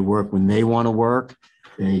 They work when they want to work.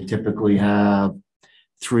 They typically have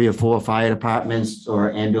 3 or 4 fire departments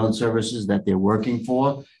or ambulance services that they're working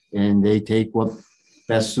for, and they take what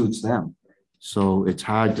best suits them. So it's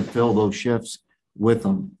hard to fill those shifts with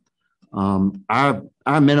them.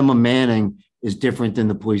 Our minimum manning is different than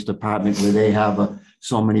the police department, where they have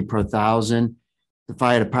so many per 1,000. The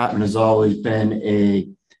fire department has always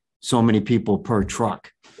been so many people per truck.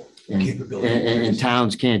 And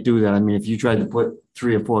towns can't do that. I mean, if you tried to put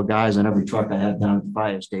 3 or 4 guys on every truck I have down at the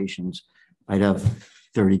fire stations, I'd have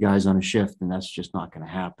 30 guys on a shift, and that's just not going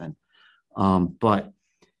to happen. But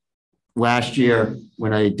last year,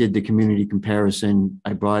 when I did the community comparison,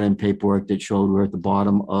 I brought in paperwork that showed we're at the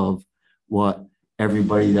bottom of what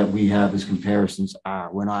everybody that we have as comparisons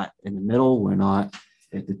are. We're not in the middle. We're not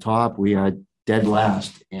at the top. We are dead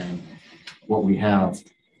last in what we have.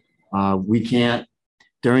 We can't,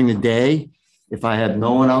 during the day, if I have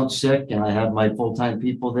no one out sick and I have my full-time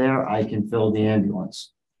people there, I can fill the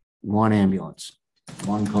ambulance. 1 ambulance,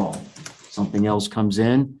 1 call. Something else comes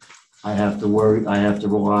in, I have to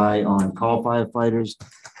rely on call firefighters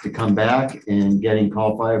to come back, and getting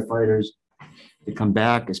call firefighters to come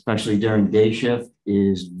back, especially during day shift,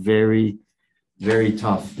 is very, very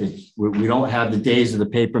tough. We don't have the days of the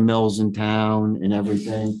paper mills in town and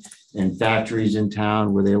everything, and factories in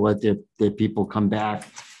town where they let their people come back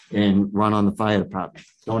and run on the fire department.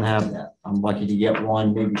 Don't have that. I'm lucky to get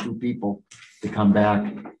one, maybe two people to come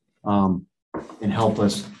back and help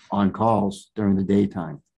us on calls during the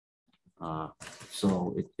daytime.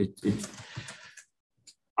 So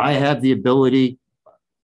I have the ability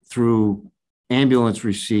through ambulance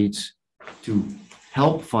receipts to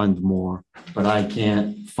help fund more, but I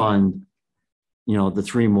can't fund, the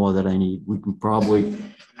 3 more that I need. We can probably,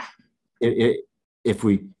 if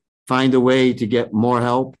we find a way to get more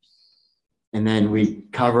help, and then we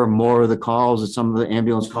cover more of the calls, of some of the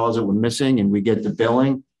ambulance calls that we're missing, and we get the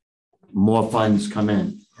billing, more funds come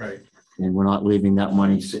in. Right. And we're not leaving that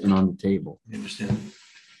money sitting on the table. I understand.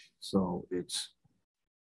 So it's,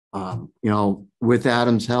 with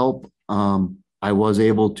Adam's help, I was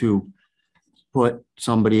able to put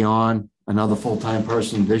somebody on, another full-time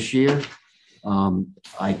person this year.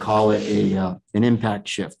 I call it an impact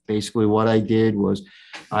shift. Basically what I did was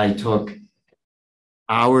I took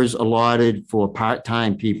hours allotted for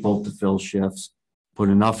part-time people to fill shifts, put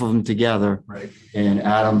enough of them together. Right. And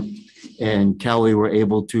Adam and Kelly were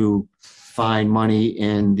able to find money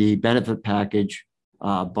in the benefit package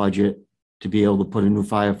budget to be able to put a new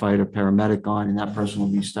firefighter paramedic on, and that person will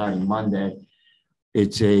be starting Monday.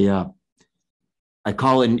 It's I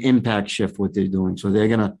call it an impact shift, what they're doing. So they're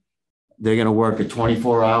gonna work a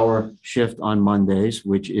 24-hour shift on Mondays,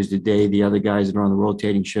 which is the day the other guys that are on the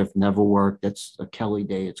rotating shift never work. That's a Kelly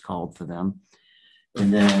day, it's called for them.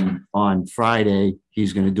 And then on Friday,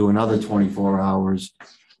 he's gonna do another 24 hours.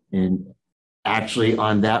 And actually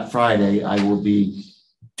on that Friday, I will be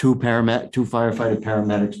two firefighter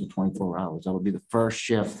paramedics for 24 hours. That will be the first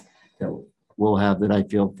shift that we'll have that I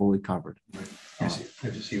feel fully covered. I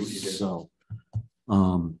just see what you did. So,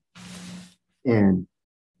 and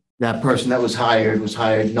that person that was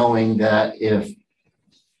hired knowing that if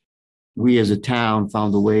we as a town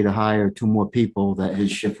found a way to hire 2 more people, that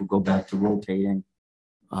his shift would go back to rotating,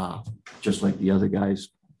 just like the other guys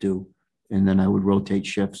do. And then I would rotate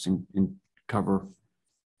shifts and cover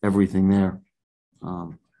everything there.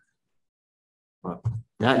 But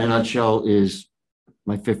that in a nutshell is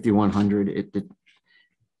my 5,100.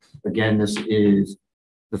 Again, this is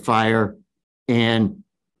the fire and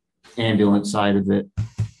ambulance side of it,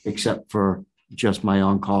 except for just my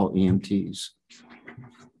on-call EMTs.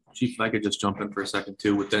 Chief, if I could just jump in for a second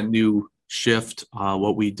too, with that new shift,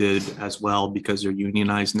 what we did as well, because they're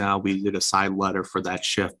unionized now, we did a side letter for that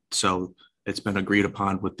shift. So it's been agreed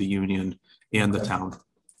upon with the union and the town.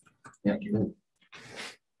 Yeah.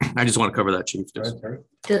 I just want to cover that, Chief.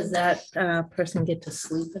 Does that person get to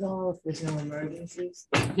sleep at all if there's no emergencies?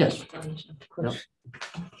 Yes. Yep.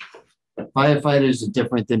 Firefighters are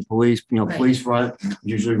different than police. Right. Police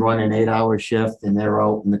usually run an 8-hour shift and they're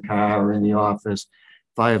out in the car or in the office.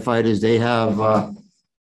 Firefighters,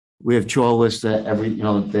 we have chore lists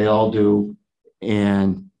that they all do.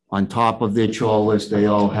 And on top of their chore list, they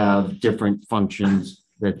all have different functions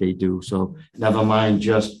that they do. So never mind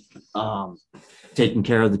just taking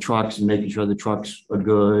care of the trucks and making sure the trucks are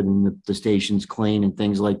good and the station's clean and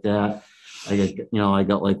things like that. I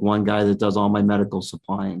got like one guy that does all my medical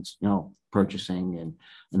supplies, purchasing, and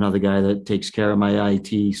another guy that takes care of my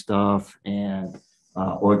IT stuff and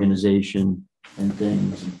organization and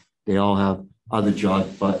things. They all have other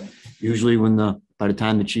jobs, but usually by the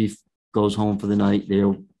time the chief goes home for the night,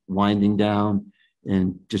 they're winding down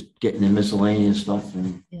and just getting their miscellaneous stuff.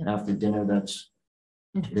 And after dinner, that's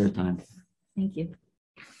their time. Thank you.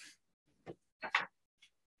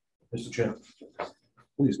 Mr. Chair,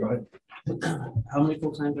 please go ahead. How many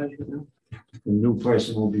full-time guys you got now? The new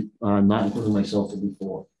person will be, not including myself, will be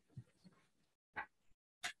 4.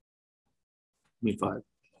 Me 5.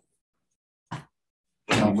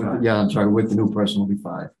 I'm sorry, with the new person will be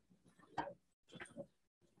 5.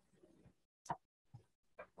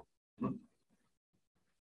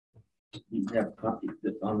 You have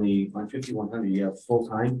on 5,100, you have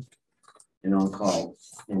full-time and on call,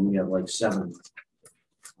 and we have like 7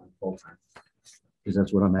 on full-time. Because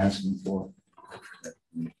that's what I'm asking for.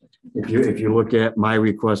 If you look at my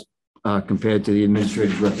request compared to the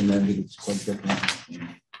administrator's recommended, it's quite different.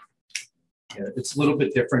 Yeah, it's a little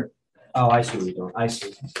bit different. Oh, I see what you're doing. I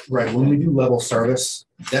see. Right. When we do level service,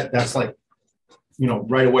 that's like,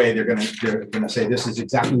 right away they're gonna say this is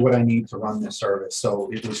exactly what I need to run this service. So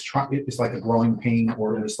it's like a growing pain,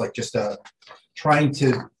 or it was like just trying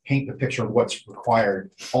to paint the picture of what's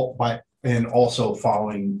required, and also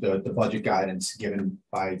following the budget guidance given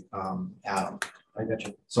by Adam. I got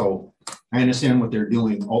you. So I understand what they're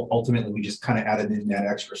doing. Ultimately, we just kind of added in that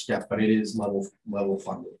extra step, but it is level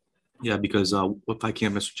funded. Yeah, because if I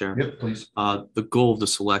can, Mr. Chair. Yep, please. The goal of the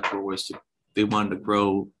select board was they wanted to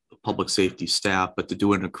grow the public safety staff, but to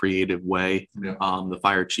do it in a creative way. Yeah. The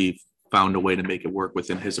fire chief found a way to make it work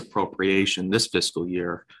within his appropriation this fiscal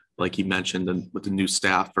year, like he mentioned, and with the new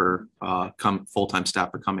staff or full-time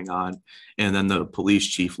staff are coming on. And then the police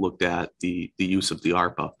chief looked at the use of the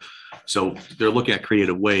ARPA. So they're looking at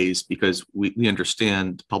creative ways because we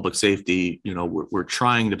understand public safety, you know, we're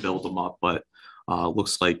trying to build them up, but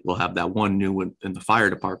looks like we'll have that one new in the fire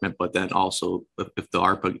department, but then also if the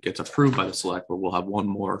ARPA gets approved by the select board, we'll have one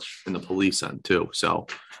more in the police end too. So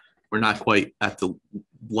we're not quite at the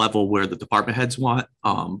level where the department heads want,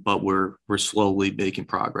 but we're slowly making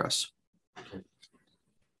progress.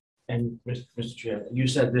 And Mr. Chair, you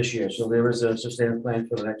said this year, so there is a sustained plan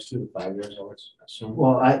for the next 2 to 5 years, I would assume.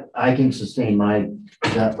 Well, I can sustain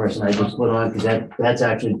that person I just put on, because that's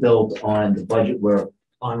actually built on the budget we're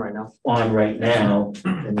On right now. on right now,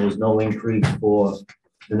 and there's no increase for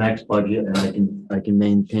the next budget, and I can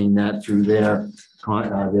maintain that through their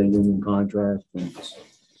union contract. And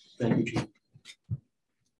Thank you, Chief.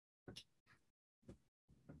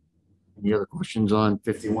 any other questions on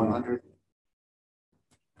 5100?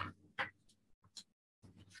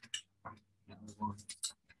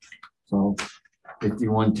 So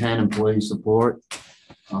 5110 employee support.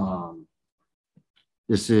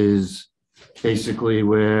 This is basically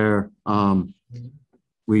where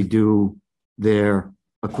we do their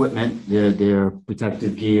equipment, their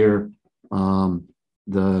protective gear,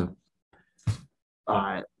 the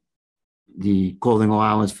clothing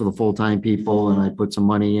allowance for the full-time people, and I put some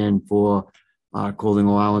money in for clothing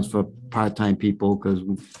allowance for part-time people because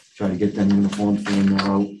we try to get them uniforms for when they're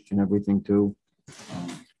out and everything too.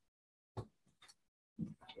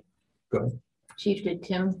 Go ahead. Chief, did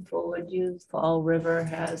Tim forward you? Fall River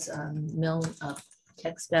has a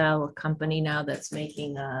textile company now that's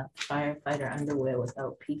making firefighter underwear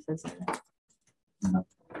without PFAS in it. No.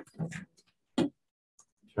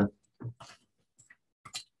 Sure.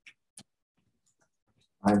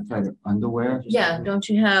 Firefighter underwear? Yeah, don't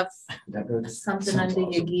you have something under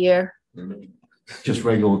your gear? Just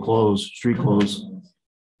regular clothes, street clothes.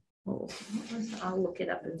 Oh, I'll look it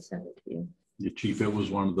up and send it to you. Yeah, Chief, it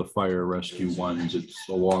was one of the fire rescue ones. It's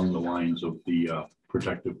along the lines of the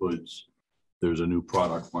protective hoods. There's a new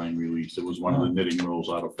product line released. It was one of the knitting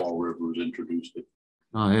mills out of Fall River was introduced it.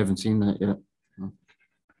 No, I haven't seen that yet. No.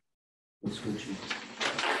 That's good, Chief.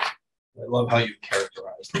 I love how you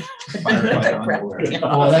characterized it. Firefighter underwear.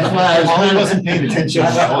 Oh, that's why I was I wasn't paying attention. I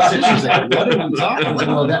was like, what are we talking about?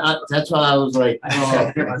 Well, that's why I was like,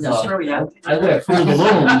 oh, no. Sure, yeah. I wear full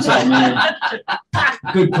balloons. I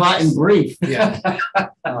mean, good cotton brief. Yeah.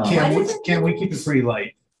 Can we keep it pretty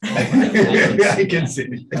light? I can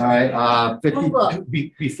see. All right, 50. Oh, look,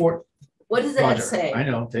 Before. what does that Roger, say? I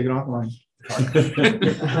know, take it offline.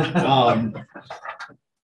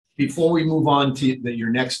 Before we move on to your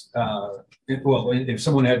next, well, if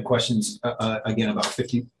someone had questions, again, about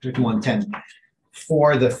 5110,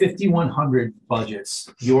 for the 5100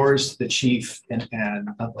 budgets, yours, the chief, and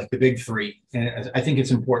like the big three, and I think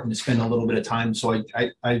it's important to spend a little bit of time. So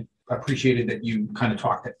I appreciated that you kind of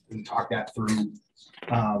talked that through.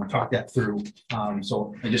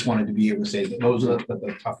 So I just wanted to be able to say that those are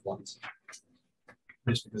the tough ones,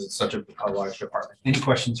 just because it's such a large department. Any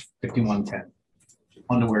questions? 5110.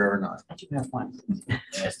 Underwear or not? I have one. I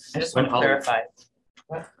just want to clarify.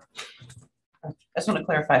 What? I just want to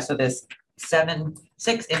clarify. So there's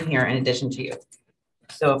 6 in here in addition to you.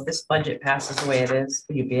 So if this budget passes the way it is,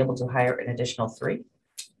 will you be able to hire an additional 3?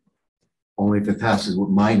 Only if it passes with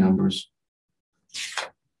my numbers.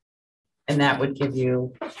 And that would give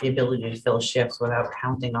you the ability to fill shifts without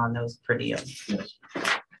counting on those per diem. Yes.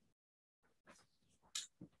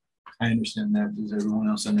 I understand that. Does everyone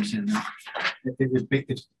else understand that?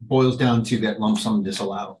 It boils down to that lump sum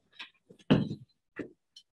disallowed.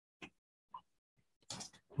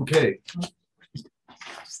 Okay.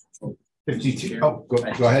 52. Oh, go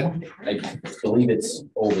ahead. I believe it's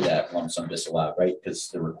over that lump sum disallowed, right? Because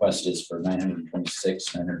the request is for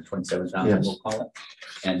 926, 927,000, Yes. we'll call it.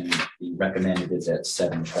 And the recommended is at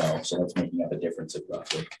 712. So that's making up a difference of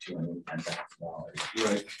roughly $210,000.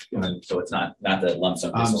 Right. So it's not the lump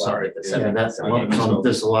sum I'm disallowed. sorry. The Yeah, that's lump sum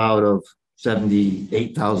disallowed of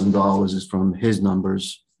 $78,000 is from his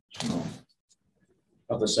numbers.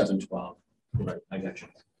 Of the 712. Right. I got you.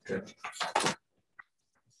 Good.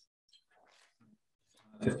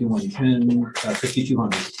 5110,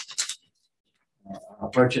 5200.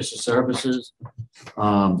 Purchase of services.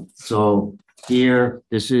 So here,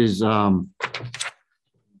 this is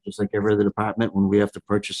just like every other department when we have to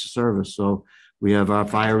purchase a service. So we have our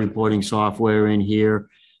fire reporting software in here.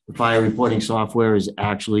 The fire reporting software is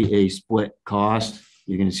actually a split cost.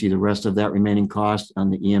 You're going to see the rest of that remaining cost on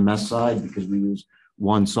the EMS side because we use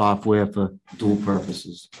one software for dual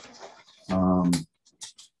purposes.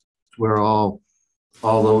 We're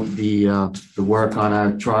although the work on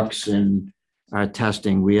our trucks and our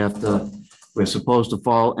testing, we're supposed to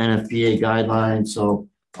follow NFPA guidelines. So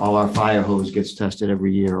all our fire hose gets tested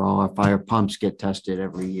every year. All our fire pumps get tested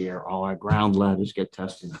every year. All our ground ladders get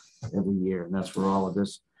tested every year. And that's where all of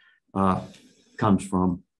this comes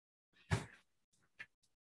from.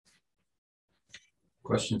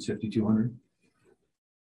 Questions 5,200?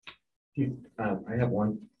 I have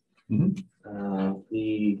one.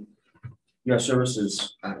 Your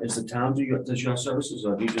services, is the town does your services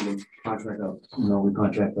or do you do the contract out? No, we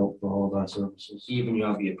contract out for all of our services. Even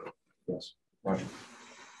your vehicle? Yes. Roger.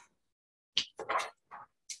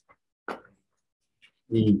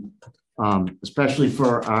 Especially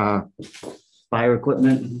for our fire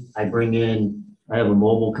equipment, I have a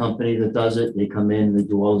mobile company that does it. They come in, they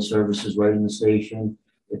do all the services right in the station.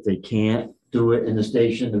 If they can't do it in the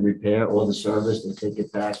station, the repair or the service, they take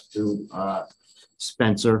it back to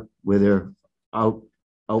Spencer, where they're out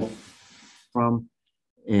from,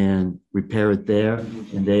 and repair it there.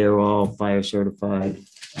 And they are all fire certified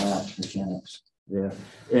mechanics there.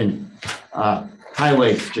 And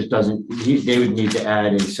highway just doesn't, they would need to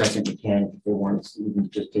add a second mechanic if they wanted to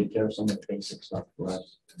even just take care of some of the basic stuff for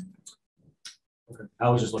us. Okay. I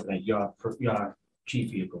was just looking at your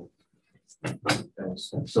chief vehicle. That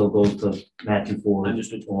still goes to Matthew Ford,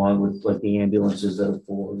 Understood. along with like the ambulances that are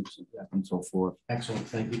Fords and so forth. Excellent,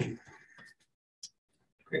 thank you.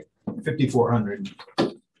 Great. 5,400.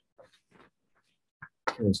 Okay,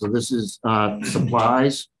 so this is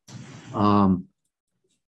supplies.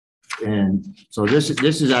 And so this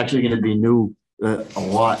is actually going to be new a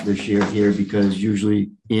lot this year here because usually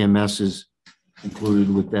EMS is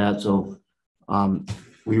included with that. So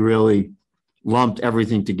we really lumped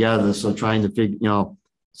everything together. So trying to figure,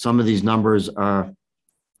 some of these numbers are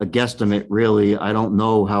a guesstimate, really. I don't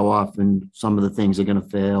know how often some of the things are going to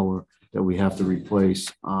fail or that we have to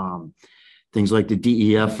replace. Things like the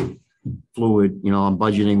DEF fluid, I'm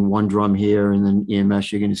budgeting one drum here and then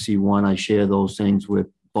EMS, you're going to see one. I share those things with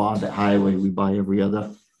Bob at Highway. We buy every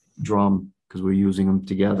other drum because we're using them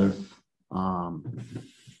together.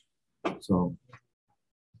 So.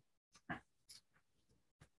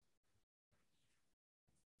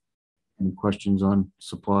 Any questions on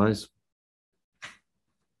supplies?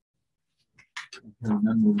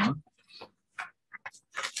 None, move on.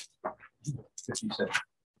 57.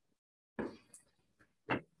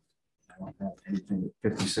 I don't have anything.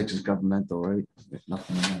 56 is governmental, right? There's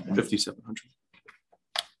nothing in that one. 5,700.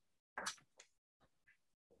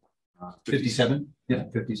 57? Yeah,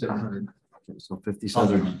 5,700. Okay, so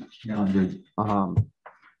 5,700.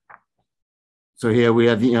 So here we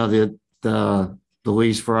have, the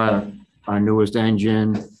lease for our newest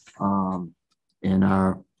engine, and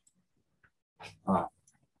our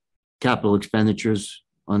capital expenditures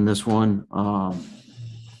on this one.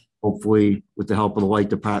 Hopefully, with the help of the light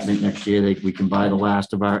department next year, we can buy the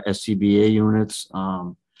last of our SCBA units.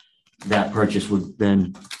 That purchase would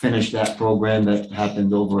then finish that program that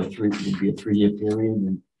happened over would be a 3-year period,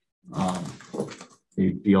 and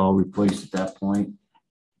they'd be all replaced at that point.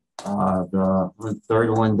 The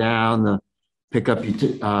third one down, the pickup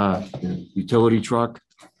utility truck,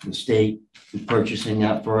 the state is purchasing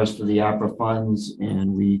that for us for the ARPA funds,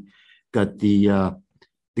 and we got the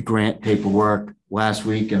grant paperwork last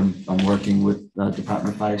week, and I'm working with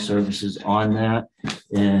Department of Fire Services on that.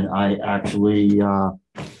 And I actually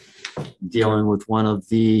dealing with one of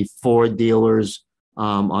the Ford dealers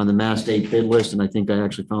on the Mass State bid list, and I think I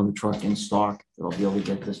actually found the truck in stock that I'll be able to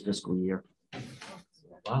get this fiscal year.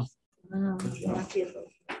 Wow.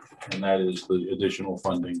 And that is the additional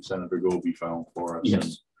funding Senator Goby found for us. Yes.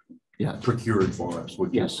 And Yeah. procured for us,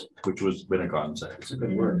 which was been a concept. It's a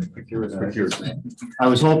good word. Procured. I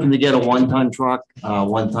was hoping to get a 1-ton truck.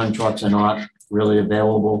 1-ton trucks are not really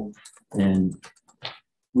available, and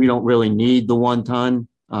we don't really need the 1-ton.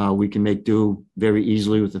 We can make do very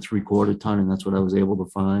easily with the 3/4 ton, and that's what I was able to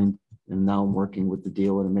find. And now I'm working with the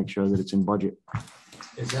dealer to make sure that it's in budget.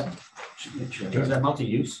 Is that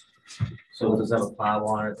multi-use? So does that have a plow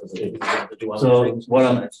on it? Does it have to do other So things? what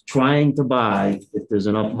I'm trying to buy, if there's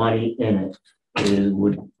enough money in it, is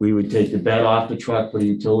we would take the bed off the truck, put a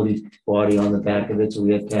utility body on the back of it, so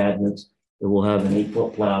we have cabinets. It will have an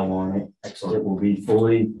 8-foot plow on it. It will be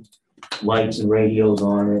fully lights and radios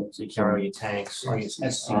on it. So you carry all your tanks, all your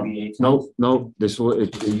SCBA. Nope, this will,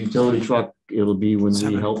 it's the utility truck, it'll be when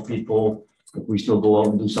we help people, if we still go out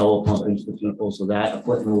and do solar pumpings for people, so that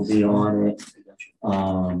equipment will be on it.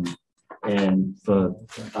 And for,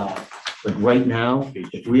 but right now,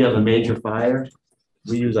 if we have a major fire,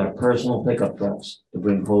 we use our personal pickup trucks to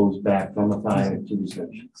bring hose back from the fire to the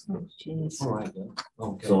station. Oh, geez. All right, then.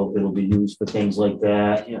 Okay. So it'll be used for things like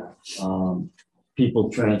that. Yeah. People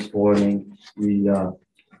transporting. We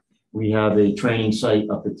have a training site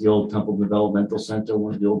up at the old Templeton Developmental Center,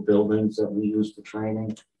 one of the old buildings that we use for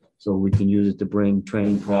training. So we can use it to bring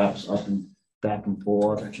training props up and back and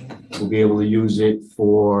forth. We'll be able to use it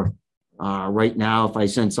for, right now, if I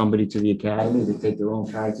send somebody to the academy, they take their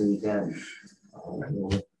own car to the academy.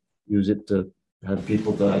 We'll use it to have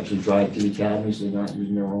people to actually drive to the academy, so they're not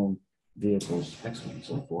using their own vehicles, and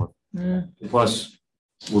so forth. Plus,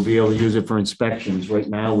 we'll be able to use it for inspections. Right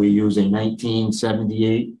now, we use a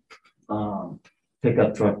 1978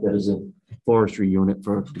 pickup truck that is a forestry unit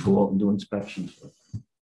to go out and do inspections.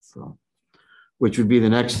 So, which would be the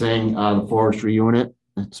next thing, the forestry unit.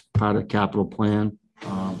 That's part of the capital plan.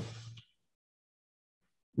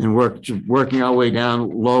 And working our way down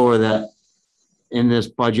lower, that in this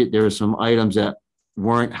budget, there are some items that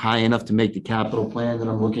weren't high enough to make the capital plan that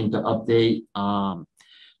I'm looking to update.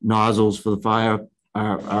 Nozzles for the fire,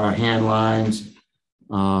 our hand lines,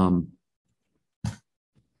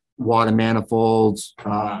 water manifolds,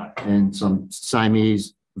 and some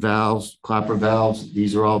Siamese valves, clapper valves.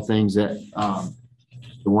 These are all things that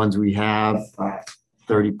the ones we have,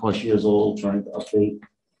 30 plus years old, trying to update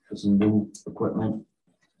for some new equipment.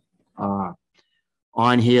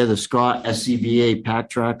 On here, the Scott SCBA pack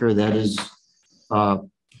tracker, that is,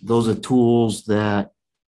 those are tools that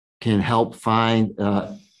can help find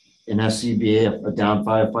an SCBA, a down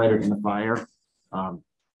firefighter in a fire.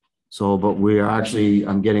 But we are actually,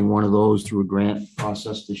 I'm getting one of those through a grant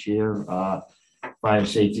process this year, fire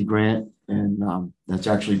safety grant, and that's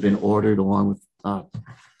actually been ordered along with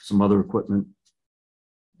some other equipment.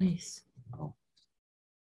 Nice.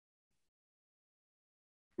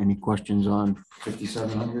 Any questions on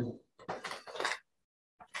 5700?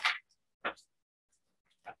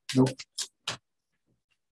 Nope.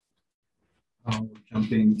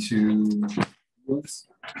 Jumping to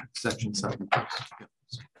Section 7.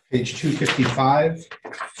 page 255.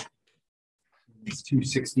 It's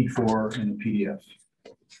 264 in the PDF.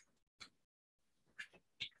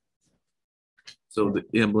 So the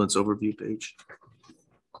ambulance overview page.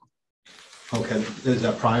 Okay, is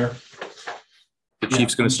that prior? The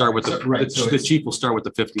chief's going to start with the, Right, so the it's- chief will start with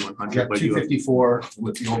the 5100. Yeah, but you have- 254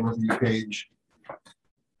 with the overview page.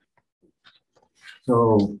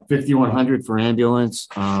 So 5100 for ambulance,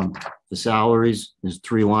 the salaries, there's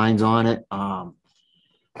 3 lines on it.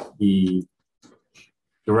 The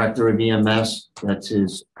director of EMS, that's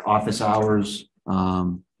his office hours,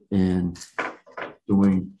 and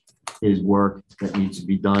doing his work that needs to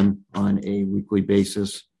be done on a weekly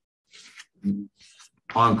basis.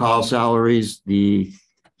 On-call salaries, the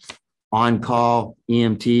on-call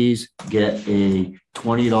EMTs get a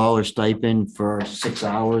 $20 stipend for 6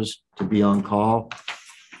 hours to be on call.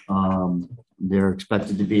 They're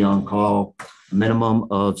expected to be on call a minimum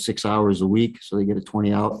of 6 hours a week, so they get a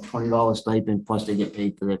 $20 stipend, plus they get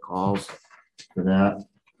paid for their calls for that.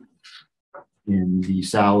 And the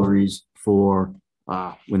salaries for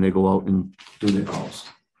when they go out and do their calls.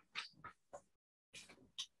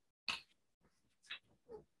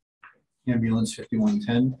 Ambulance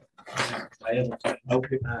 5110. I have a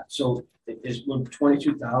question. So would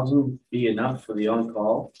 22,000 be enough for the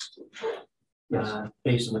on-call?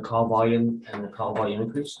 Based on the call volume and the call volume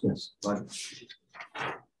increase? Yes. Right.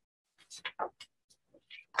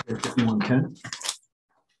 5110.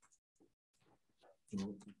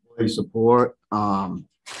 Employee support,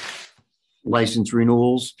 license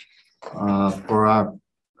renewals for our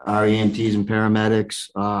EMTs and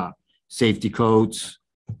paramedics, safety coats,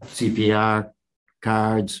 CPR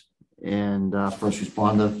cards, and first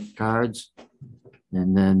responder cards,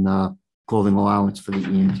 and then clothing allowance for the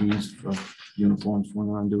EMTs for uniforms when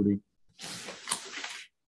they're on duty.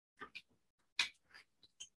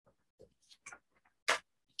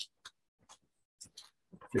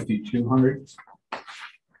 $5,200.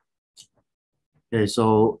 Okay,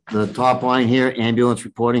 so the top line here, ambulance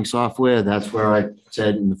reporting software, that's where I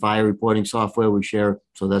said in the fire reporting software, we share,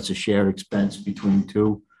 so that's a shared expense between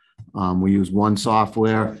two. We use one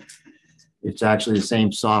software. It's actually the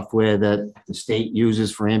same software that the state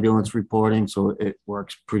uses for ambulance reporting, so it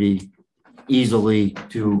works pretty easily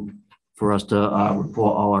for us to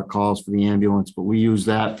report all our calls for the ambulance, but we use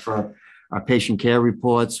that for our patient care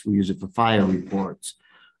reports, we use it for fire reports.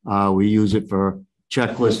 We use it for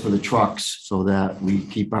checklists for the trucks so that we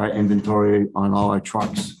keep our inventory on all our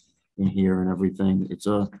trucks in here and everything. It's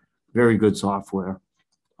a very good software.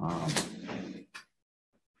 And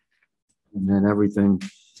then everything.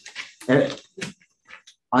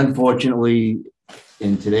 Unfortunately,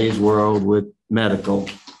 in today's world with medical,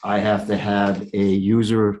 I have to have a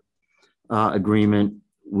user agreement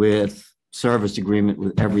with service agreement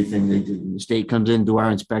with everything they do. The state comes in, do our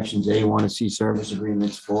inspections, they want to see service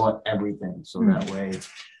agreements for everything. So that way,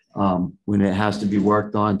 when it has to be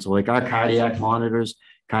worked on, so like our cardiac monitors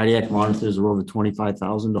are over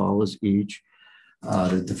 $25,000 each.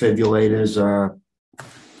 The defibrillators are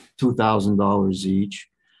 $2,000 each.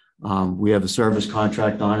 We have a service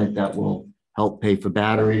contract on it that will help pay for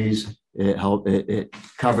batteries. It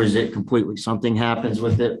covers it completely. Something happens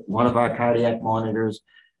with it. One of our cardiac monitors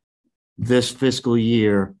this fiscal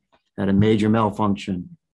year had a major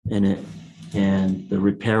malfunction in it, and the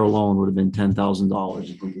repair alone would have been $10,000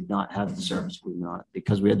 if we did not have the service agreement on it.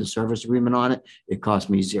 Because we had the service agreement on it, it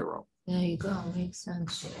cost me $0. There you go, makes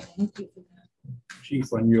sense. Thank you for that.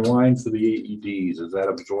 Chief, on your line for the AEDs, is that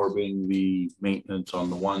absorbing the maintenance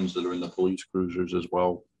on the ones that are in the police cruisers as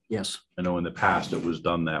well? Yes. I know in the past it was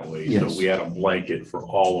done that way. Yes. So we had a blanket for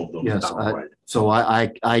all of them. Yes, outright. so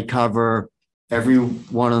I cover every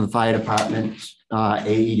one of the fire departments,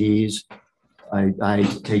 AEDs. I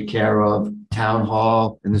take care of town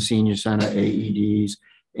hall and the senior center AEDs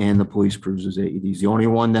and the police cruisers AEDs. The only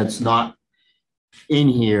one that's not in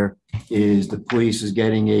here is the police is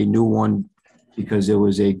getting a new one because there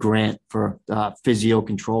was a grant for physio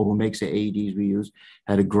control, who makes the AEDs we use,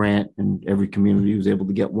 had a grant, and every community was able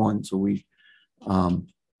to get one. So we,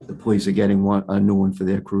 the police are getting a new one for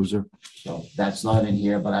their cruiser. So that's not in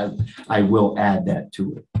here, but I will add that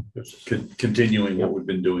to it. Just continuing what we've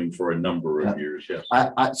been doing for a number of years, yes.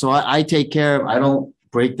 So I take care of, I don't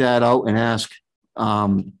break that out and ask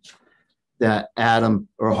that Adam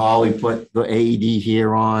or Holly put the AED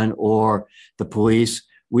here on, or the police.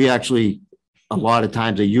 We actually, a lot of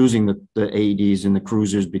times, are using the AEDs in the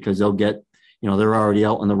cruisers because they'll get, they're already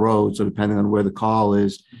out on the road. So depending on where the call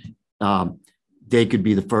is, they could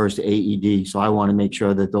be the first AED. So I want to make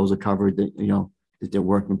sure that those are covered, that, that they're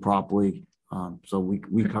working properly. So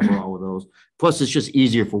we cover all of those. Plus, it's just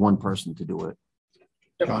easier for one person to do it.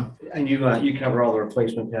 John? And you cover all the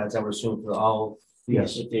replacement pads, I would assume, for all.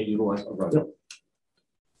 Yes. If they utilize.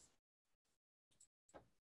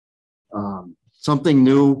 Something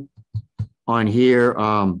new on here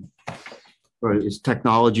is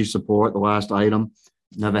technology support, the last item.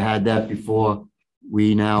 Never had that before.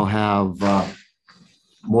 We now have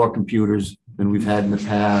more computers than we've had in the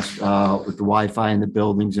past with the Wi-Fi in the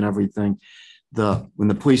buildings and everything. When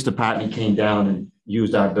the police department came down and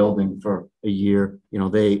used our building for a year,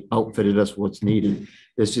 they outfitted us what's needed.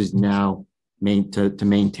 This is now to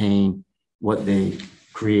maintain what they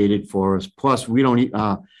created for us. Plus, we don't.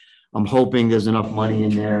 I'm hoping there's enough money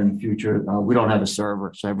in there in the future. We don't have a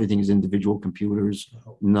server, so everything is individual computers,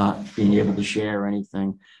 not being able to share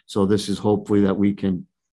anything. So this is hopefully that we can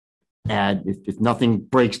add, if nothing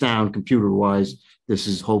breaks down computer-wise, this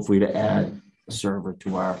is hopefully to add a server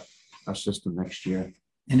to our system next year.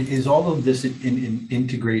 And is all of this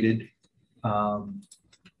integrated?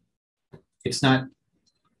 It's not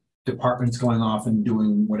departments going off and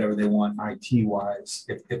doing whatever they want IT wise.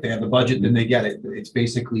 If they have the budget, then they get it. It's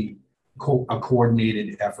basically a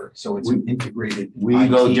coordinated effort. So it's an integrated. We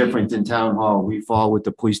go different than town hall. We fall with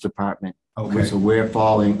the police department. Okay. So we're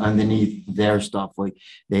falling underneath their stuff. Like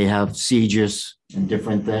they have CGIS and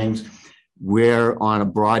different things. We're on a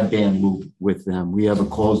broadband loop with them. We have a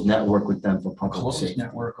closed network with them for public safety.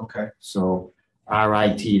 Network. Okay. So our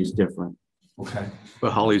IT is different. Okay.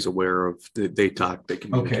 But Holly's aware of, they talk, they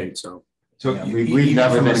communicate, Okay. so. So Yeah, we've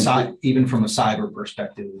never been. Even from a cyber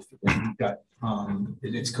perspective, we've got,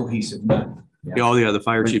 it's cohesive. Yeah, the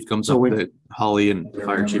fire chief comes So up, that Holly and the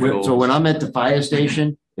fire chief. So when I'm at the fire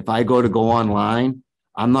station, if I go online,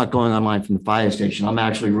 I'm not going online from the fire station. I'm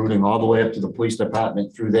actually routing all the way up to the police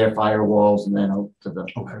department through their firewalls and then out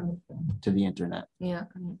to the internet. Yeah.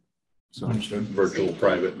 So Virtual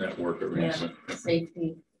private network arrangement.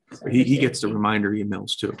 Safety. He gets the reminder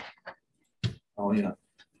emails too. Oh, yeah.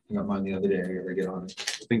 I got mine the other day. I gotta get on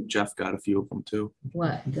it. I think Jeff got a few of them too.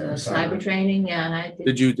 What, the cyber training? Yeah, I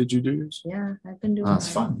did. Did you do yours? Yeah, I've been doing.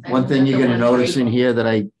 It's fun. One thing you're gonna notice in here that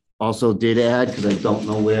I also did add, because I don't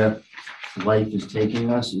know where life is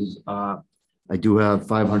taking us, is I do have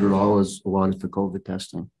 $500 allotted for COVID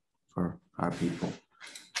testing for our people.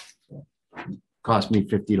 Cost me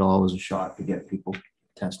 $50 a shot to get people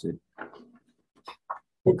tested.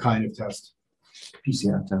 What kind of test?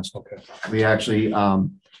 PCR test. Okay. We actually,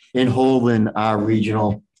 in Holden, our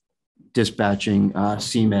regional dispatching,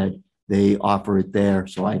 CMed, they offer it there,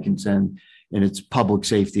 so I can send, and it's public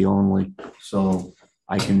safety only. So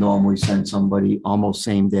I can normally send somebody almost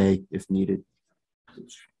same day if needed.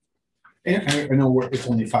 And I know it's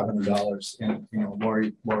only $500, and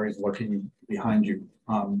Lori's looking behind you.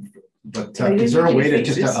 But is there a way to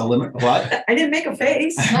just eliminate what? I didn't make a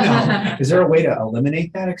face. No. Is there a way to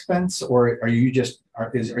eliminate that expense, or are you just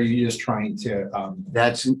trying to?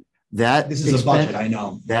 This is a budget, I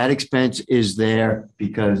know. That expense is there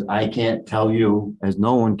because I can't tell you, as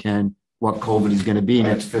no one can, what COVID is going to be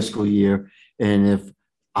next fiscal year, and if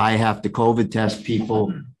I have to COVID test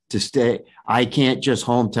people to stay, I can't just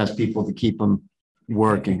home test people to keep them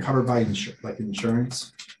working. Covered by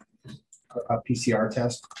insurance, a PCR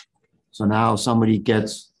test. So now somebody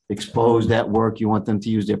gets exposed at work, you want them to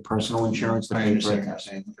use their personal insurance to pay for it.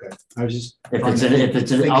 Okay. I was just. If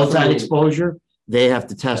it's an outside exposure, they have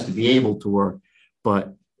to test to be able to work.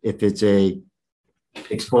 But if it's a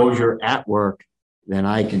exposure at work, then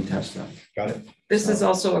I can test them. Got it. This is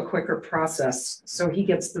also a quicker process, so he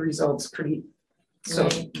gets the results pretty, so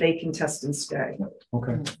they can test and stay.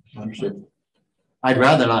 Okay, understood. I'd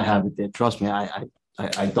rather not have it there. Trust me,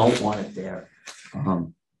 I don't want it there.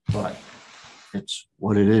 But it's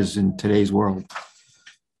what it is in today's world,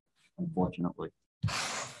 unfortunately.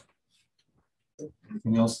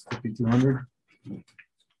 Anything else? 5,200.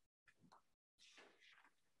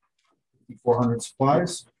 400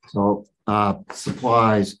 supplies. So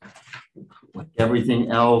supplies, like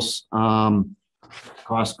everything else,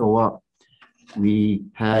 costs go up. We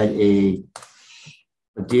had a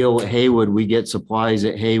deal at Haywood. We get supplies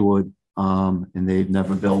at Haywood, and they've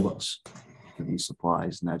never billed us for these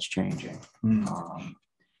supplies, and that's changing.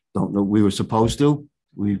 Don't know, we were supposed to.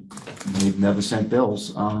 They've never sent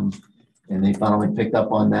bills. And they finally picked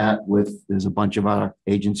up on that with, there's a bunch of other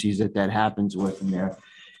agencies that happens with in there.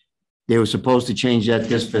 They were supposed to change that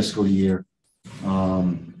this fiscal year.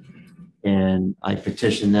 And I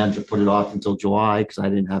petitioned them to put it off until July because I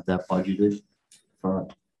didn't have that budgeted for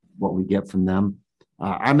what we get from them.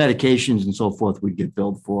 Our medications and so forth, we get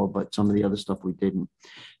billed for, but some of the other stuff we didn't.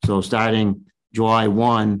 So starting July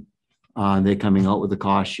 1, they're coming out with a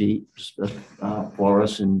cost sheet for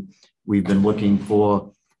us. And we've been looking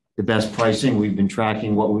for the best pricing. We've been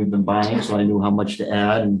tracking what we've been buying, so I knew how much to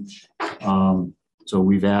add. And so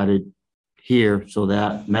we've added here, so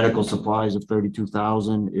that medical supplies of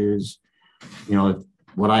 32,000 is,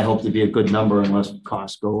 what I hope to be a good number unless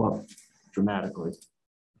costs go up dramatically.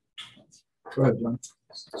 Go ahead, John.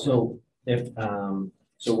 So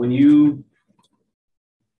so when you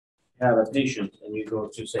have a patient and you go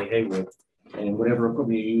to say Haywood, and whatever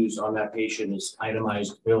equipment you use on that patient is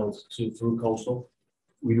itemized billed through Coastal?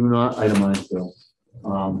 We do not itemize bill.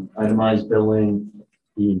 Itemized billing,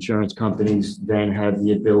 the insurance companies then have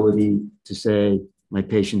the ability to say, my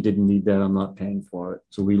patient didn't need that, I'm not paying for it.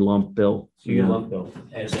 So we lump bill. So you lump bill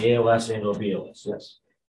as ALS and or BLS? Yes.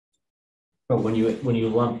 But when you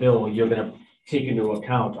lump bill, you're gonna take into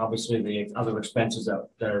account, obviously, the other expenses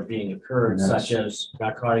that are being incurred, such as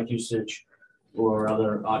narcotic usage or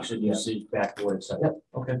other oxygen usage, backboard, et cetera. Yep.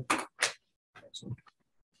 Okay.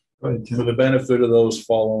 For the benefit of those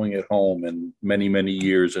following at home and many, many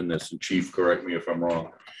years in this, and Chief, correct me if I'm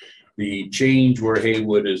wrong, the change where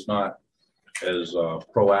Haywood is not as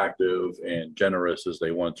proactive and generous as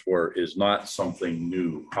they once were is not something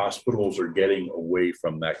new. Hospitals are getting away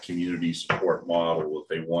from that community support model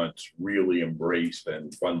that they once really embraced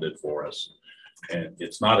and funded for us. And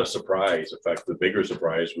it's not a surprise. In fact, the bigger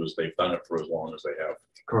surprise was they've done it for as long as they have.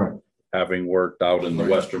 Correct. Having worked out in the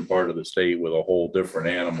western part of the state with a whole different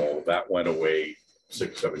animal, that went away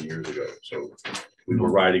 6-7 years ago. So we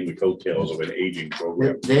were riding the coattails of an aging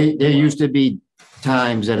program. There used to be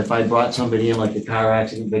times that if I brought somebody in, like a car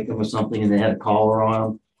accident victim or something, and they had a collar on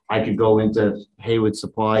them, I could go into Haywood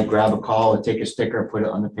Supply, grab a collar, take a sticker, put it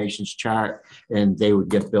on the patient's chart, and they would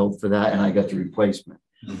get billed for that, and I got the replacement.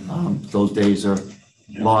 Those days are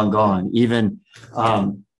long gone. Even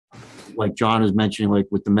like John was mentioning, like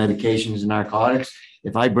with the medications and narcotics,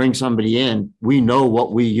 if I bring somebody in, we know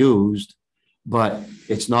what we used, but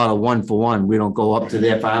it's not a 1-for-1. We don't go up to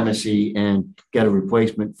their pharmacy and get a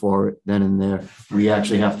replacement for it then and there. We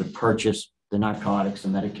actually have to purchase the narcotics, the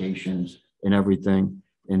medications and everything.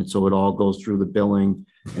 And so it all goes through the billing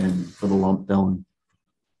and for the lump billing.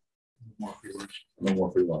 No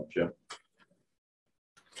more free lunch, yeah.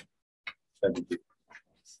 Thank you.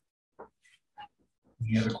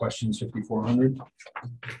 Any other questions? 5,400.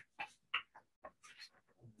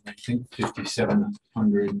 I think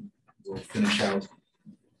 5,700 will finish out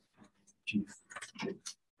chief.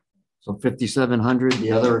 So 5,700,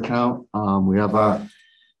 the other account, we have our,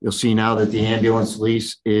 you'll see now that the ambulance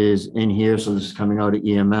lease is in here, so this is coming out of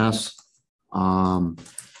EMS.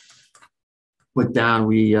 Put down,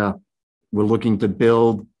 we're looking to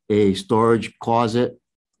build a storage closet.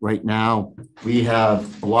 Right now, we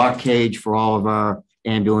have a lock cage for all of our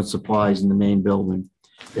ambulance supplies in the main building.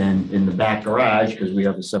 Then in the back garage, because we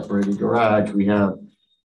have a separated garage, we have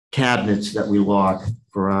cabinets that we lock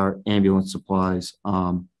for our ambulance supplies.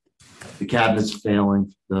 The cabinet's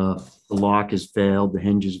failing, the lock has failed, the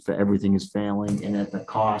hinges for everything is failing, and at the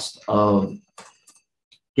cost of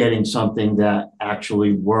getting something that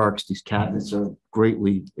actually works, these cabinets are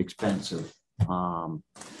greatly expensive.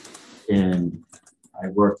 And I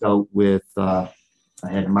worked out with, I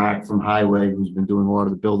had Mark from Highway, who's been doing a lot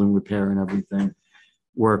of the building repair and everything,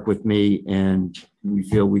 work with me, and we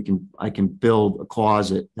feel I can build a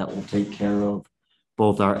closet that will take care of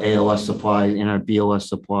both our ALS supplies and our BLS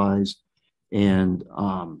supplies, and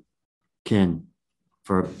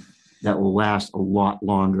that will last a lot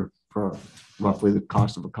longer for roughly the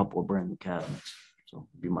cost of a couple of brand new cabinets. So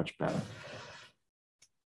it'll be much better.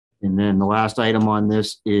 And then the last item on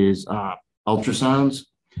this is ultrasounds.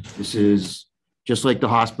 This is just like the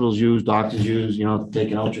hospitals use, doctors use,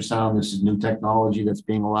 take an ultrasound. This is new technology that's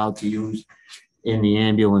being allowed to use in the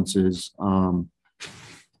ambulances.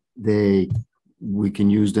 We can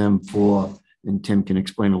use them for, and Tim can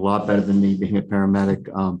explain a lot better than me being a paramedic,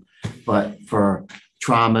 but for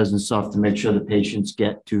traumas and stuff to make sure the patients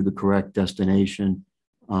get to the correct destination,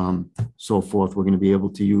 so forth. We're going to be able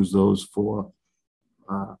to use those for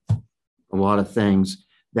a lot of things.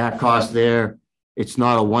 That cost there, it's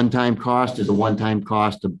not a one-time cost. It's a one-time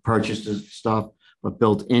cost to purchase the stuff, but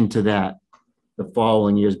built into that, the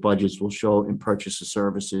following year's budgets will show in purchase of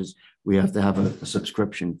services. We have to have a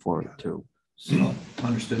subscription for it too. So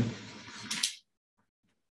Understood.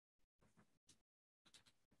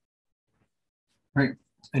 All right.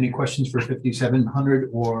 Any questions for 5,700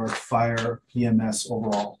 or Fire EMS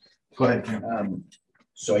overall? Go ahead, Jim.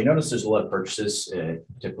 So I noticed there's a lot of purchases,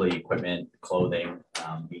 typically equipment, clothing,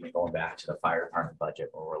 even going back to the fire department budget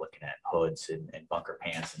where we're looking at hoods and bunker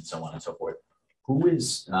pants and so on and so forth. Who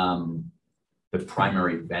is the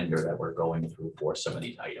primary vendor that we're going through for some of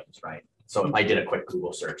these items, right? So if I did a quick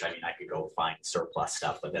Google search, I could go find surplus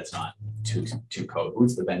stuff, but that's not too code.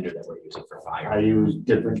 Who's the vendor that we're using for fire? I use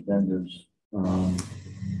different vendors. I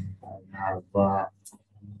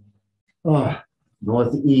have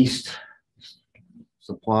Northeast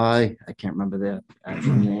Supply. I can't remember their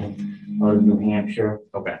actual name. Out of New Hampshire.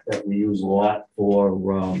 Okay. That we use a lot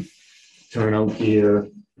for turnout gear,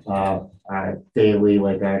 daily,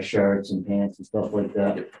 like our shirts and pants and stuff like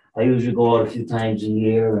that. I usually go out a few times a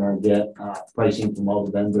year and I get pricing from all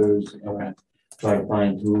the vendors and try to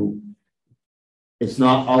find who. It's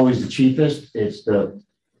not always the cheapest. It's the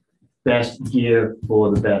best gear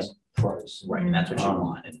for the best price. Right, and that's what you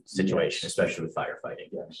want in a situation, especially with firefighting.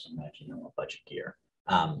 Yes, imagine budget gear.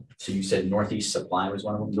 So you said Northeast Supply was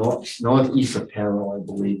one of them? Northeast Apparel, I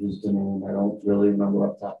believe, is the name. I don't really remember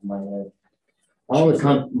off the top of my head.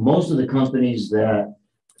 Most of the companies that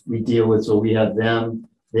we deal with, so we have them.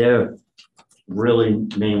 They're really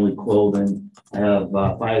mainly clothing. I have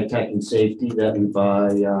Fire Tech and Safety that we buy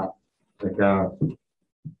like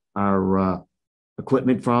our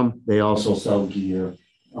equipment from. They also sell gear.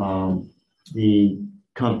 The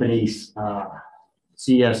companies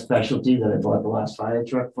CS Specialty that I bought the last fire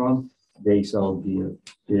truck from, they sell gear.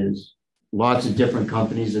 There's lots of different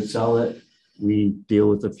companies that sell it. We deal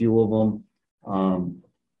with a few of them.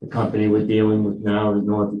 The company we're dealing with now, the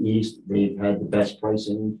Northeast, they've had the best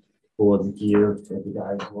pricing for the gear that the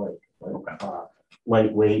guys like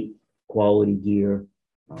lightweight, quality gear.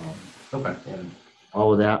 Okay. And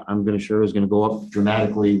all of that, I'm going to sure is going to go up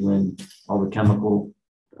dramatically when all the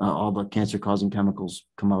cancer-causing chemicals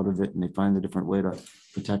come out of it, and they find a different way to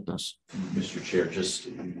protect us. Mr. Chair, just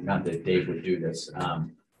not that Dave would do this.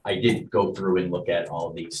 I did go through and look at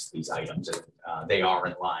all these items, and they are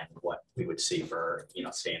in line with what we would see for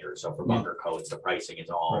standards. So for bunker codes, the pricing is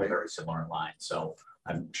all very similar in line. So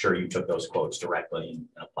I'm sure you took those quotes directly and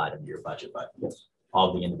applied them to your budget, but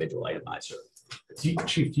all the individual itemized.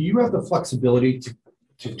 Chief, do you have the flexibility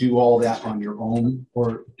to do all that on your own,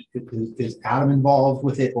 or is Adam involved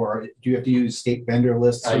with it, or do you have to use state vendor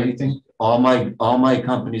lists or anything? All my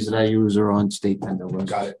companies that I use are on state vendor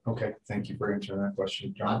lists. Got it. Okay. Thank you for answering that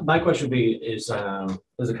question, John. My question would be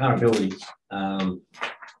there's accountability.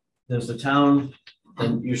 Does the town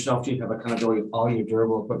and yourself, Chief, have accountability of all your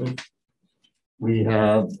durable equipment? We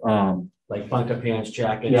have like bunker pants,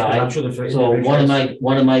 jackets. Yeah, I'm sure the. So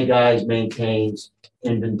one of my guys maintains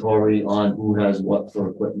inventory on who has what for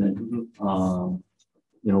equipment.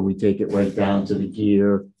 You know, we take it right down to the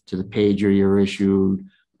gear, to the pager you're issued,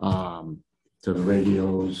 to the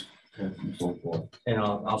radios and so forth. And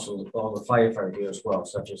also all the firefighter gear as well,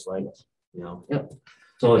 such as like, you know. Yep.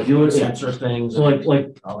 So if you would. Sensor things. So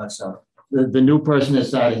like all that stuff. The new person is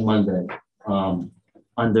starting Monday.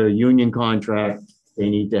 Under union contract, they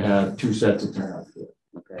need to have 2 sets of turnout gear.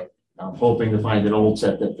 Okay. I'm hoping to find an old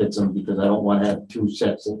set that fits them because I don't want to have 2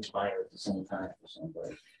 sets that expire at the same time for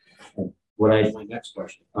somebody. And My next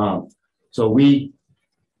question. So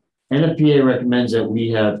NFPA recommends that we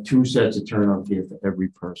have 2 sets of turnout gear for every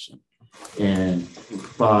person. And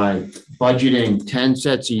by budgeting 10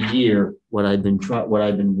 sets a year, what I've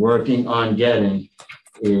been working on getting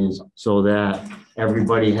is so that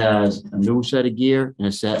everybody has a new set of gear and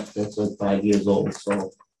a set that's like 5 years old.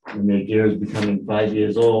 So when their gear is becoming 5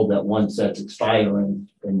 years old, that one set's expiring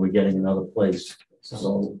and we're getting another place.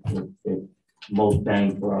 So it most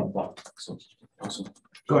bang for our buck. So awesome.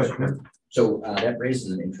 Go ahead. So that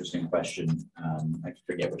raises an interesting question. I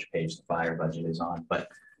forget which page the fire budget is on, but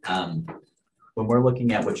when we're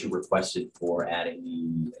looking at what you requested for adding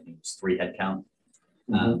the, I think it's 3 headcount,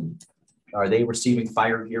 are they receiving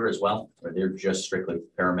fire gear as well, or they're just strictly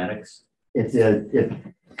paramedics?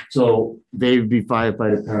 So they'd be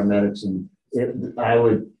firefighter paramedics, and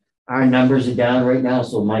our numbers are down right now,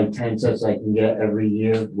 so my 10 sets I can get every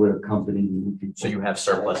year would accompany new people. So you have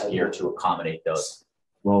surplus gear to accommodate those?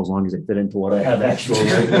 Well, as long as they fit into what I have actually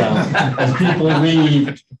right now. As people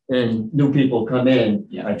leave and new people come in,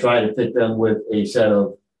 I try to fit them with a set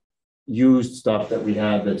of used stuff that we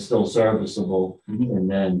have that's still serviceable, and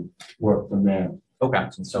then work from there. Okay,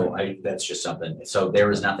 so that's just something. So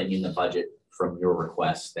there is nothing in the budget from your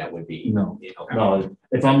request that would be. No, okay. no.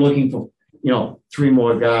 If I'm looking for, 3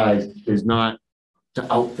 more guys, there's not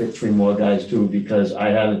to outfit 3 more guys too, because I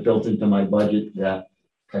have it built into my budget that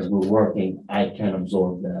as we're working, I can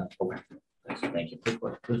absorb that. Okay, thank you.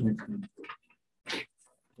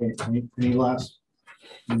 Any last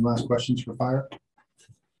questions for fire?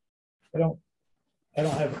 I don't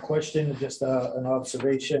have a question, just an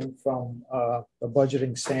observation from a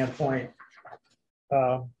budgeting standpoint.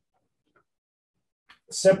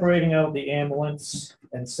 Separating out the ambulance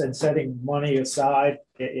and setting money aside,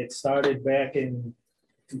 it started back in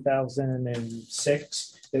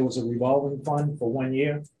 2006. There was a revolving fund for 1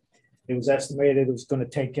 year. It was estimated it was going to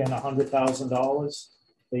take in $100,000.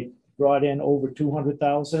 They brought in over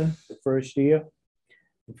 $200,000 the first year.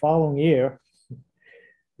 The following year,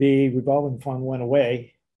 the revolving fund went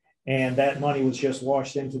away, and that money was just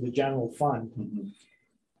washed into the general fund.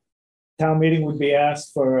 Town meeting would be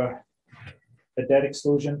asked for a debt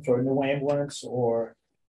exclusion for a new ambulance or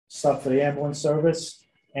stuff for the ambulance service,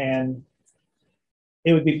 and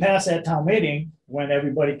it would be passed at town meeting when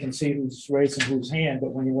everybody can see who's raising whose hand,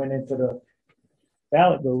 but when you went into the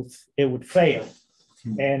ballot booth, it would fail.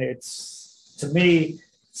 And it's, to me,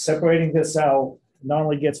 separating this out not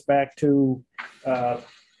only gets back to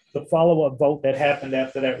the follow-up vote that happened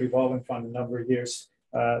after that revolving fund a number of years.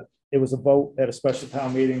 It was a vote at a special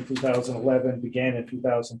town meeting in 2011, began in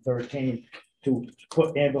 2013, to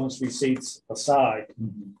put ambulance receipts aside.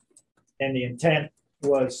 And the intent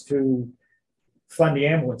was to fund the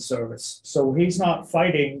ambulance service. So he's not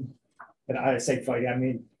fighting, and I say fighting, I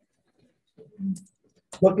mean,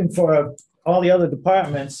 looking for all the other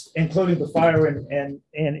departments, including the fire and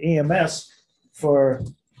EMS, for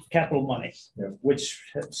capital money, which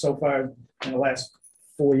so far in the last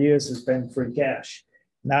 4 years has been free cash.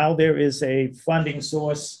 Now there is a funding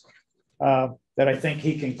source that I think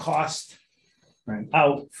he can cost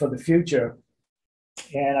out for the future.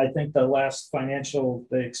 And I think the last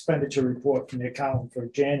the expenditure report from the accountant for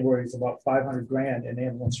January is about 500 grand in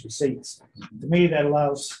ambulance receipts. To me, that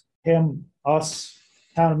allows us,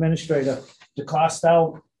 town administrator, to cost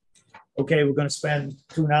out, okay, we're going to spend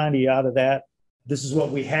 290 out of that. This is what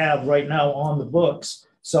we have right now on the books.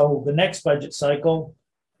 So the next budget cycle,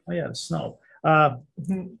 the snow.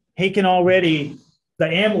 He can already, the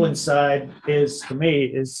ambulance side is, to me,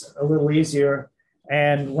 is a little easier.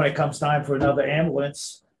 And when it comes time for another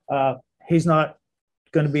ambulance, he's not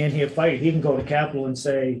going to be in here fighting. He can go to capital and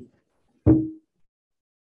say,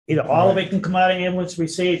 either all of it can come out of ambulance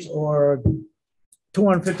receipts, or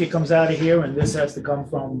 250 comes out of here and this has to come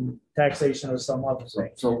from taxation or some other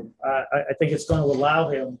thing. So I think it's going to allow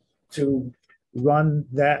him to run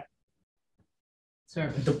that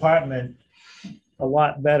department a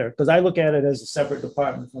lot better, because I look at it as a separate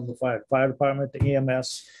department from the fire department, the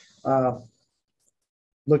EMS.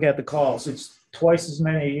 Look at the calls. twice as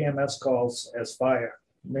many EMS calls as fire,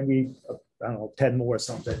 maybe, I don't know, 10 more or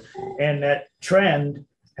something. And that trend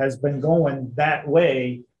has been going that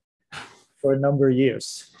way for a number of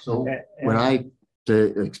years. So And- when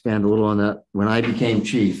to expand a little on that, when I became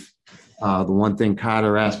chief, the one thing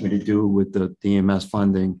Carter asked me to do with the EMS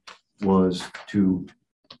funding was to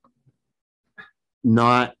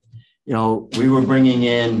not, we were bringing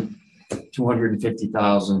in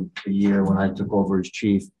 250,000 a year when I took over as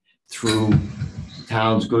chief through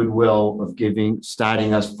town's goodwill of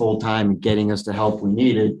starting us full-time and getting us the help we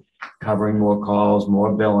needed, covering more calls,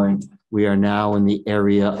 more billing. We are now in the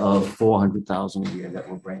area of 400,000 a year that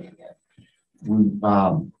we're bringing in.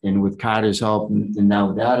 And with Carter's help and now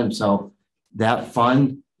with Adam's help, that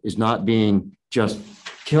fund is not being just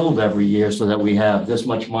killed every year so that we have this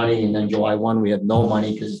much money and then July 1 we have no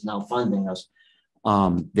money because it's now funding us.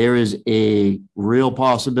 There is a real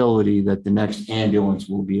possibility that the next ambulance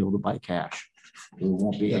will be able to buy cash. There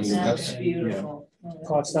won't be any. That's beautiful.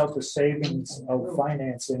 Cost out the savings of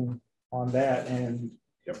financing on that, and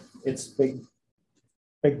it's big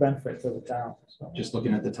benefit to the town. So. Just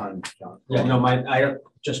looking at the time, John. Yeah, no,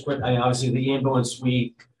 obviously the ambulance,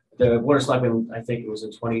 the board of selectmen, I think it was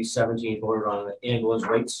in 2017, voted on the ambulance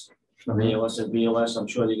rates from ALS and BLS. I'm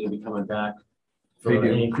sure they're gonna be coming back for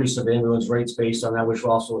an increase of ambulance rates based on that, which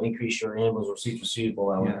will also increase your ambulance receipts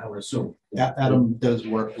receivable, I would assume. Adam does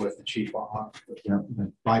work with the chief on,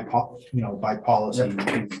 by policy,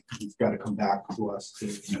 he's got to come back to us.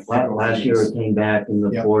 Last year it came back and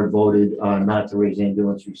the board voted not to raise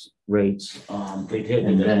ambulance rates. They did.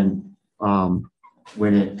 And then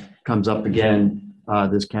when it comes up again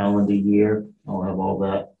this calendar year, I'll have all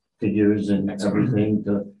that figures and everything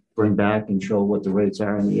to bring back and show what the rates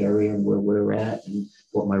are in the area and where we're at and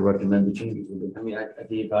what my recommended changes would be. I mean, at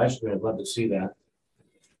the advisory, I'd love to see that.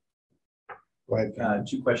 Go ahead.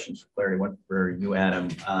 2 questions for clarity. One for you, Adam.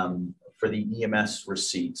 For the EMS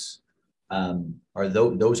receipts, are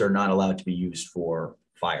those are not allowed to be used for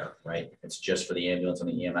fire, right? It's just for the ambulance on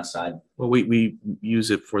the EMS side. Well, we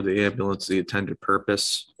use it for the ambulance, the intended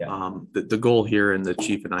purpose. Yeah. The goal here, and the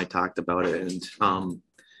chief and I talked about it,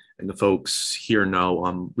 and the folks here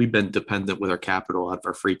know, we've been dependent with our capital out of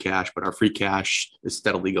our free cash, but our free cash is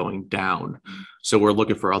steadily going down. So we're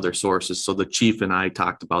looking for other sources. So the chief and I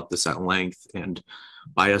talked about this at length, and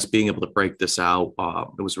by us being able to break this out,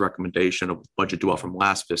 it was a recommendation of budget due out from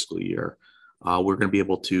last fiscal year. We're going to be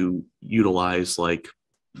able to utilize, like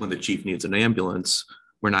when the chief needs an ambulance,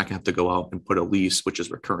 we're not going to have to go out and put a lease, which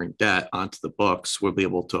is recurring debt, onto the books. We'll be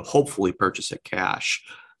able to hopefully purchase it cash.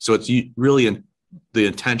 So it's really the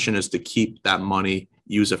intention is to keep that money,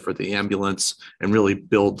 use it for the ambulance, and really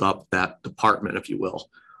build up that department, if you will.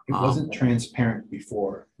 It wasn't transparent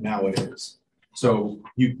before, now it is. So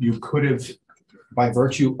you could have, by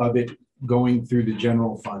virtue of it going through the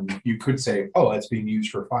general fund, you could say, oh, it's being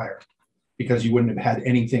used for fire, because you wouldn't have had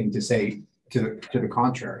anything to say to the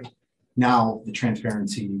contrary. Now the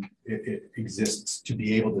transparency it exists to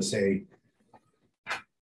be able to say,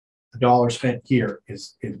 the dollar spent here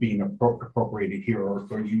is being appropriated here, or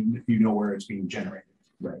you know where it's being generated.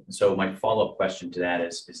 Right. So my follow-up question to that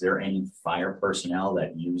is there any fire personnel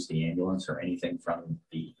that use the ambulance or anything from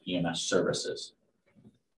the EMS services?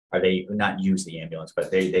 Are they not use the ambulance,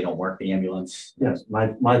 but they don't work the ambulance? Yes,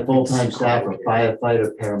 my full-time staff are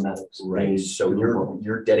firefighter paramedics. Right. So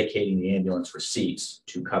you're dedicating the ambulance receipts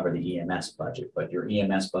to cover the EMS budget, but your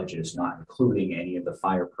EMS budget is not including any of the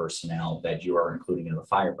fire personnel that you are including in the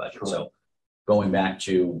fire budget. Correct. So going back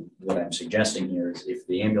to what I'm suggesting here is if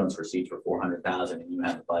the ambulance receipts were 400,000 and you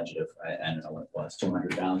have a budget of, I don't know what it was,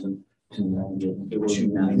 200,000.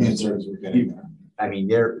 290. I mean,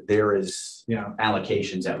 there is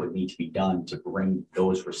allocations that would need to be done to bring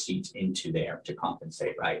those receipts into there to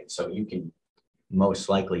compensate, right? So you can most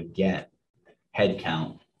likely get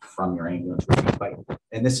headcount from your ambulance receipts.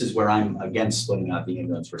 And this is where I'm against splitting out the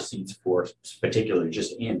ambulance receipts for particularly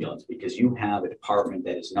just ambulance, because you have a department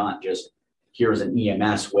that is not just here's an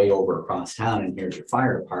EMS way over across town and here's your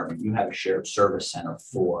fire department. You have a shared service center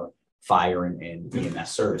for fire and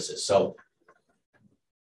EMS services. So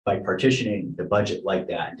by partitioning the budget like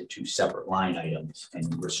that into 2 separate line items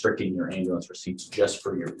and restricting your ambulance receipts just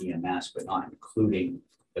for your EMS, but not including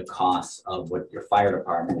the costs of what your fire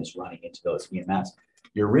department is running into those EMS,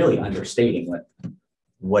 you're really understating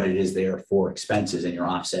what it is there for expenses, and you're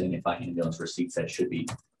offsetting it by ambulance receipts that should be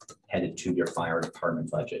headed to your fire department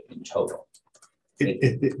budget in total.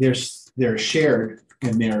 They're shared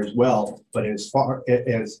in there as well, but as far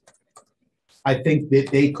as I think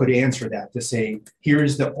that they could answer that to say,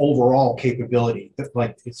 here's the overall capability.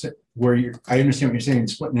 Like it's where I understand what you're saying,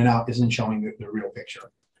 splitting it out isn't showing the real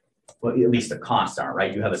picture. Well, at least the costs are,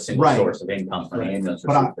 right? You have a single Right. source of income from the Right. ambulance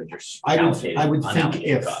But receipt, but you're allocated. I would think unallocated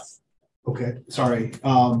if, costs. okay, sorry,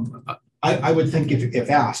 I would think if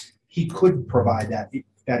asked, he could provide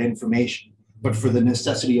that information. But for the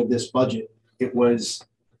necessity of this budget, it was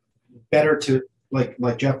better to, like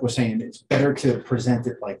Jeff was saying, it's better to present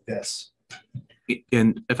it like this.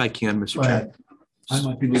 And if I can, Mr. Go Chair. ahead. I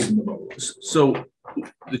might be losing the boat. So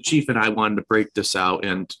the chief and I wanted to break this out,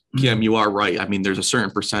 and Kim, you are right. I mean, there's a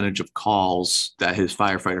certain percentage of calls that his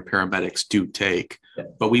firefighter paramedics do take,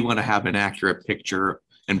 but we want to have an accurate picture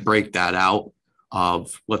and break that out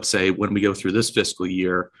of, let's say, when we go through this fiscal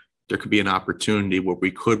year, there could be an opportunity where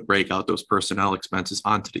we could break out those personnel expenses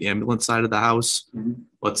onto the ambulance side of the house.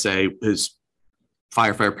 Let's say his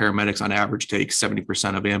firefighter paramedics on average take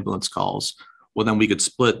 70% of ambulance calls. Well, then we could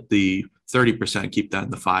split the 30%, keep that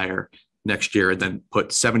in the fire next year, and then put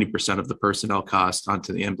 70% of the personnel cost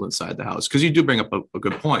onto the ambulance side of the house. Because you do bring up a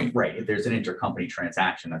good point. Right, if there's an intercompany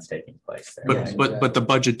transaction that's taking place there. But the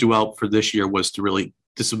budget due out for this year was to really,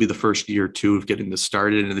 this will be the first year too of getting this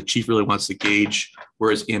started, and the chief really wants to gauge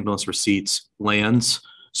where his ambulance receipts lands.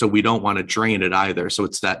 So we don't want to drain it either. So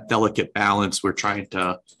it's that delicate balance we're trying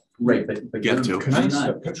to but get to. Can I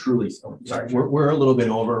not truly, sorry. We're a little bit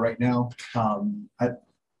over right now.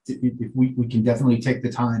 If we can definitely take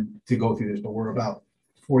the time to go through this, but we're about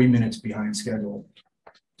 40 minutes behind schedule.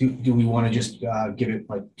 Do we want to just give it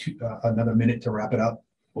like another minute to wrap it up?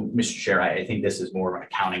 Well, Mr. Chair, I think this is more of an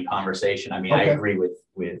accounting conversation. I mean, I Okay. agree with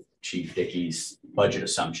Chief Dickey's budget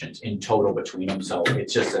assumptions in total between them. So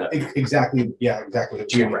it's just a Exactly, yeah, exactly.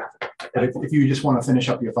 geographic. But if you just want to finish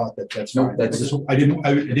up your thought, that's No, fine. that's- I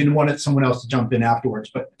didn't want someone else to jump in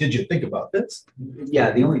afterwards, but did you think about this?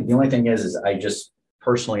 Yeah, the only thing is I just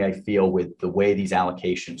personally, I feel with the way these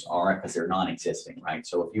allocations are, because they're non-existing, right?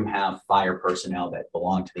 So if you have fire personnel that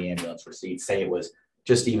belong to the ambulance receipts, say it was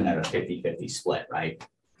just even at a 50-50 split, right?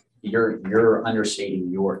 You're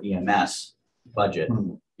understating your EMS budget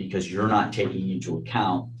because you're not taking into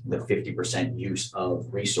account the 50% use of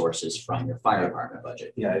resources from your fire department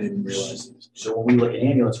budget. Yeah, I didn't realize. So when we look at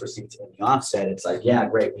ambulance receipts in the offset, it's like, yeah,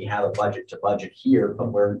 great, we have a budget to budget here,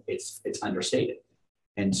 but it's understated.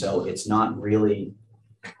 And so it's not really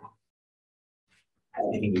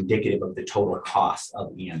anything indicative of the total cost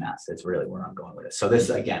of EMS. That's really where I'm going with it. So this,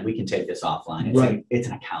 again, we can take this offline. It's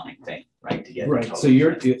an accounting thing, right? To get the Right, total. so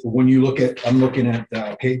when you look at, I'm looking at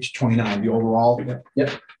page 29, the overall. Yep.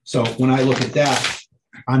 So when I look at that,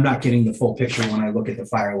 I'm not getting the full picture when I look at the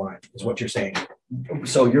fire line, is what you're saying.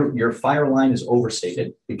 So your fire line is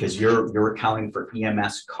overstated because you're accounting for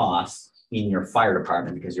EMS costs in your fire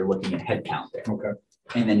department because you're looking at head count there. Okay.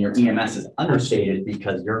 And then your EMS is understated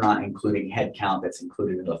because you're not including head count that's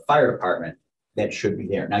included in the fire department that should be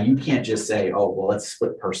there. Now, you can't just say, oh, well, let's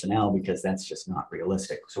split personnel because that's just not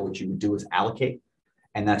realistic. So what you would do is allocate.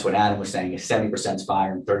 And that's what Adam was saying, is 70% is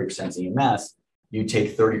fire and 30% is EMS. You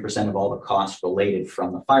take 30% of all the costs related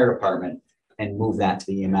from the fire department and move that to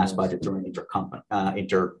the EMS budget through an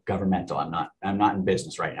intergovernmental. I'm not in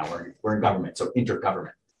business right now. We're in government, so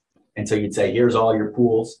intergovernment. And so you'd say, here's all your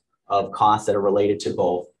pools of costs that are related to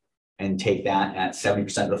both, and take that at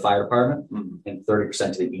 70% of the fire department and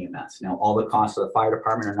 30% to the EMS. Now, all the costs of the fire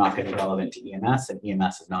department are not going to be relevant to EMS, and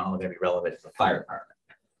EMS is not only going to be relevant to the fire department.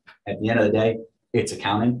 At the end of the day, it's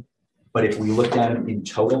accounting. But if we looked at them in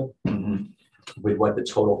total, with what the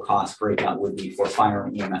total cost breakout would be for fire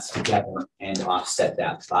and EMS together and offset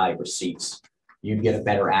that by receipts, you'd get a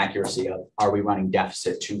better accuracy of, are we running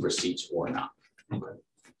deficit to receipts or not? Okay.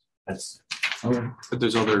 That's But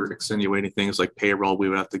there's other extenuating things like payroll we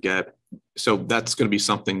would have to get. So that's going to be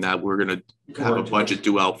something that we're going to have a budget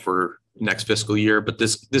due out for next fiscal year. But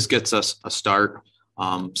this gets us a start.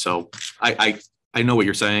 So I know what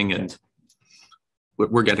you're saying, and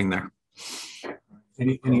we're getting there.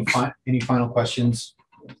 Any final questions?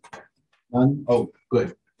 None? Oh,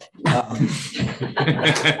 good.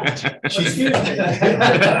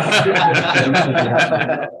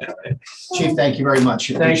 Chief, thank you very much.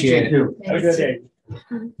 Appreciate it. Have a good day.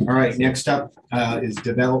 All right, next up is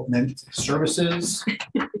development services.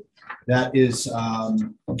 That is,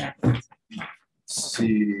 let's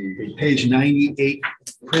see, page 98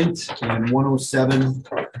 print and 107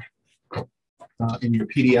 in your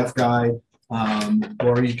PDF guide.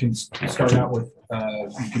 Or you can start out with,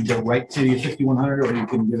 you can go right to your 5100, or you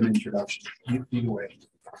can give an introduction. Either way.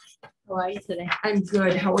 How are you today? I'm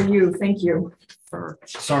good. How are you? Thank you for.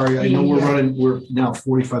 Sorry, I know we're now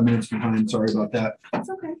 45 minutes behind. Sorry about that. That's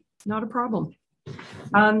okay. Not a problem.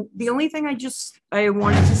 The only thing I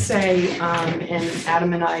wanted to say, and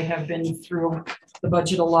Adam and I have been through the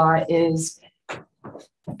budget a lot, is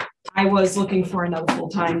I was looking for another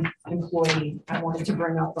full-time employee. I wanted to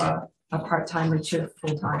bring up a part-time or two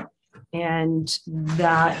full-time. And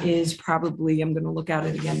that is probably, I'm gonna look at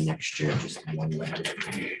it again next year, just one way.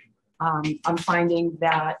 I'm finding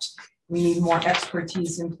that we need more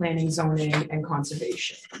expertise in planning, zoning, and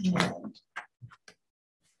conservation.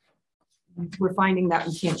 And we're finding that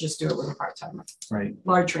we can't just do it with a part-timer. Right. A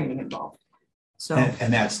lot of training involved. So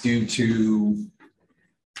And that's due to,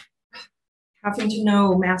 having to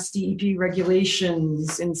know Mass DEP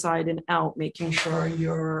regulations inside and out, making sure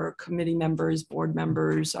your committee members, board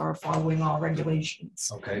members are following all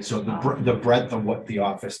regulations. okay, so the breadth of what the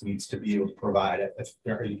office needs to be able to provide,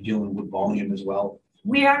 are you dealing with volume as well?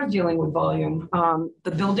 We are dealing with volume.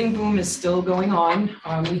 The building boom is still going on.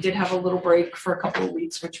 We did have a little break for a couple of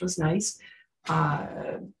weeks, which was nice.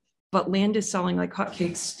 But land is selling like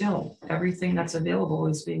hotcakes still. Everything that's available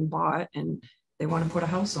is being bought, and they want to put a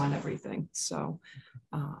house on everything. So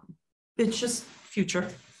it's just future.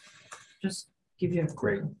 Just give you a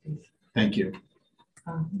great. Thank you.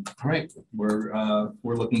 All right, we're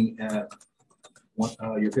looking at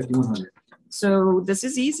your 5100. So this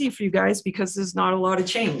is easy for you guys because there's not a lot of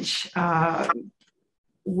change.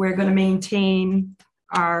 We're going to maintain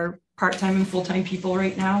our part-time and full-time people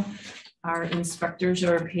right now. Our inspectors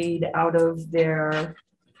are paid out of their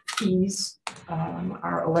fees,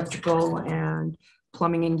 our electrical and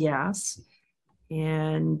plumbing and gas.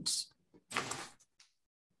 And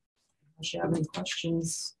if you have any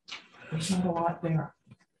questions, there's not a lot there.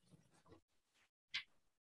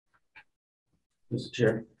 Mr.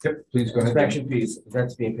 Chair. Yep, please go ahead. Inspection fees,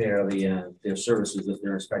 that's being paid out of their services that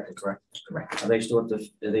they're inspected, correct? Correct. Are they still at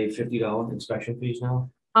are they $50 inspection fees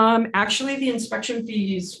now? Actually, the inspection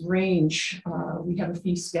fees range. We have a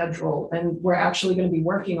fee schedule, and we're actually going to be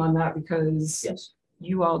working on that because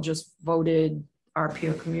you all just voted our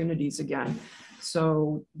peer communities again.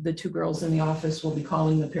 So the two girls in the office will be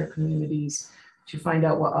calling the peer communities to find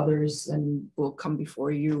out what others, and we'll come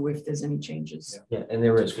before you if there's any changes. Yeah, and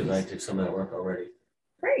there is, because I did some of that work already.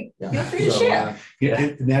 Great. Yeah. Feel free to share.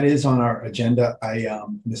 And that is on our agenda. I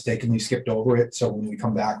mistakenly skipped over it. So when we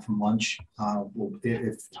come back from lunch,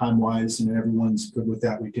 if time wise and everyone's good with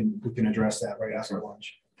that, we can address that right after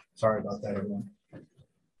lunch. Sorry about that, everyone.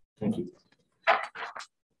 Thank you.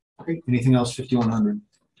 Great. Anything else? 5100.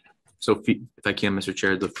 So if I can, Mr.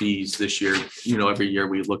 Chair, the fees this year, every year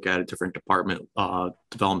we look at a different department.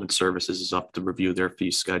 Development Services is up to review their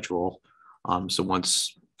fee schedule. So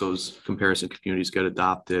once those comparison communities get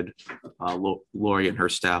adopted, Lori and her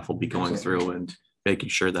staff will be going through and making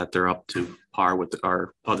sure that they're up to par with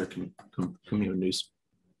our other communities.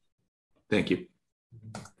 Thank you.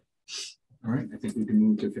 All right, I think we can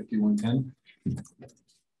move to 5110.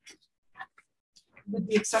 With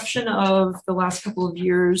the exception of the last couple of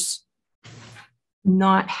years,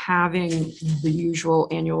 not having the usual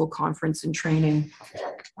annual conference and training.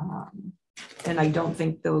 And I don't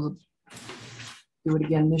think they'll do it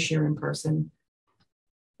again this year in person.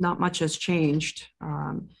 Not much has changed.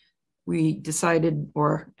 We decided,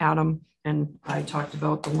 or Adam and I talked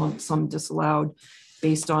about the lump sum disallowed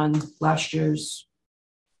based on last year's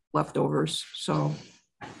leftovers. So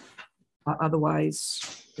otherwise,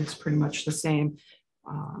 it's pretty much the same.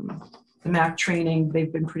 The MAC training,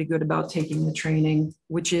 they've been pretty good about taking the training,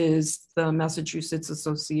 which is the Massachusetts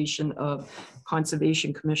Association of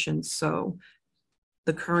Conservation Commissions. So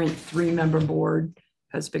the current 3-member board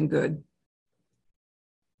has been good.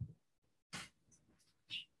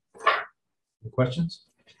 Questions?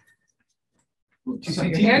 Saw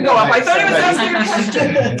your hand go up. I thought it was asking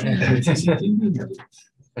a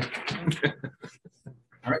question.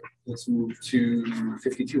 All right, let's move to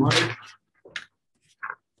 5200.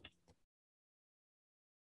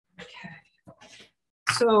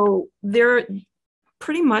 So they're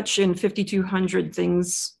pretty much in 5200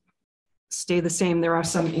 things stay the same. There are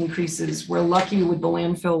some increases. We're lucky with the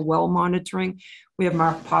landfill well monitoring. We have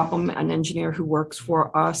Mark Popham, an engineer who works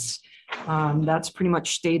for us. That's pretty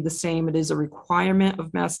much stayed the same. It is a requirement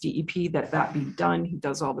of Mass DEP that be done. He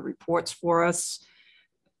does all the reports for us.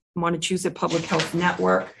 Montechusett Public Health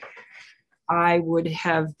Network, I would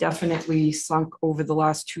have definitely sunk over the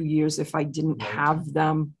last 2 years if I didn't have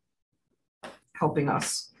them helping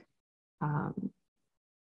us.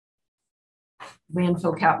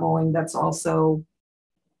 Landfill cap mowing, that's also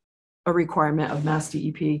a requirement of Mass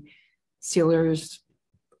DEP. Sealers,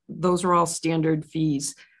 those are all standard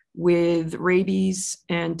fees. With rabies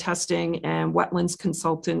and testing and wetlands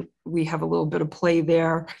consultant, we have a little bit of play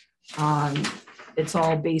there. It's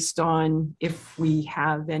all based on if we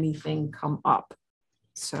have anything come up.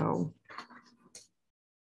 So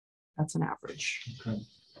that's an average. Okay.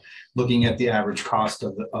 looking at the average cost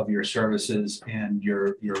of your services and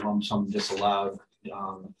your lump sum disallowed,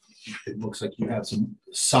 it looks like you have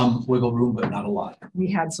some wiggle room, but not a lot.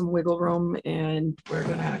 We had some wiggle room and we're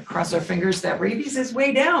gonna cross our fingers that rabies is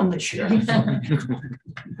way down this year. You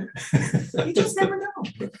just never know.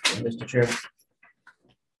 Mr. Chair.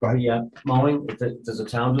 Yeah, mowing, does the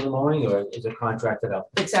town do the mowing or is it contracted out?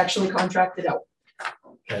 It's actually contracted out.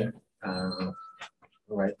 Okay. All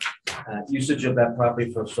right. Usage of that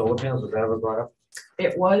property for solar panels, was that ever brought up?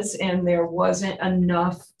 It was, and there wasn't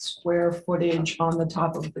enough square footage on the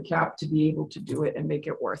top of the cap to be able to do it and make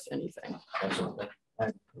it worth anything. Excellent.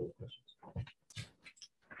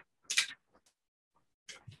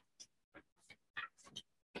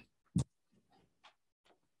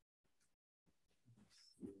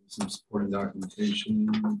 Some supporting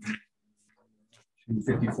documentation.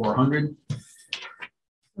 5,400.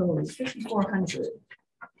 So 5,400.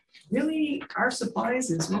 Really, our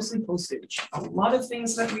supplies is mostly postage. A lot of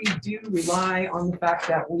things that we do rely on the fact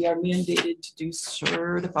that we are mandated to do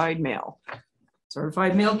certified mail.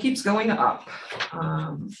 Certified mail keeps going up.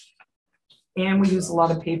 And we use a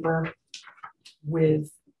lot of paper and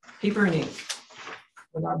ink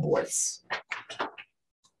with our boards.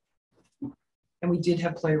 And we did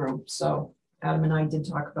have playroom, so Adam and I did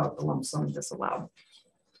talk about the lump sum disallowed.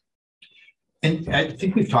 And I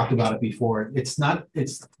think we've talked about it before. It's not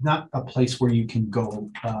a place where you can go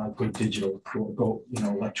digital or go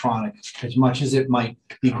electronic. As much as it might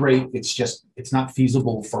be great, it's not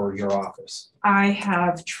feasible for your office. I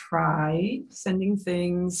have tried sending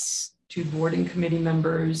things to board and committee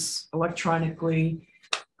members electronically.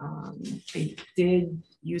 They did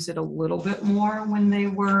use it a little bit more when they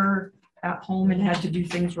were at home and had to do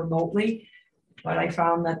things remotely. But I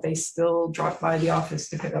found that they still drop by the office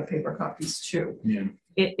to pick up paper copies too. Yeah.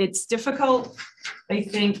 It's difficult, I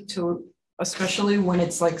think, especially when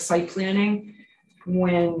it's like site planning,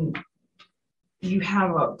 when you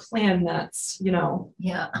have a plan that's,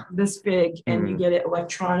 this big and you get it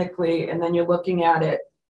electronically and then you're looking at it.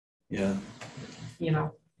 Yeah.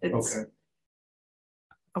 It's okay.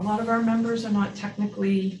 A lot of our members are not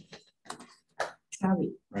technically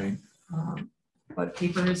savvy. Right. But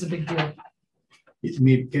paper is a big deal. It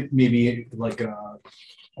may be like a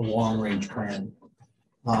long range plan.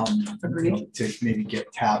 Agreed. To maybe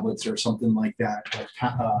get tablets or something like that, like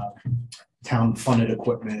town funded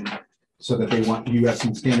equipment, so that you have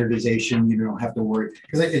some standardization. You don't have to worry,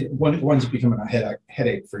 because one's becoming a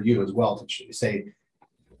headache for you as well. To say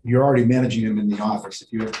you're already managing them in the office.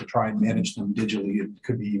 If you have to try and manage them digitally, it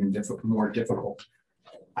could be even more difficult.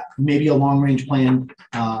 Maybe a long range plan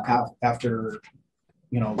after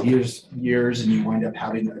years, and you wind up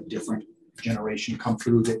having a different generation come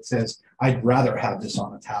through that says, I'd rather have this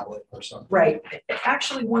on a tablet or something. Right.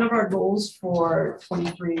 Actually, one of our goals for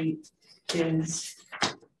 23 is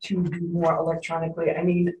to do more electronically. I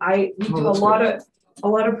mean, we do a lot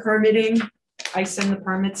of permitting. I send the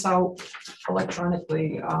permits out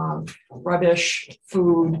electronically, rubbish,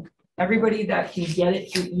 food, everybody that can get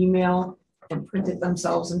it through email and print it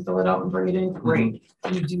themselves and fill it out and bring it in, great,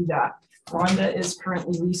 we do that. Rhonda is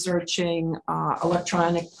currently researching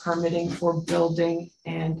electronic permitting for building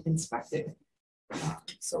and inspecting.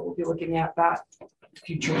 So we'll be looking at that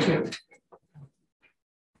future too.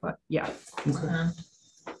 But yeah. Okay.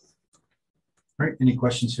 All right, any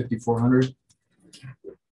questions, 5,400?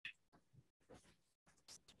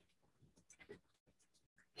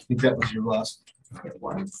 I think that was your last. It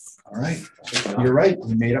was. All right, you're right,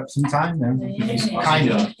 we made up some time there.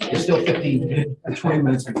 Kind of, you're still 15, 20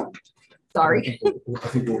 minutes behind. Sorry. I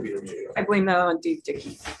think we'll be. I blame that on Dave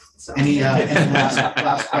Dickey. So. Any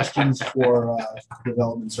last questions for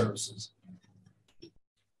development services?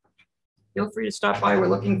 Feel free to stop by. We're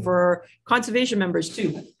looking for conservation members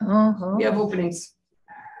too. We have openings.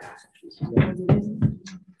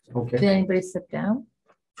 Okay. Did anybody sit down?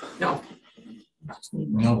 No.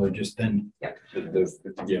 No, they're just then. Yeah. There's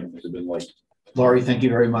been like. Laurie, thank you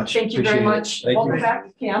very much. Thank you very much. Welcome back,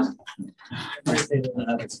 Cam.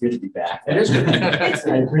 It's good to be back. It is good.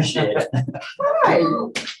 I appreciate it. Hi.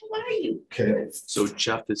 How are you? Okay. So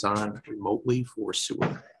Jeff is on remotely for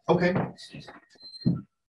sewer. Okay.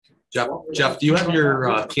 Jeff, do you have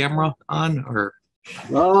your camera on or?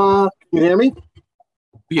 Can you hear me?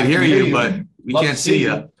 We can hear you, but we can't see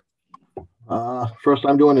you. First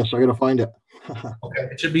time doing this, so I gotta find it. Okay.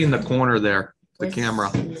 It should be in the corner there, the camera.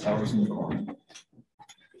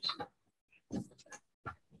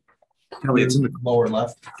 Kelly, it's in the lower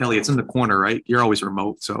left. Kelly, it's in the corner, right? You're always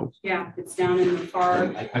remote, so. Yeah, it's down in the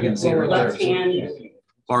far I can see right left there. hand.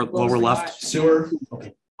 Lower left. Sewer.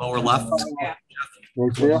 Lower left. Yeah.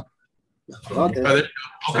 Right there? Okay,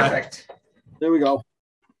 Perfect. there we go.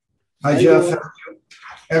 Hi, Jeff.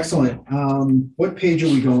 Excellent. What page are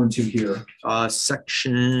we going to here?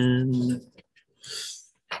 Section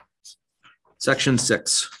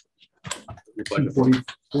 6.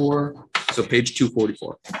 244. So page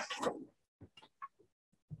 244.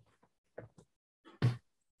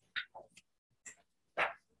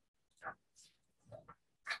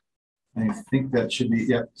 I think that should be,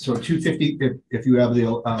 yeah, so 250, if you have the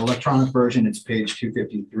electronic version, it's page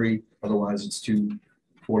 253, otherwise it's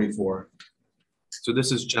 244. So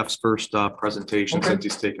this is Jeff's first presentation since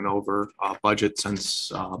he's taken over budget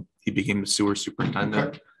since he became the sewer superintendent.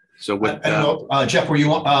 Okay. So with I don't know, Jeff, were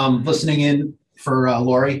you listening in for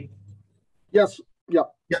Lori? Yes,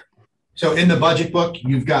 yep. Yep. So in the budget book,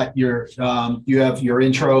 you've got your, you have your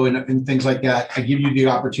intro and things like that. I give you the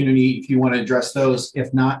opportunity if you want to address those.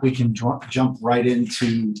 If not, we can jump right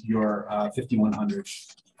into your 5100.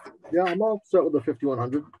 Yeah, I'm all set with the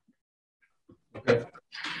 5100. Okay.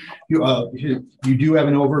 You do have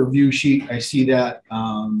an overview sheet. I see that,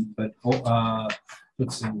 but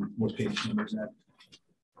let's see what page number is that.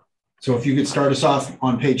 So if you could start us off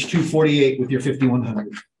on page 248 with your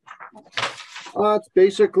 5100. It's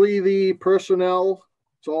basically the personnel.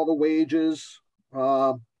 It's all the wages,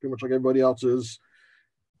 pretty much like everybody else's.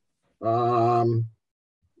 Got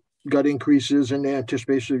increases in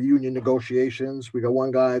anticipation of union negotiations. We got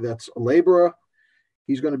one guy that's a laborer.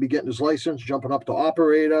 He's going to be getting his license, jumping up to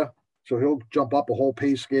operator. So he'll jump up a whole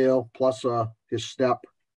pay scale plus his step,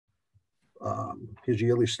 his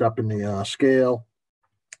yearly step in the scale.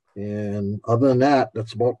 And other than that,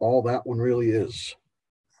 that's about all that one really is.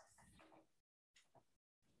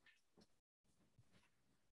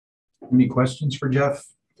 Any questions for Jeff?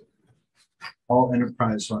 All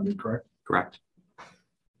enterprise funded, correct? Correct.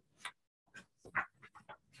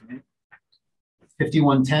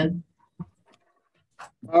 5110.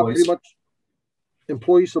 Pretty much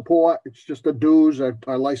employee support. It's just the dues,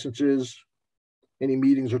 our licenses, any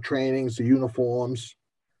meetings or trainings, the uniforms,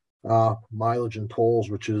 mileage and tolls,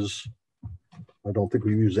 which is, I don't think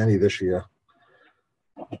we've used any this year.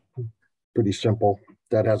 Pretty simple.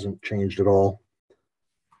 That hasn't changed at all.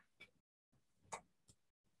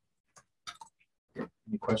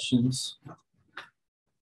 Any questions?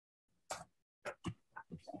 All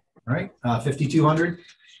right, 5200.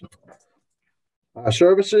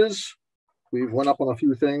 Services, we've went up on a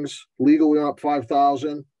few things. Legal, we went up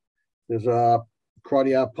 5,000. There's a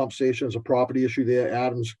Cardiac pump station, is a property issue there.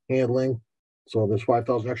 Adam's handling, so there's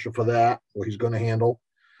 5,000 extra for that, what he's going to handle.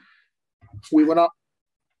 We went up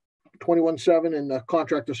 21.7 in the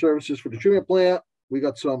contractor services for the treatment plant. We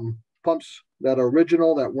got some pumps that are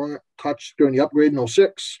original that weren't touched during the upgrade in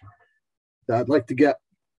 06 that I'd like to get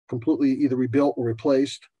completely either rebuilt or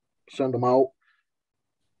replaced, send them out.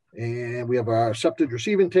 And we have our septic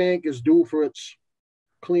receiving tank is due for its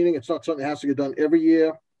cleaning. It's not something that has to get done every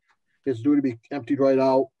year. It's due to be emptied right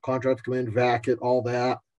out. Contracts come in, vac it, all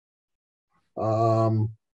that.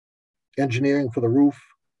 Engineering for the roof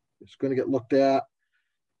is going to get looked at.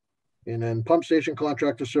 And then pump station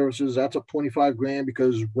contractor services, that's up 25 grand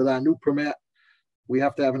because with our new permit, we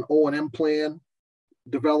have to have an O&M plan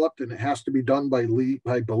developed and it has to be done by,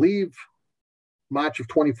 I believe, March of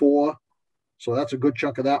 24. So that's a good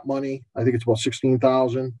chunk of that money. I think it's about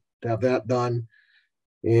 16,000 to have that done.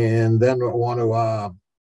 And then I want to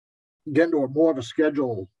get into more of a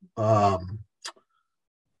schedule,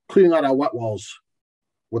 cleaning out our wet wells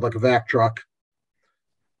with like a vac truck.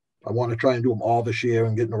 I want to try and do them all this year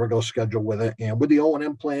and get in a regular schedule with it. And with the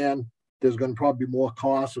O&M plan, there's going to probably be more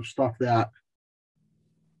costs of stuff that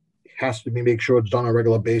has to be make sure it's done on a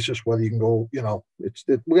regular basis, whether you can go, you know, we're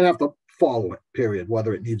going to have to follow it, period,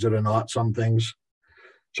 whether it needs it or not, some things.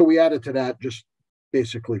 So we added to that just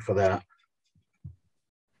basically for that.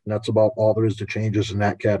 And that's about all there is to changes in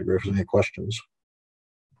that category. If there's any questions.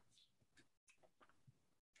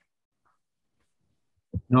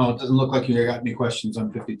 No, it doesn't look like you got any questions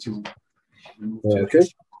on 52. Okay.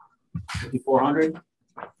 5400.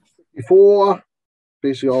 Before,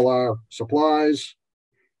 basically all our supplies.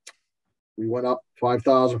 We went up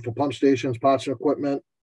 5,000 for pump stations, parts and equipment.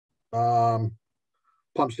 Pump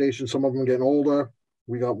stations, some of them getting older.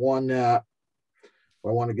 We got one that I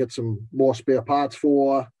want to get some more spare parts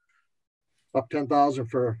for. Up 10,000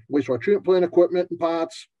 for wastewater treatment plant equipment and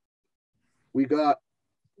parts. We got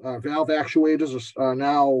valve actuators are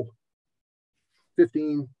now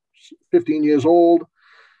 15 years old.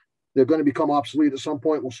 They're going to become obsolete at some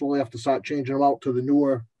point. We'll slowly have to start changing them out to the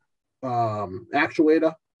newer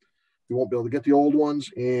actuator. We won't be able to get the old ones.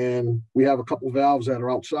 And we have a couple of valves that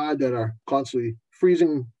are outside that are constantly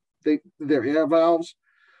freezing. They're air valves.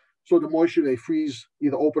 So the moisture, they freeze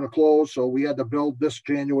either open or close. So we had to build this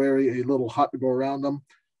January a little hut to go around them.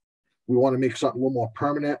 We want to make something a little more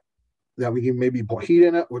permanent that we can maybe put heat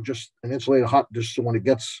in it or just an insulated hut, just so when it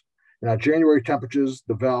gets in our January temperatures,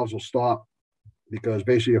 the valves will stop, because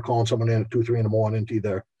basically you're calling someone in at 2, 3 in the morning to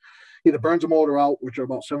either burns the motor out, which are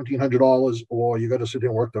about $1,700, or you got to sit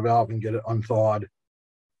there and work the valve and get it unthawed.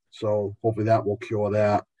 So hopefully that will cure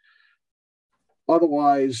that.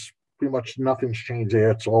 Otherwise, pretty much nothing's changed there.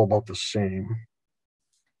 It's all about the same.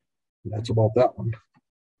 That's about that one.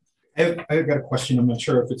 I've got a question. I'm not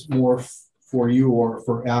sure if it's more for you or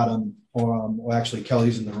for Adam, or well, actually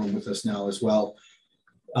Kelly's in the room with us now as well.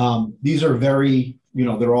 These are very,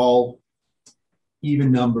 they're all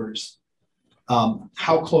even numbers.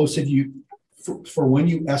 How close have you, for when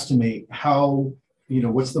you estimate, how,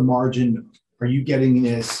 what's the margin? Are you getting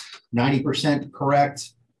this 90%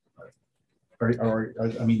 correct? Or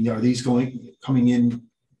I mean, are these coming in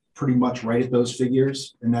pretty much right at those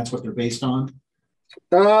figures, and that's what they're based on?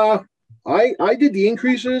 I did the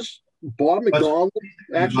increases. Bob McDonald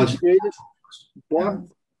actually created. Bob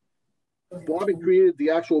created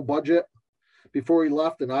the actual budget before he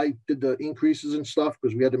left, and I did the increases and stuff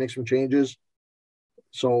because we had to make some changes.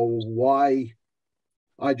 So why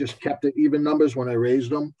I just kept it even numbers when I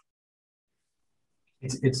raised them.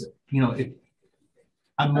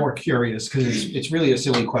 I'm more curious because it's really a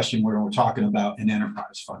silly question where we're talking about an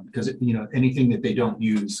enterprise fund, because anything that they don't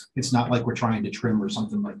use, it's not like we're trying to trim or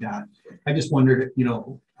something like that. I just wondered,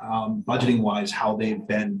 budgeting wise, how they've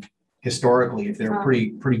been historically, if they're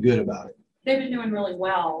pretty good about it. They've been doing really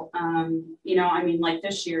well. I mean, like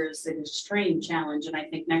this year is an extreme challenge, and I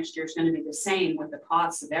think next year is going to be the same with the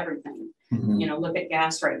cost of everything. Look at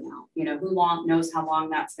gas right now. Who knows how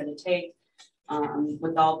long that's going to take.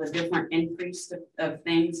 With all the different increase of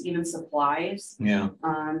things, even supplies. Yeah.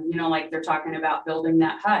 Like they're talking about building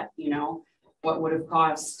that hut, what would have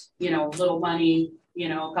cost, little money,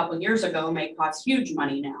 a couple of years ago may cost huge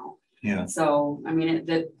money now. Yeah. So, I mean,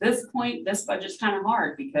 at this point, this budget's kind of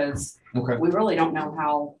hard because we really don't know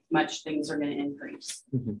how much things are going to increase.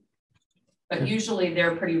 But usually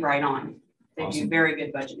they're pretty right on. They do very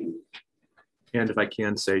good budgeting. And if I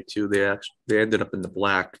can say too, they ended up in the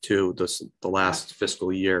black too the last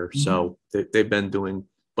fiscal year. So they've been doing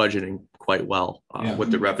budgeting quite well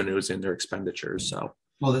with the revenues and their expenditures. So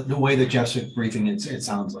well, the way that Jeff's briefing it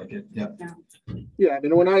sounds like it. Yeah. Yeah, I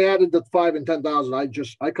mean, when I added the 5 and 10,000,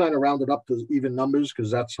 I kind of rounded up to even numbers because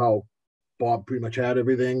that's how Bob pretty much had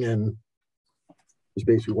everything, and it's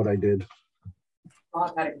basically what I did.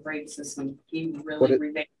 Bob had a great system. He really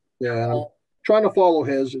revamped. Yeah. I'm trying to follow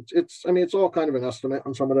his. It's all kind of an estimate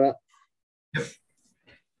on some of that. Yep.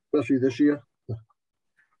 Especially this year.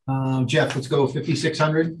 Jeff, let's go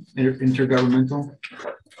 5,600 intergovernmental.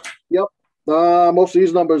 Yep. Most of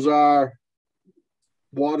these numbers are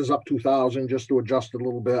water's up 2,000 just to adjust it a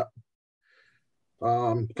little bit.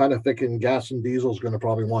 Kind of thinking gas and diesel is going to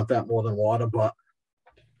probably want that more than water, but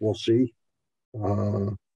we'll see.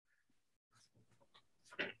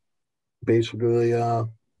 Basically,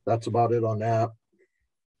 that's about it on that.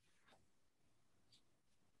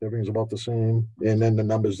 Everything's about the same. And then the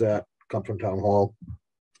numbers that come from town hall.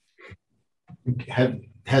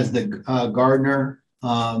 Has the Gardner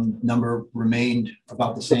number remained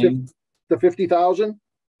about the same? The 50,000?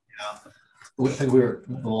 Yeah.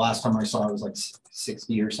 The last time I saw it was like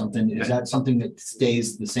 60 or something. Is that something that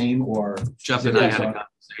stays the same, or? Jeff and I had a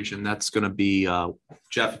conversation. That's going to be,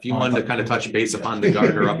 Jeff, if you wanted to kind of touch base upon the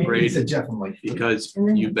Gardner upgrade, Jeff, I'm like, because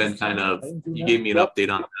you've been you gave me an update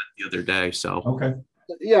on that the other day. So, okay.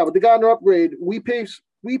 Yeah, with the Gardner upgrade, we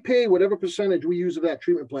pay whatever percentage we use of that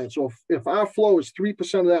treatment plant. So if our flow is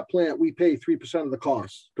 3% of that plant, we pay 3% of the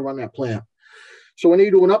cost to run that plant. So when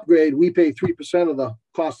you do an upgrade, we pay 3% of the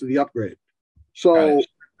cost of the upgrade. So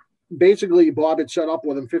basically, Bob had set up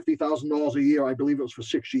with him $50,000 a year. I believe it was for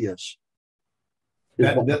 6 years.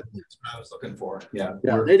 That's what I was looking for. Yeah.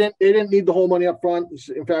 Yeah. They didn't need the whole money up front.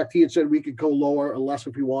 In fact, he had said we could go lower or less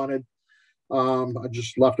if we wanted. I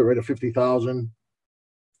just left it right at 50,000.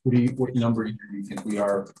 What number do you think we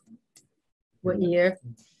are? What year?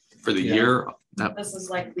 For the year? This is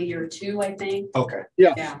like the year 2, I think. Okay.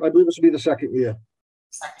 Yeah. I believe this will be the second year.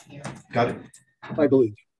 Second year. Got it. I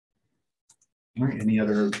believe. All right. Any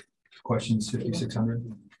other questions?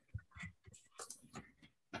 5,600.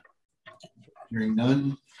 Hearing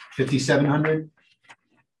none. 5,700.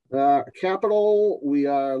 Capital, we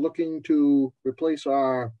are looking to replace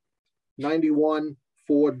our 91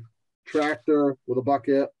 Ford tractor with a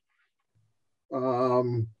bucket.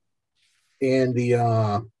 And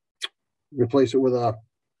replace it with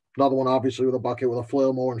another one, obviously with a bucket, with a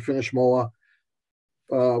flail mower and finish mower.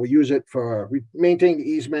 We use it for, we maintain the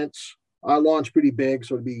easements. Our lawn's pretty big,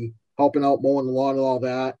 so it'd be helping out mowing the lawn and all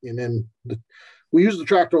that. And then we use the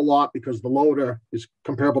tractor a lot because the loader is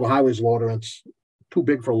comparable to highways loader. It's too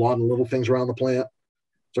big for a lot of little things around the plant.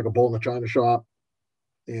 It's like a bull in a china shop.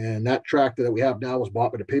 And that tractor that we have now was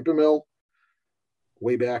bought by the paper mill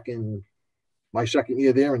way back in my second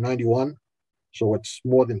year there in 91. So it's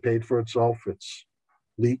more than paid for itself. It's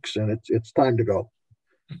leaks and it's time to go.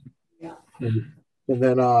 Yeah. And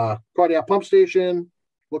then cardiac pump station,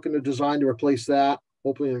 looking to design to replace that,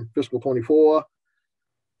 hopefully in fiscal 24.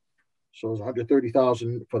 So it's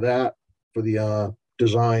 130,000 for that, for the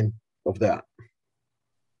design of that.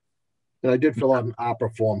 And I did fill out an opera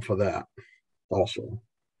form for that also.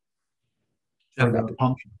 The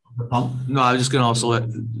pump. No, I was just gonna also let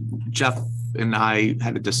Jeff and I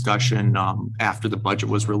had a discussion after the budget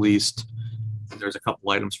was released. There's a couple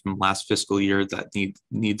items from last fiscal year that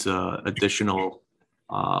needs additional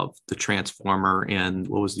the transformer and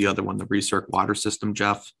what was the other one, the recirc water system,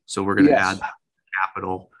 Jeff. So we're gonna add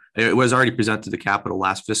capital. It was already presented to capital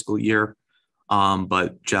last fiscal year,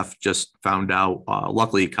 but Jeff just found out.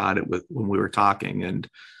 Luckily, he caught it when we were talking, and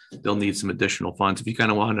they'll need some additional funds. If you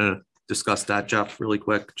kind of want to discuss that, Jeff, really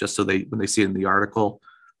quick, just so when they see it in the article,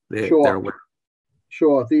 they're aware.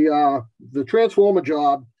 Sure. The transformer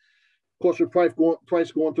job, of course, with price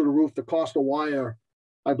going through the roof, the cost of wire,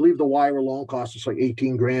 I believe the wire alone cost us like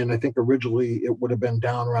 18 grand. I think originally it would have been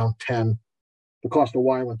down around 10. The cost of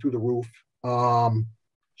wire went through the roof.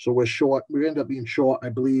 So we're short. We ended up being short, I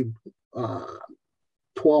believe,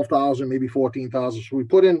 12,000, maybe 14,000. So we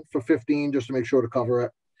put in for 15 just to make sure to cover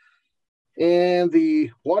it. And the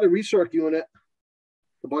water recirc unit,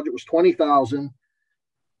 the budget was 20,000.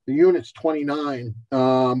 The unit's 29.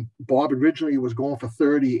 Bob originally was going for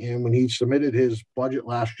 30, and when he submitted his budget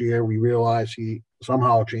last year, we realized he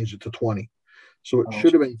somehow changed it to 20. So it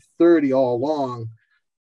should have been 30 all along.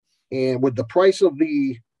 And with the price of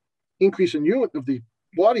the increase in unit of the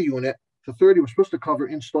water unit, the 30 was supposed to cover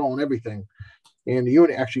install and everything. And the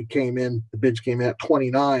unit actually came in, the bids came in at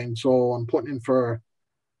 29. So I'm putting in for,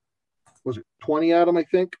 was it 20, Adam, I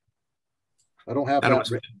think? I don't have that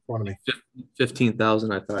written in front of me.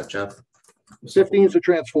 15,000, I thought, Jeff. 15 is a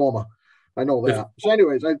transformer. I know that. So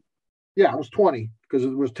anyways, it was 20 because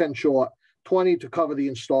it was 10 short. 20 to cover the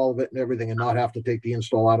install of it and everything and not have to take the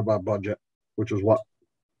install out of our budget, which is what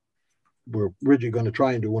we're originally going to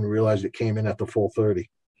try and do when we realized it came in at the full 30.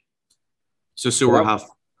 So we'll have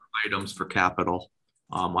items for capital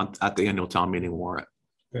at the annual town meeting warrant.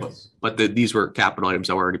 Yes. But these were capital items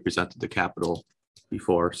that were already presented to capital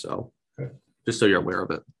before, so just so you're aware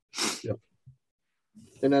of it. Yep.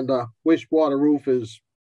 And then the wastewater roof is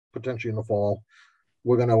potentially in the fall.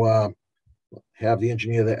 We're going to have the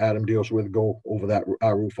engineer that Adam deals with go over that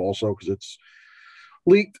our roof also because it's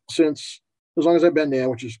leaked since as long as I've been there,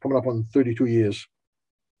 which is coming up on 32 years,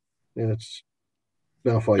 and it's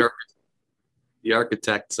been a fight. The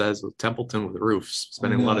architect says Templeton with roofs,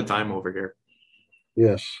 spending a lot of time over here.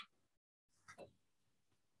 Yes.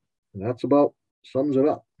 And that's about sums it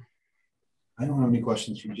up. I don't have any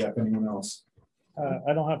questions for Jeff. Anyone else?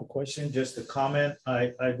 I don't have a question, just a comment.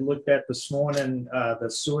 I looked at this morning, the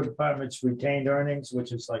sewer department's retained earnings,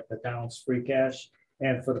 which is like the town's free cash.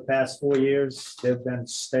 And for the past 4 years, they've been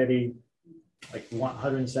steady, like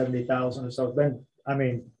 170,000 or so. It's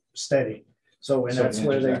been, steady. So, and that's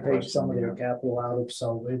where they take some of their capital out of.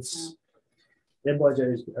 So it's, their budget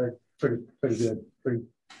is pretty good, pretty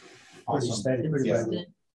steady. Pretty regular.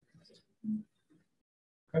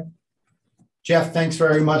 Okay. Jeff, thanks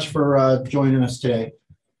very much for joining us today.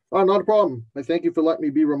 Oh, not a problem. I thank you for letting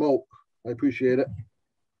me be remote. I appreciate it.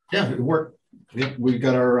 Yeah, it worked. We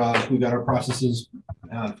got our processes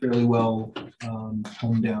fairly well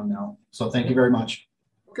honed down now. So thank you very much.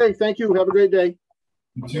 Okay, thank you. Have a great day.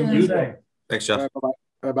 You too. Thanks, Jeff.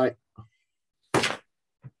 Bye-bye.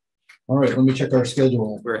 All right, let me check our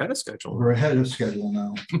schedule. We're ahead of schedule. We're ahead of schedule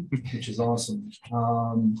now, which is awesome.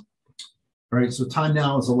 All right, so time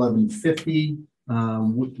now is 11:50.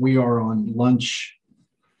 We are on lunch.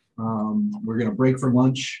 We're going to break for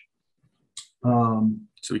lunch. So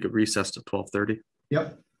we could recess to 12:30.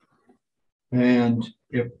 Yep. And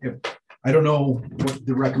if I don't know what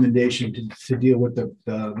the recommendation to deal with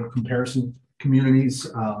the comparison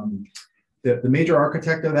communities. The major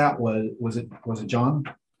architect of that was it John?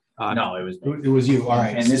 No, it was you. All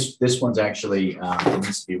right. And this one's actually it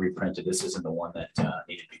needs to be reprinted. This isn't the one that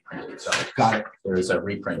needed to be printed. So got it. There is a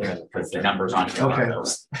reprint because the numbers on here. Okay. All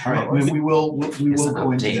right. We will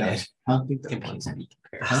go into that. Huh? We can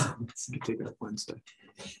take it up Wednesday.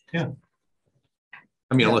 Yeah.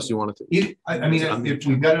 I mean, unless you wanted to. I mean, if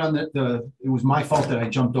we've got it on it was my fault that I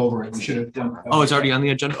jumped over it. We should have done. Oh, it's already on the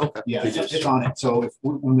agenda? Okay. Yeah, it's on it. So if,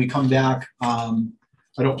 when we come back, I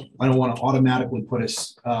don't want to automatically put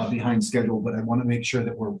us behind schedule, but I want to make sure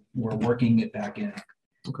that we're working it back in.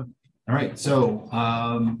 Okay. All right. So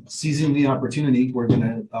seizing the opportunity,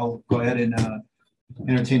 I'll go ahead and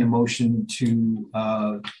entertain a motion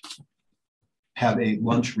to have a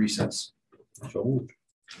lunch recess. So moved.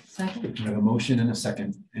 Second. We have a motion and a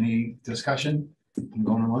second. Any discussion? I'm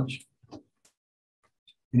going to lunch.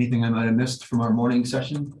 Anything I might have missed from our morning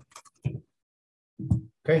session?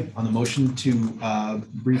 Okay, on the motion to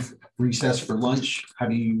brief recess for lunch, how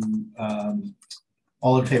do you,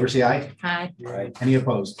 all in favor, say aye? Hi. Right. Any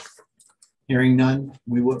opposed? Hearing none,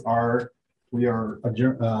 we are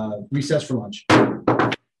adjourned, recess for lunch.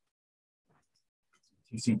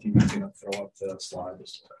 TCTV is going to throw up the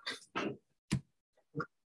slides.